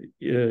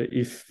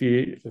if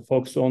we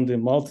focus on the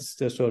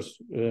multi-stressors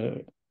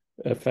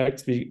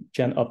effects, we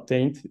can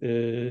obtain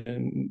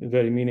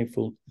very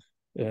meaningful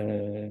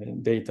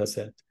data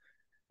set.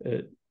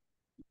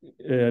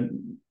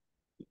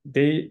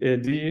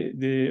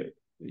 The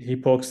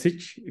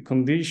hypoxic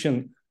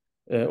condition,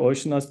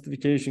 ocean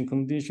acidification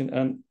condition,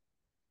 and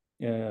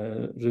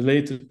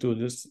related to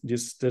these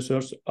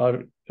stressors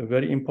are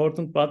very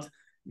important, but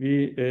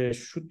we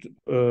should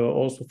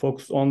also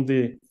focus on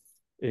the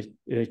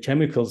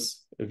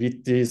chemicals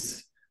with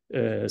these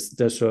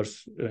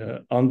stressors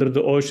under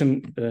the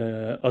ocean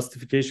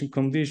acidification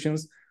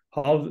conditions,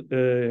 how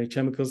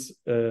chemicals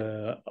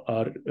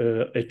are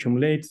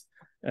accumulate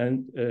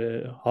and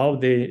how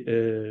they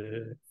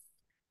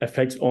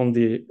affect on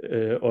the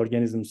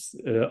organisms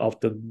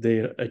after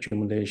their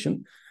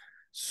accumulation.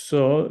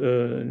 So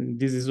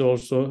this is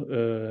also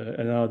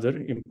another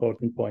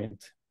important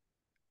point.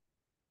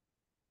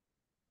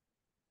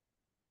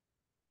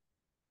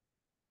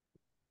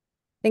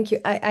 Thank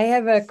you. I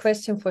have a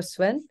question for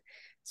Sven.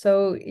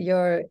 So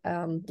your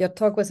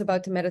talk was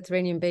about the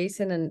Mediterranean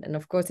basin, and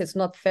of course it's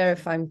not fair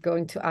if I'm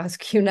going to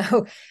ask you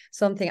now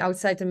something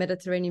outside the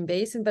Mediterranean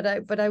basin,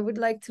 but I would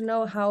like to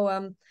know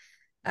how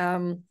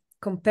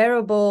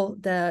comparable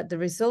the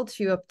results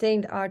you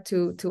obtained are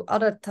to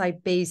other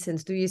type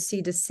basins. Do you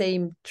see the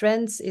same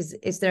trends?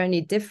 Is there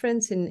any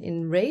difference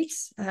in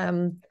rates?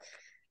 And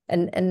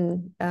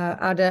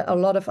are there a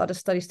lot of other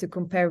studies to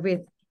compare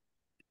with?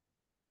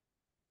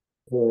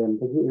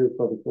 Thank you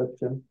for the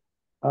question.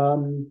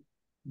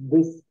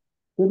 This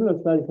similar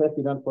studies have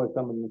been done, for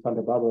example, in the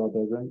Santa Barbara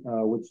basin,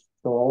 which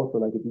saw also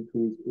like a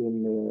decrease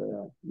in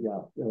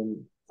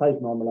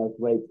site normalized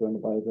rates during the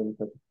biogenic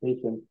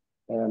classification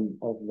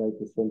of like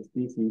the same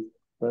species.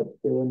 But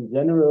in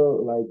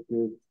general, like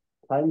this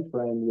time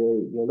frame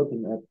you're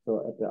looking at, so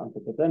at the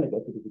anthropogenic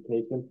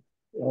acidification,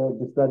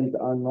 the studies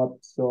are not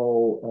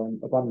so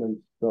abundant.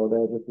 So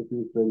they're just a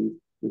few studies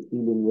just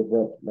dealing with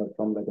that, like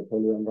from like a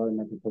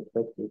paleo-environmental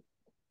perspective.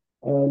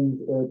 And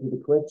to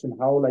the question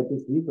how like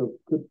this resource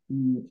could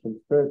be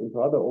transferred into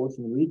other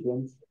ocean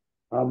regions,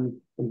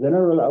 in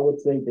general, I would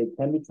say they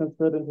can be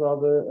transferred into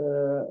other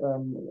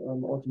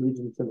ocean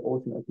regions, and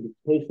ocean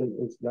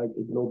acidification is like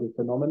a global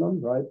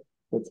phenomenon, right?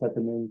 That's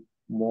happening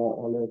more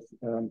or less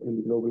in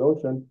the global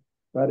ocean.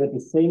 But at the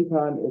same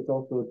time, it's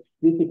also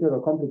difficult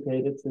or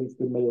complicated since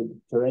the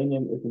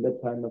Mediterranean is in that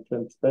kind of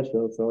sense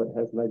special. So it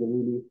has like a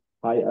really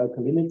high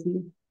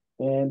alkalinity,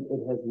 and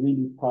it has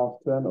really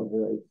fast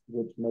turnover rates,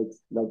 which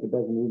makes like the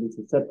basin really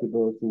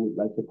susceptible to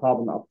like the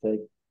carbon uptake.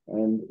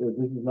 And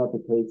this is not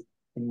the case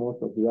in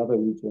most of the other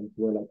regions,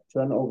 where like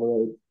turnover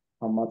rates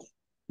are much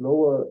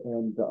lower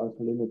and the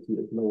alkalinity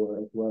is lower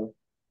as well.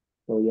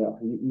 So yeah,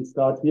 you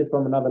start here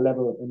from another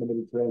level in the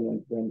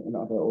Mediterranean than in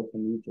other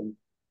ocean regions.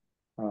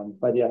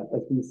 But yeah,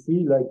 as we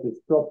see, like this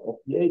drop of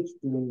pH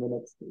during the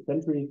next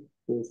century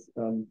is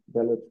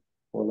valid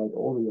for like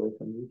all the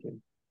ocean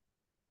regions.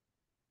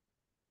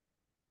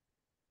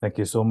 Thank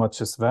you so much,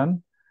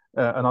 Sven.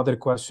 Another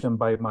question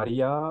by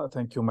Maria.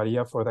 Thank you,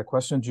 Maria, for the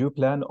question. Do you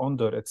plan,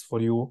 Onder, it's for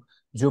you.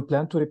 Do you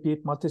plan to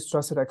repeat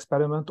multi-stressor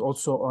experiment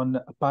also on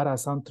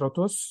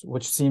Paracentrotus,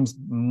 which seems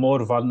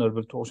more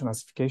vulnerable to ocean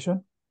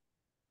acidification?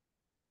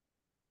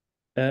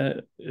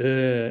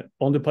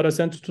 On the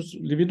Paracentrotus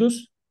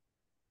lividus?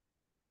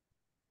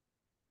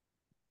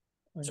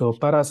 So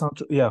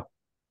Paracentrotus, yeah.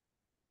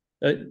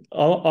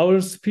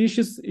 Our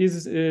species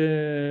is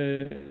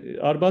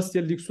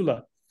Arbastia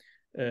lixula.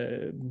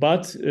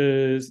 But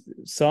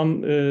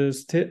some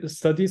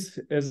studies,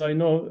 as I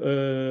know,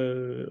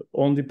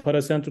 on the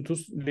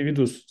Paracentrotus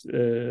lividus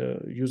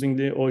using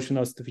the ocean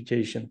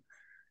acidification.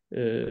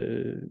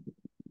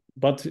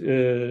 But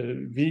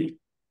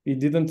we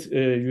didn't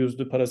use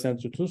the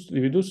Paracentrotus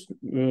lividus.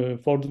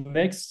 For the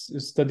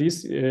next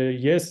studies,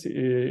 yes,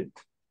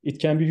 it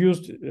can be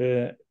used.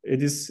 It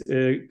is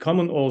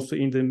common also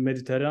in the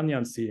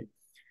Mediterranean Sea.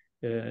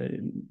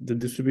 The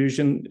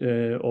distribution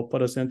of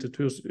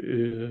Paracentrotus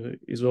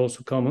is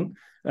also common,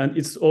 and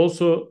it's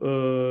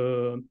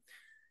also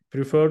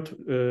preferred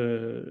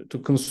to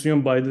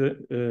consume by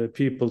the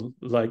people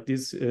like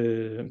this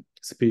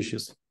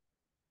species.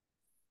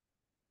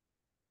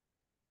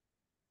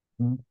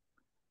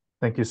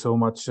 Thank you so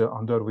much,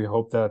 Onder. We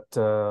hope that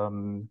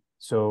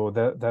so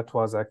that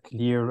was a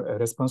clear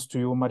response to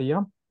you,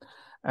 Maria.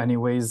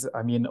 Anyways,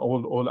 I mean,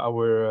 all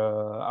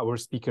our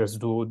speakers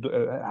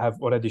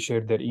have already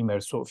shared their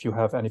emails. So if you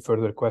have any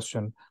further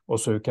question,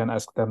 also you can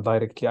ask them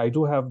directly. I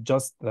do have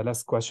just the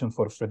last question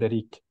for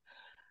Frederic.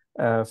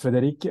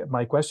 Frederic,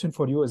 my question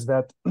for you is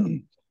that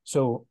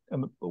so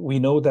we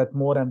know that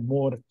more and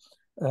more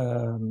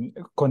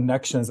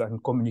connections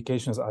and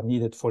communications are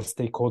needed for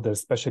stakeholders,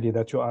 especially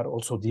that you are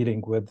also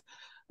dealing with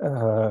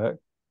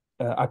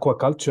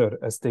aquaculture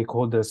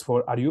stakeholders.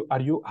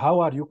 How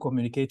are you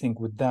communicating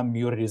with them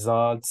your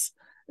results,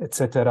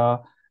 etc.,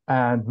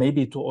 and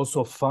maybe to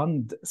also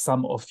fund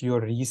some of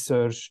your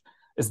research?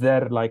 Is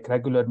there like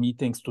regular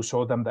meetings to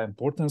show them the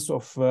importance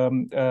of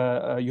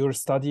your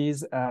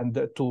studies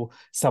and to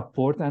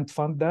support and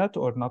fund that,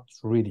 or not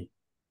really?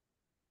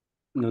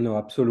 No,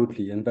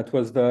 absolutely. And that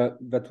was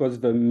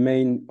the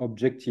main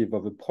objective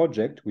of the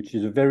project, which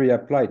is a very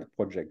applied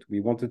project. We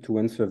wanted to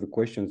answer the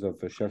questions of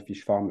the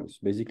shellfish farmers.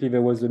 Basically,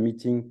 there was a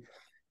meeting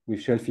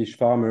with shellfish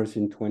farmers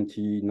in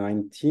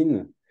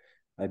 2019,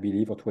 I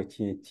believe, or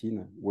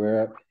 2018,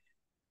 where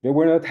they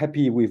were not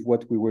happy with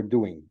what we were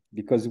doing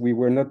because we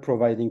were not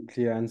providing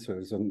clear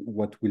answers on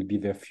what will be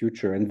their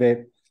future. And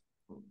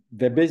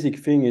the basic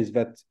thing is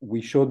that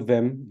we showed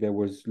them, there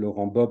was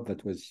Laurent Bob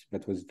that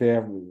was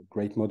there,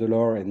 great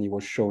modeler, and he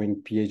was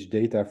showing pH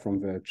data from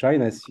the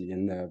China Sea,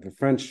 and the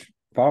French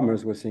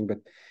farmers were saying, but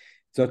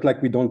it's not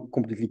like we don't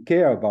completely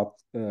care about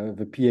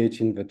the pH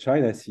in the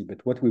China Sea,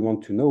 but what we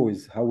want to know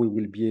is how we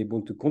will be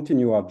able to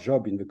continue our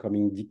job in the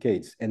coming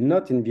decades, and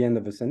not in the end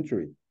of the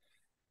century.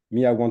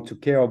 Me, I want to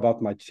care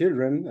about my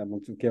children. I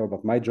want to care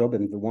about my job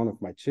and the one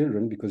of my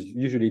children, because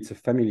usually it's a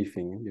family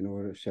thing, you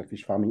know,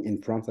 shellfish farming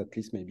in France, at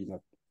least, maybe not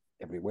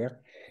everywhere.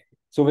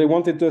 So they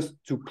wanted us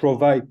to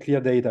provide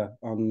clear data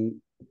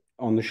on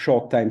a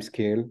short time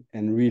scale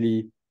and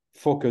really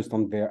focused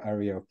on their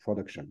area of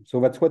production. So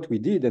that's what we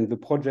did. And the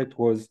project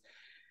was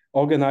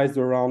organized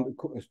around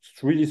a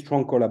really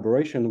strong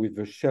collaboration with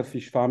the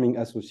shellfish farming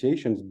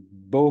associations,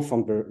 both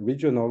on the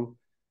regional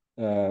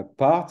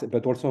part,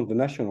 but also on the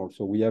national.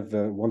 So we have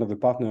one of the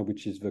partners,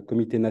 which is the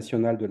Comité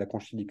National de la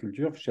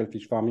Conchidiculture,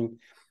 Shellfish Farming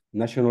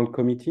National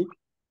Committee.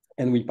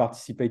 And we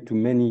participate to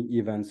many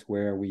events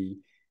where we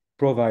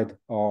provide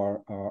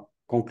our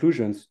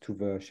conclusions to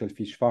the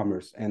shellfish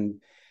farmers.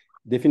 And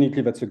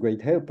definitely that's a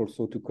great help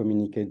also to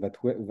communicate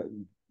that way,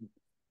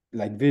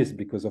 like this,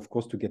 because of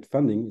course to get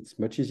funding, it's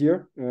much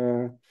easier,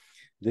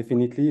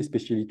 definitely,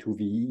 especially to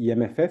the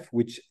EMFF,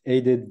 which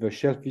aided the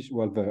shellfish,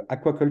 well, the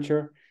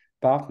aquaculture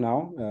part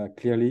now,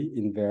 clearly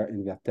in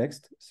their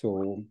text.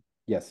 So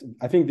yes,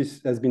 I think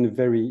this has been a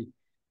very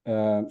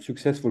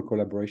successful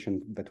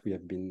collaboration that we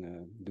have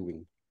been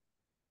doing.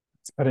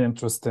 It's very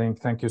interesting.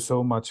 Thank you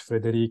so much,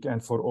 Frederic,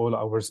 and for all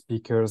our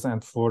speakers,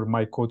 and for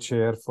my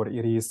co-chair, for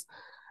Iris.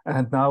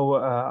 And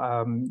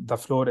now the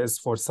floor is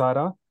for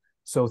Sarah.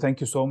 So thank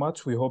you so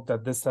much. We hope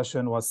that this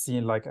session was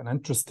seen like an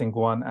interesting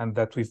one and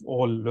that we've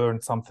all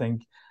learned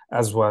something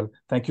as well.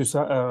 Thank you,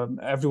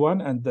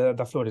 everyone, and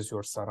the floor is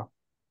yours, Sarah.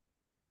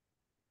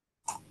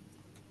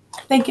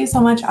 Thank you so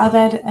much,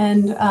 Abed.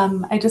 And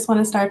I just want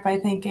to start by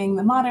thanking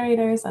the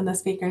moderators and the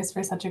speakers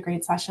for such a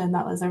great session.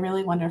 That was a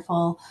really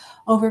wonderful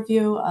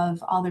overview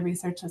of all the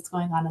research that's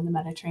going on in the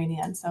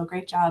Mediterranean. So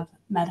great job,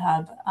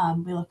 MedHub.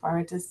 We look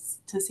forward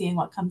to seeing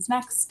what comes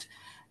next.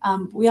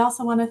 We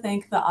also want to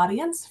thank the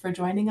audience for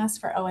joining us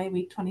for OA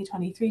Week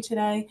 2023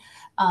 today.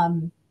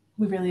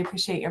 We really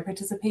appreciate your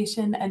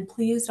participation, and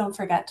please don't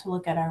forget to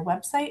look at our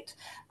website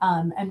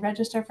and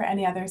register for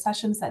any other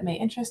sessions that may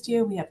interest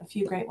you. We have a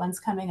few great ones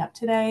coming up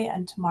today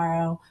and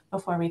tomorrow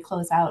before we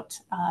close out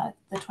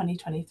the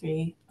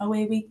 2023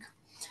 OA week.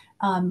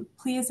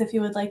 Please, if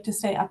you would like to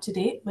stay up to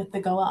date with the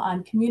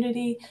GOA-ON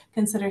community,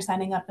 consider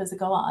signing up as a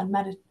GOA-ON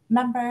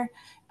member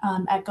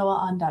at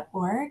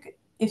goaon.org.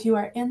 If you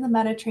are in the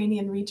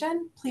Mediterranean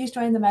region, please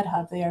join the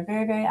MedHub. They are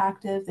very, very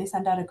active. They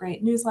send out a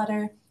great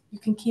newsletter. You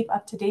can keep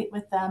up to date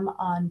with them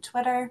on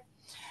Twitter,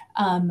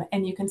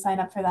 and you can sign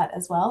up for that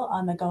as well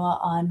on the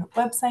GOA-ON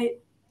website.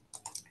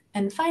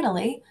 And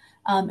finally,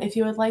 if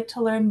you would like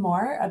to learn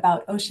more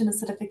about ocean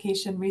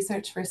acidification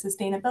research for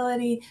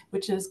sustainability,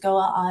 which is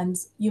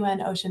GOA-ON's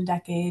UN Ocean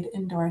Decade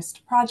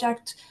endorsed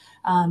project,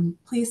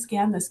 please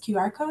scan this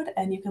QR code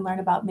and you can learn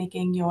about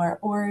making your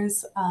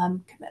oars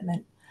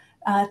commitment.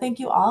 Thank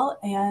you all,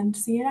 and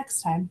see you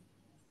next time.